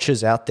shill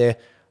watchers out there.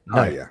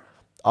 No,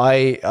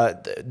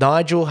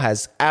 Nigel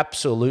has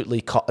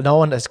absolutely, no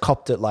one has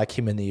copped it like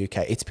him in the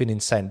UK. It's been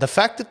insane. The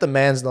fact that the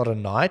man's not a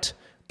knight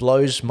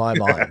blows my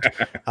mind.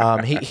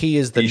 He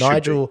is the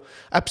Nigel,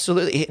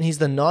 absolutely. He's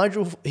the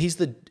Nigel, he's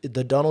the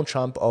Donald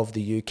Trump of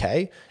the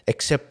UK,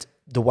 except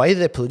the way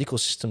their political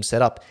system's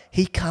set up,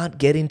 he can't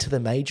get into the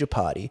major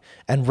party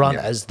and run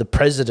as the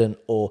president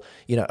or,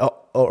 you know,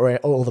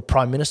 or the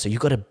prime minister. You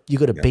got to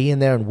be in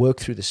there and work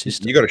through the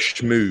system. You got to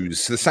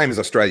schmooze. The same as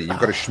Australia.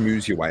 You've got to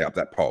schmooze your way up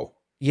that pole.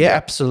 Yeah,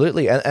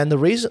 absolutely. And the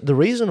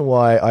reason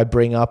why I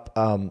bring up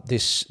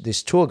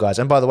this tour, guys,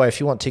 and by the way, if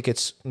you want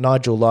tickets,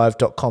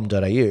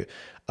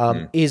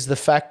 nigellive.com.au, is the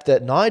fact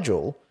that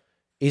Nigel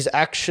is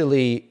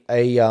actually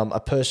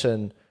a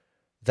person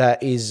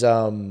that is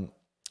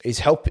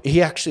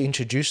he actually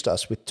introduced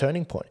us with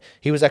Turning Point.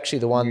 He was actually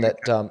the one that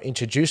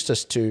introduced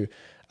us to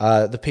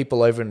the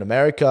people over in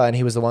America, and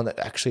he was the one that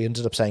actually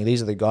ended up saying,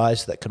 these are the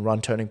guys that can run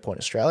Turning Point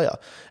Australia.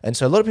 And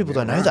so a lot of people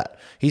don't know that.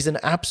 He's an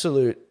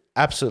absolute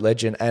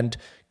legend. And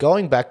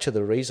going back to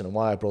the reason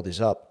why I brought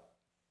this up,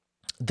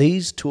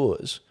 these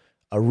tours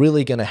are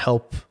really going to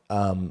help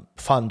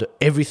fund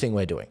everything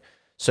we're doing.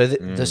 So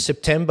the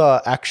September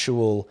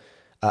actual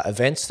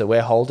events that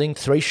we're holding,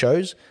 3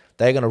 shows,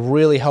 they're going to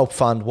really help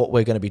fund what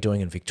we're going to be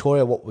doing in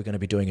Victoria, what we're going to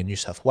be doing in New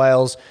South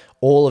Wales,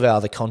 all of our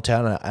other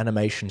content, our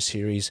animation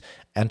series,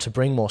 and to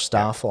bring more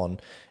staff on.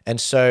 And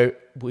so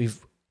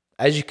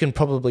as you can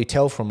probably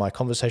tell from my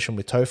conversation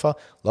with Topher,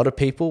 a lot of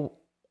people,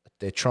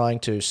 they're trying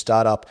to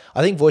start up.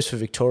 I think Voice for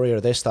Victoria,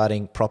 they're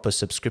starting proper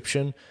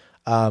subscription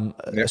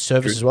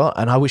service as well.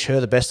 And I wish her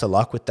the best of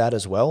luck with that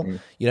as well.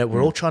 You know,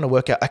 we're all trying to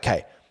work out,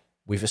 okay,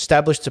 we've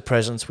established a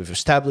presence, we've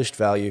established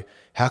value.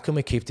 How can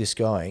we keep this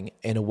going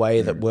in a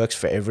way that works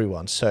for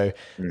everyone? So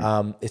it's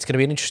going to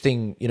be an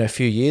interesting, you know,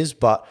 few years,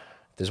 but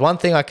there's one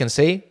thing I can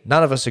see,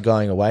 none of us are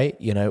going away.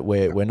 You know,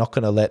 we're not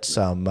going to let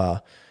some,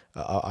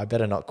 I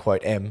better not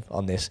quote M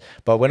on this,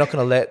 but we're not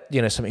going to let,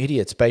 you know, some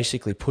idiots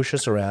basically push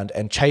us around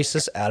and chase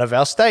us out of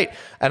our state.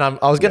 And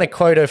I was going to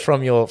quote her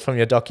from your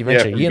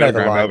documentary, you know the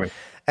line. Melbourne.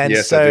 And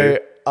yes, so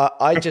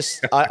I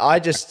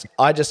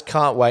just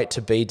can't wait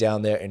to be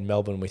down there in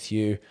Melbourne with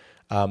you.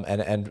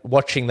 and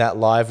watching that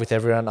live with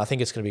everyone. I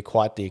think it's going to be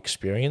quite the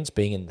experience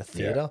being in the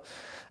theater.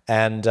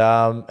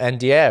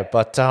 And yeah,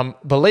 but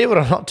believe it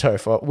or not,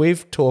 Topher,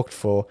 we've talked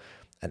for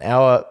an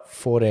hour,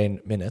 14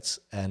 minutes,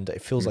 and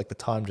it feels like the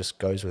time just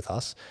goes with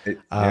us.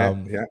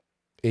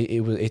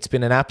 It's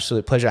been an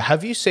absolute pleasure.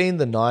 Have you seen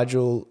the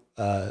Nigel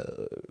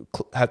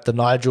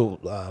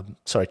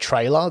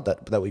trailer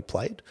that we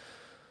played?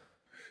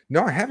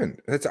 No, I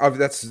haven't.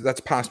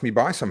 That's passed me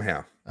by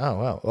somehow. Oh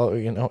wow! Well,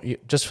 you know,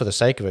 just for the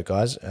sake of it,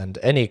 guys, and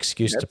any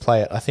excuse to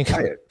play it, I think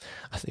I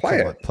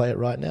might play it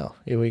right now.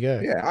 Here we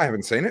go. Yeah, I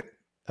haven't seen it.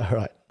 All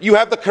right. You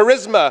have the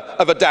charisma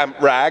of a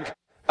damp rag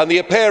and the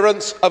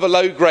appearance of a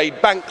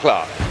low-grade bank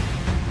clerk.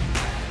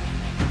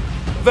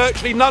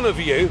 Virtually none of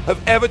you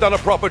have ever done a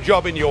proper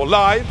job in your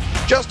lives.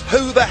 Just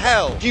who the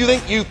hell do you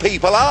think you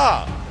people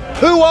are?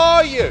 Who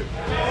are you?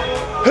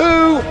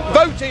 Who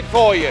voted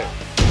for you?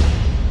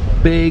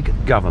 Big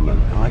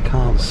government. I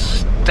can't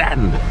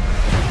stand it.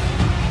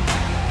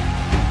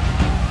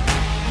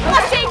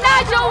 Washing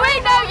Nigel, we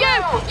know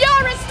you!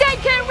 You're a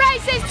stinking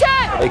racist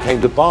too! They came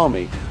to bar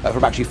me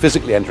from actually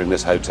physically entering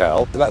this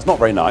hotel. That's not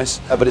very nice,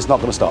 but it's not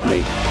going to stop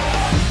me.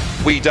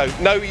 We don't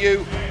know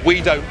you.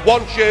 We don't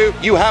want you.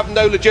 You have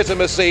no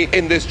legitimacy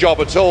in this job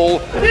at all.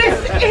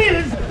 This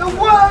is the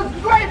world's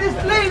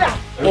greatest leader!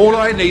 All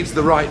I need's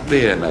the right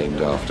beer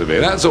named after me.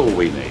 That's all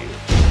we need.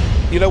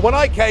 You know, when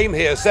I came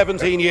here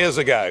 17 years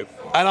ago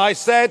and I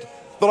said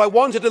that I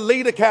wanted to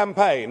lead a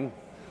campaign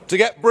to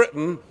get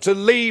Britain to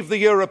leave the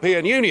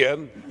European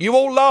Union, you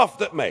all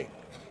laughed at me.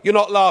 You're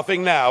not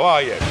laughing now,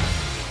 are you?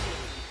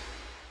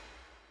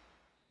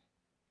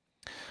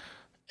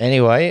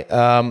 Anyway,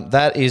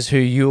 that is who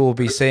you will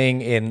be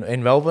seeing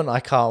in Melbourne. I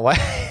can't wait.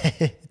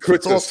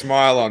 Puts a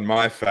smile on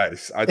my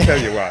face. I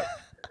tell you what,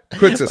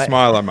 puts a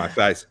smile on my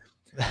face.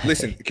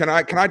 Listen, can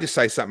I just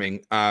say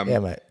something? Yeah,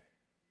 mate.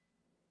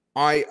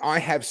 I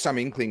have some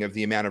inkling of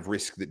the amount of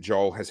risk that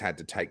Joel has had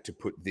to take to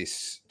put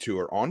this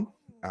tour on.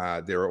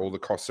 There are all the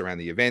costs around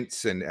the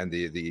events and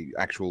the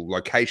actual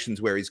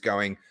locations where he's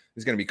going.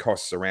 There's going to be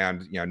costs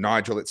around, you know,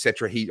 Nigel,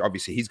 etc.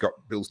 He's got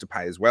bills to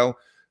pay as well,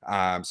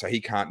 so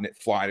he can't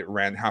fly it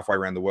around halfway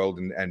around the world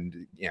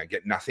and you know,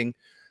 get nothing.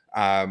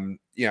 You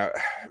know,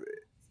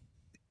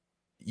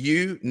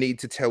 you need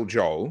to tell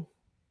Joel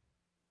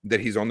that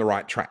he's on the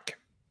right track,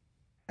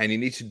 and you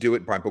need to do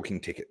it by booking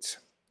tickets,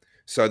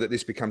 so that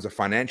this becomes a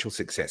financial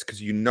success, because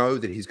you know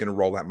that he's going to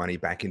roll that money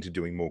back into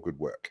doing more good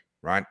work,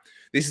 right?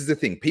 This is the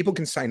thing. People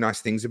can say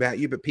nice things about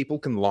you, but people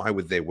can lie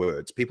with their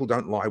words. People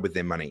don't lie with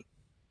their money.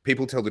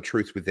 People tell the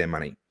truth with their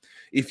money.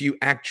 If you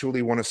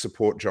actually want to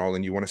support Joel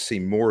and you want to see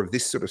more of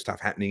this sort of stuff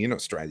happening in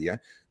Australia,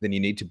 then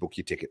you need to book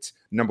your tickets.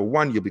 Number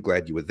one, you'll be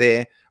glad you were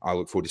there. I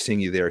look forward to seeing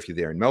you there if you're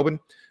there in Melbourne.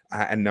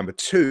 And number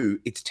two,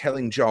 it's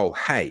telling Joel,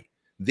 hey,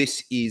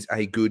 this is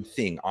a good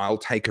thing. I'll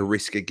take a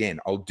risk again.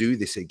 I'll do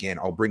this again.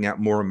 I'll bring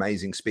out more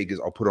amazing speakers.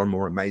 I'll put on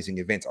more amazing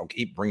events. I'll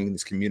keep bringing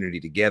this community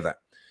together.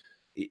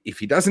 If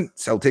he doesn't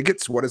sell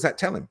tickets, what does that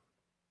tell him?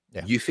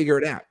 Yeah. You figure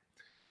it out.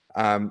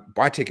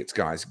 Buy tickets,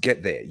 guys.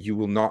 Get there. You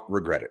will not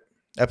regret it.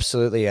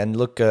 Absolutely. And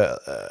look,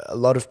 a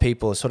lot of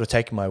people are sort of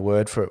taking my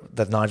word for it,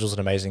 that Nigel's an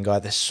amazing guy.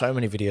 There's so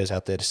many videos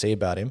out there to see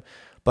about him.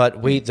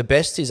 But the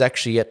best is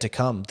actually yet to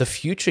come. The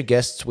future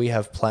guests we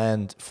have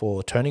planned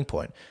for Turning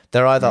Point,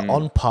 they're either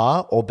on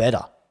par or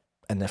better.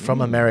 And they're from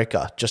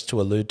America, just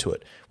to allude to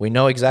it. We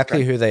know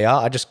exactly who they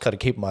are. I just got to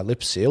keep my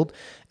lips sealed.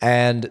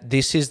 And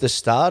this is the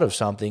start of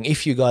something,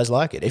 if you guys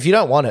like it. If you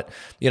don't want it,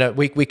 you know,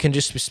 we can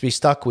just be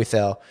stuck with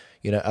our,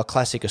 you know, our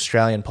classic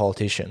Australian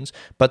politicians.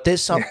 But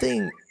there's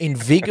something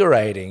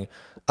invigorating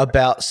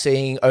about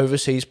seeing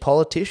overseas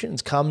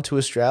politicians come to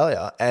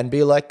Australia and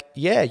be like,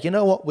 yeah, you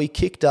know what? We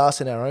kicked ass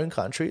in our own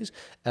countries,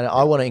 and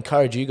I want to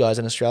encourage you guys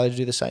in Australia to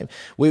do the same.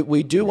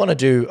 We do want to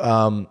do,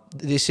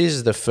 this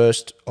is the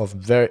first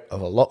of a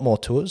lot more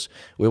tours.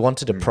 We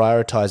wanted to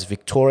prioritize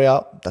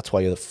Victoria. That's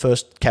why you're the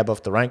first cab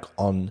off the rank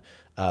on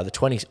the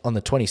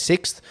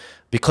 26th,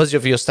 because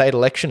of your state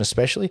election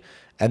especially.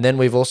 And then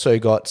we've also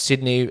got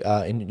Sydney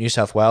in New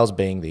South Wales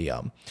being the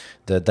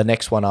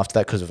next one after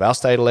that, because of our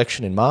state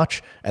election in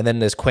March. And then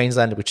there's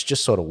Queensland, which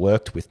just sort of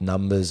worked with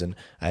numbers and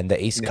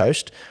the East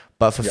Coast.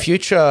 But for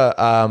future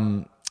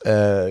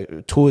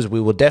tours, we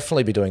will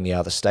definitely be doing the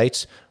other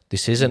states.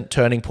 This isn't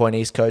Turning Point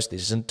East Coast.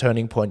 This isn't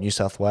Turning Point New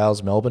South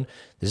Wales, Melbourne.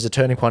 This is a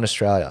Turning Point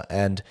Australia.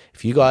 And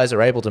if you guys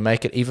are able to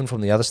make it even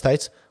from the other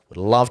states, would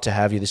love to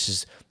have you. This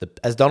is,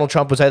 as Donald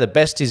Trump would say, the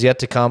best is yet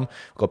to come.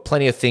 We've got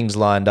plenty of things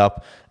lined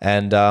up.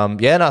 And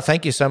yeah, no,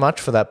 thank you so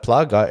much for that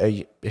plug.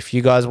 If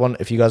you guys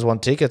want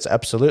tickets,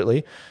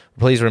 absolutely.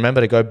 Please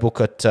remember to go book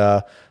at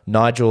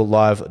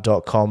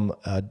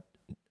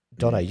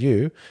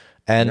nigelive.com.au.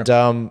 And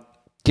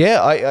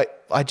yeah,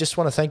 I just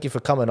want to thank you for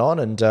coming on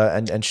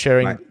and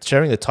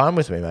sharing the time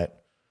with me, mate.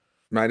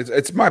 Mate,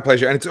 it's my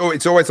pleasure, and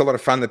it's always a lot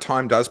of fun. The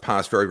time does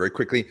pass very, very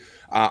quickly.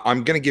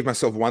 I'm going to give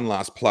myself one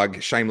last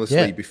plug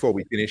shamelessly before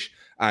we finish,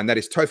 and that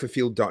is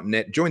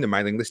topherfield.net. Join the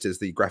mailing list, as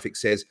the graphic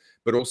says,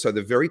 but also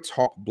the very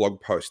top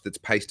blog post that's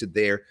pasted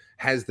there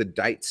has the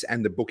dates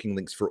and the booking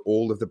links for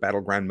all of the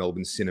Battleground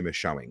Melbourne cinema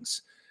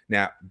showings.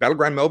 Now,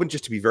 Battleground Melbourne,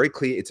 just to be very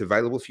clear, it's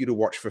available for you to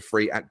watch for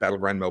free at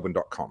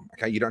battlegroundmelbourne.com.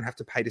 Okay, you don't have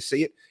to pay to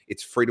see it.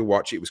 It's free to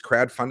watch. It was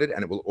crowdfunded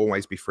and it will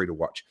always be free to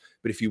watch.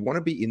 But if you want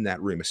to be in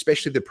that room,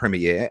 especially the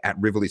premiere at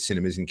Rivoli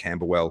Cinemas in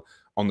Camberwell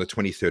on the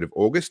 23rd of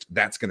August,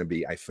 that's going to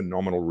be a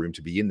phenomenal room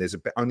to be in. There's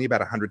only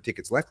about 100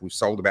 tickets left. We've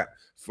sold about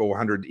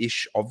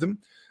 400-ish of them.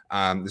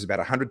 There's about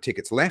 100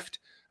 tickets left.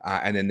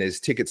 And then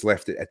there's tickets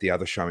left at the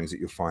other showings that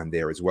you'll find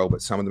there as well.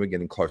 But some of them are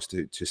getting close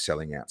to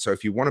selling out. So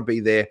if you want to be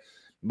there,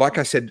 like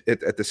I said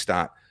at the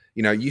start,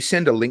 you know, you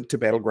send a link to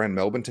Battleground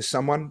Melbourne to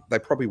someone, they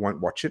probably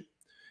won't watch it.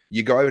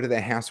 You go over to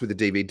their house with a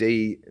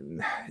DVD,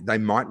 they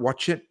might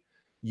watch it.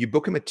 You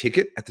book them a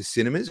ticket at the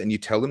cinemas and you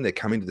tell them they're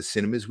coming to the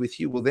cinemas with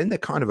you. Well, then they're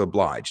kind of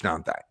obliged,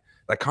 aren't they?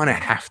 They kind of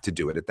have to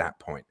do it at that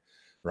point,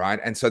 right?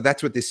 And so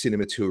that's what this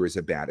cinema tour is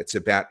about. It's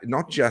about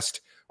not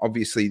just,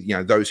 obviously, you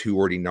know, those who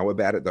already know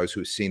about it, those who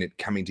have seen it,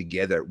 coming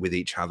together with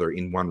each other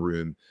in one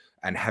room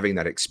and having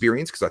that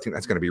experience, because I think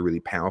that's going to be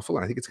really powerful.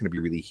 And I think it's going to be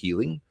really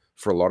healing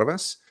for a lot of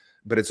us.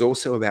 But it's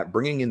also about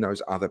bringing in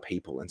those other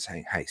people and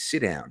saying, hey,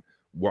 sit down,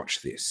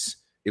 watch this.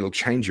 It'll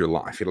change your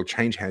life. It'll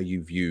change how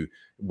you view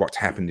what's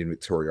happened in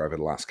Victoria over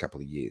the last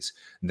couple of years.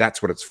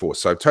 That's what it's for.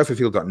 So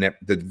topherfield.net,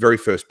 the very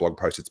first blog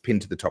post, it's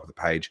pinned to the top of the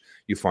page.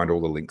 You'll find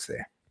all the links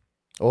there.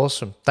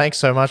 Awesome. Thanks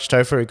so much,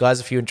 Topher. Guys,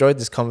 if you enjoyed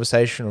this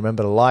conversation,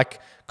 remember to like,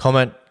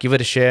 comment, give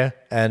it a share,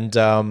 and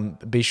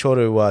be sure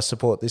to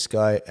support this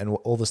guy and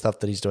all the stuff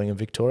that he's doing in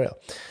Victoria.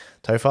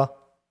 Topher,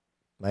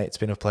 mate, it's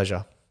been a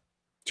pleasure.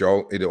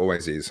 Joel, it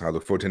always is. I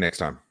look forward to next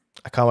time.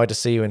 I can't wait to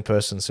see you in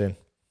person soon.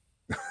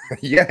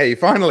 Yay,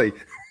 finally.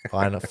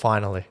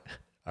 Finally.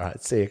 All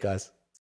right, see you guys.